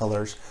beautiful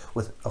colors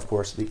with, of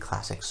course, the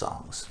classic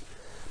songs.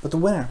 But the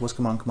winner was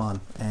Come On, Come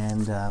On.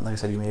 And like I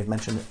said, you may have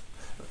mentioned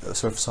it,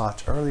 sort of saw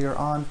it earlier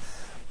on,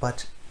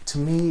 but to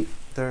me,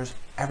 there's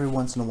every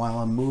once in a while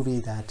a movie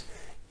that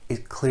is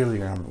clearly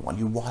your number one.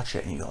 You watch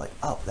it and you go like,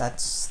 oh,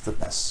 that's the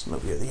best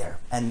movie of the year.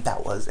 And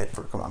that was it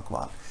for Come On, Come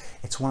On.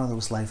 It's one of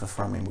those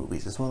life-affirming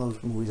movies. It's one of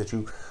those movies that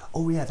you,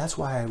 oh yeah, that's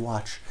why I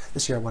watch,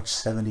 this year I watched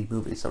 70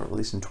 movies that were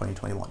released in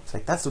 2021. It's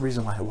like, that's the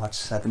reason why I watched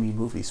 70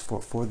 movies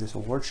for this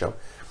award show.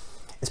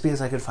 It's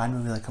because I could find a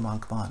movie like Come On,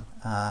 Come On.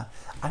 I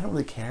don't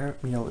really care,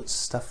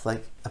 stuff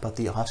like about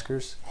the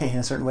Oscars in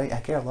a certain way.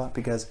 I care a lot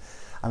because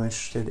I'm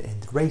interested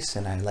in the race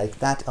and I like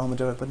that element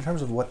of it. But in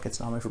terms of what gets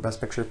nominated for Best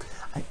Picture,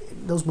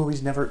 those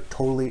movies never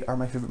totally are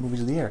my favorite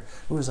movies of the year.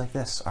 Movies like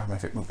this are my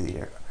favorite movie of the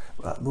year.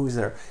 Movies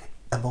that are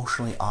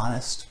emotionally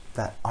honest,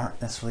 that aren't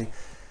necessarily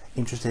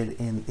interested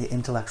in the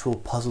intellectual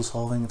puzzle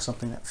solving of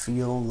something, that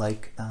feel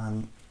like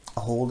a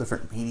whole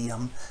different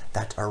medium,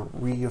 that are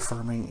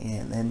reaffirming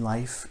in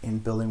life, in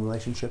building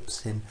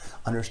relationships, in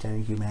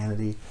understanding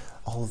humanity.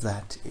 All of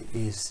that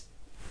is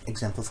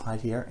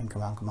exemplified here in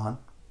Come On, Come On.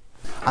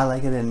 I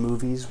like it in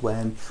movies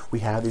when we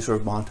have these sort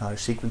of montage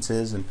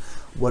sequences and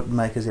what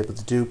Mike is able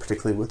to do,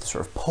 particularly with the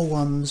sort of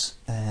poems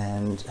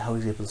and how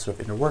he's able to sort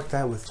of interwork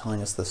that with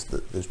telling us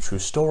the true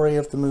story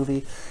of the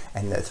movie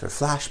and the sort of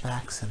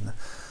flashbacks and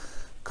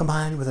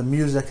combined with the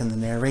music and the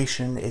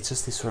narration. It's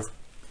just this sort of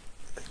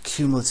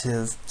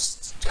cumulative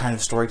kind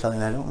of storytelling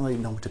that I don't really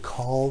know what to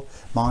call.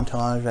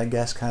 Montage, I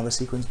guess, kind of a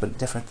sequence, but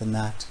different than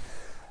that.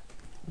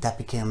 That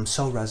became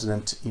so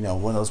resonant, one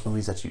of those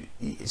movies that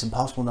it's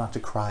impossible not to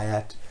cry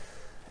at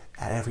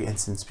every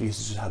instance because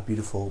it's just how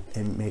beautiful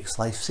it makes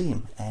life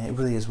seem. And it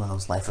really is one of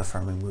those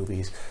life-affirming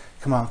movies.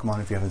 Come On, Come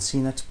On, if you haven't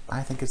seen it,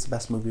 I think it's the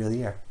best movie of the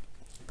year.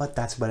 But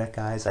that's about it,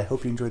 guys. I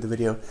hope you enjoyed the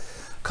video.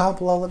 Comment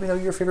below, let me know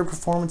your favorite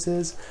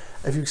performances.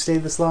 If you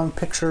stayed this long,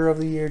 picture of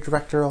the year,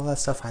 director, all that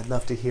stuff, I'd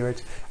love to hear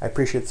it. I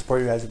appreciate the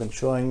support you guys have been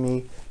showing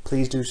me.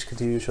 Please do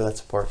continue to show that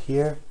support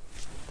here.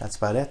 That's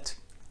about it.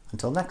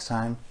 Until next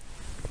time,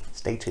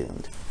 stay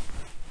tuned.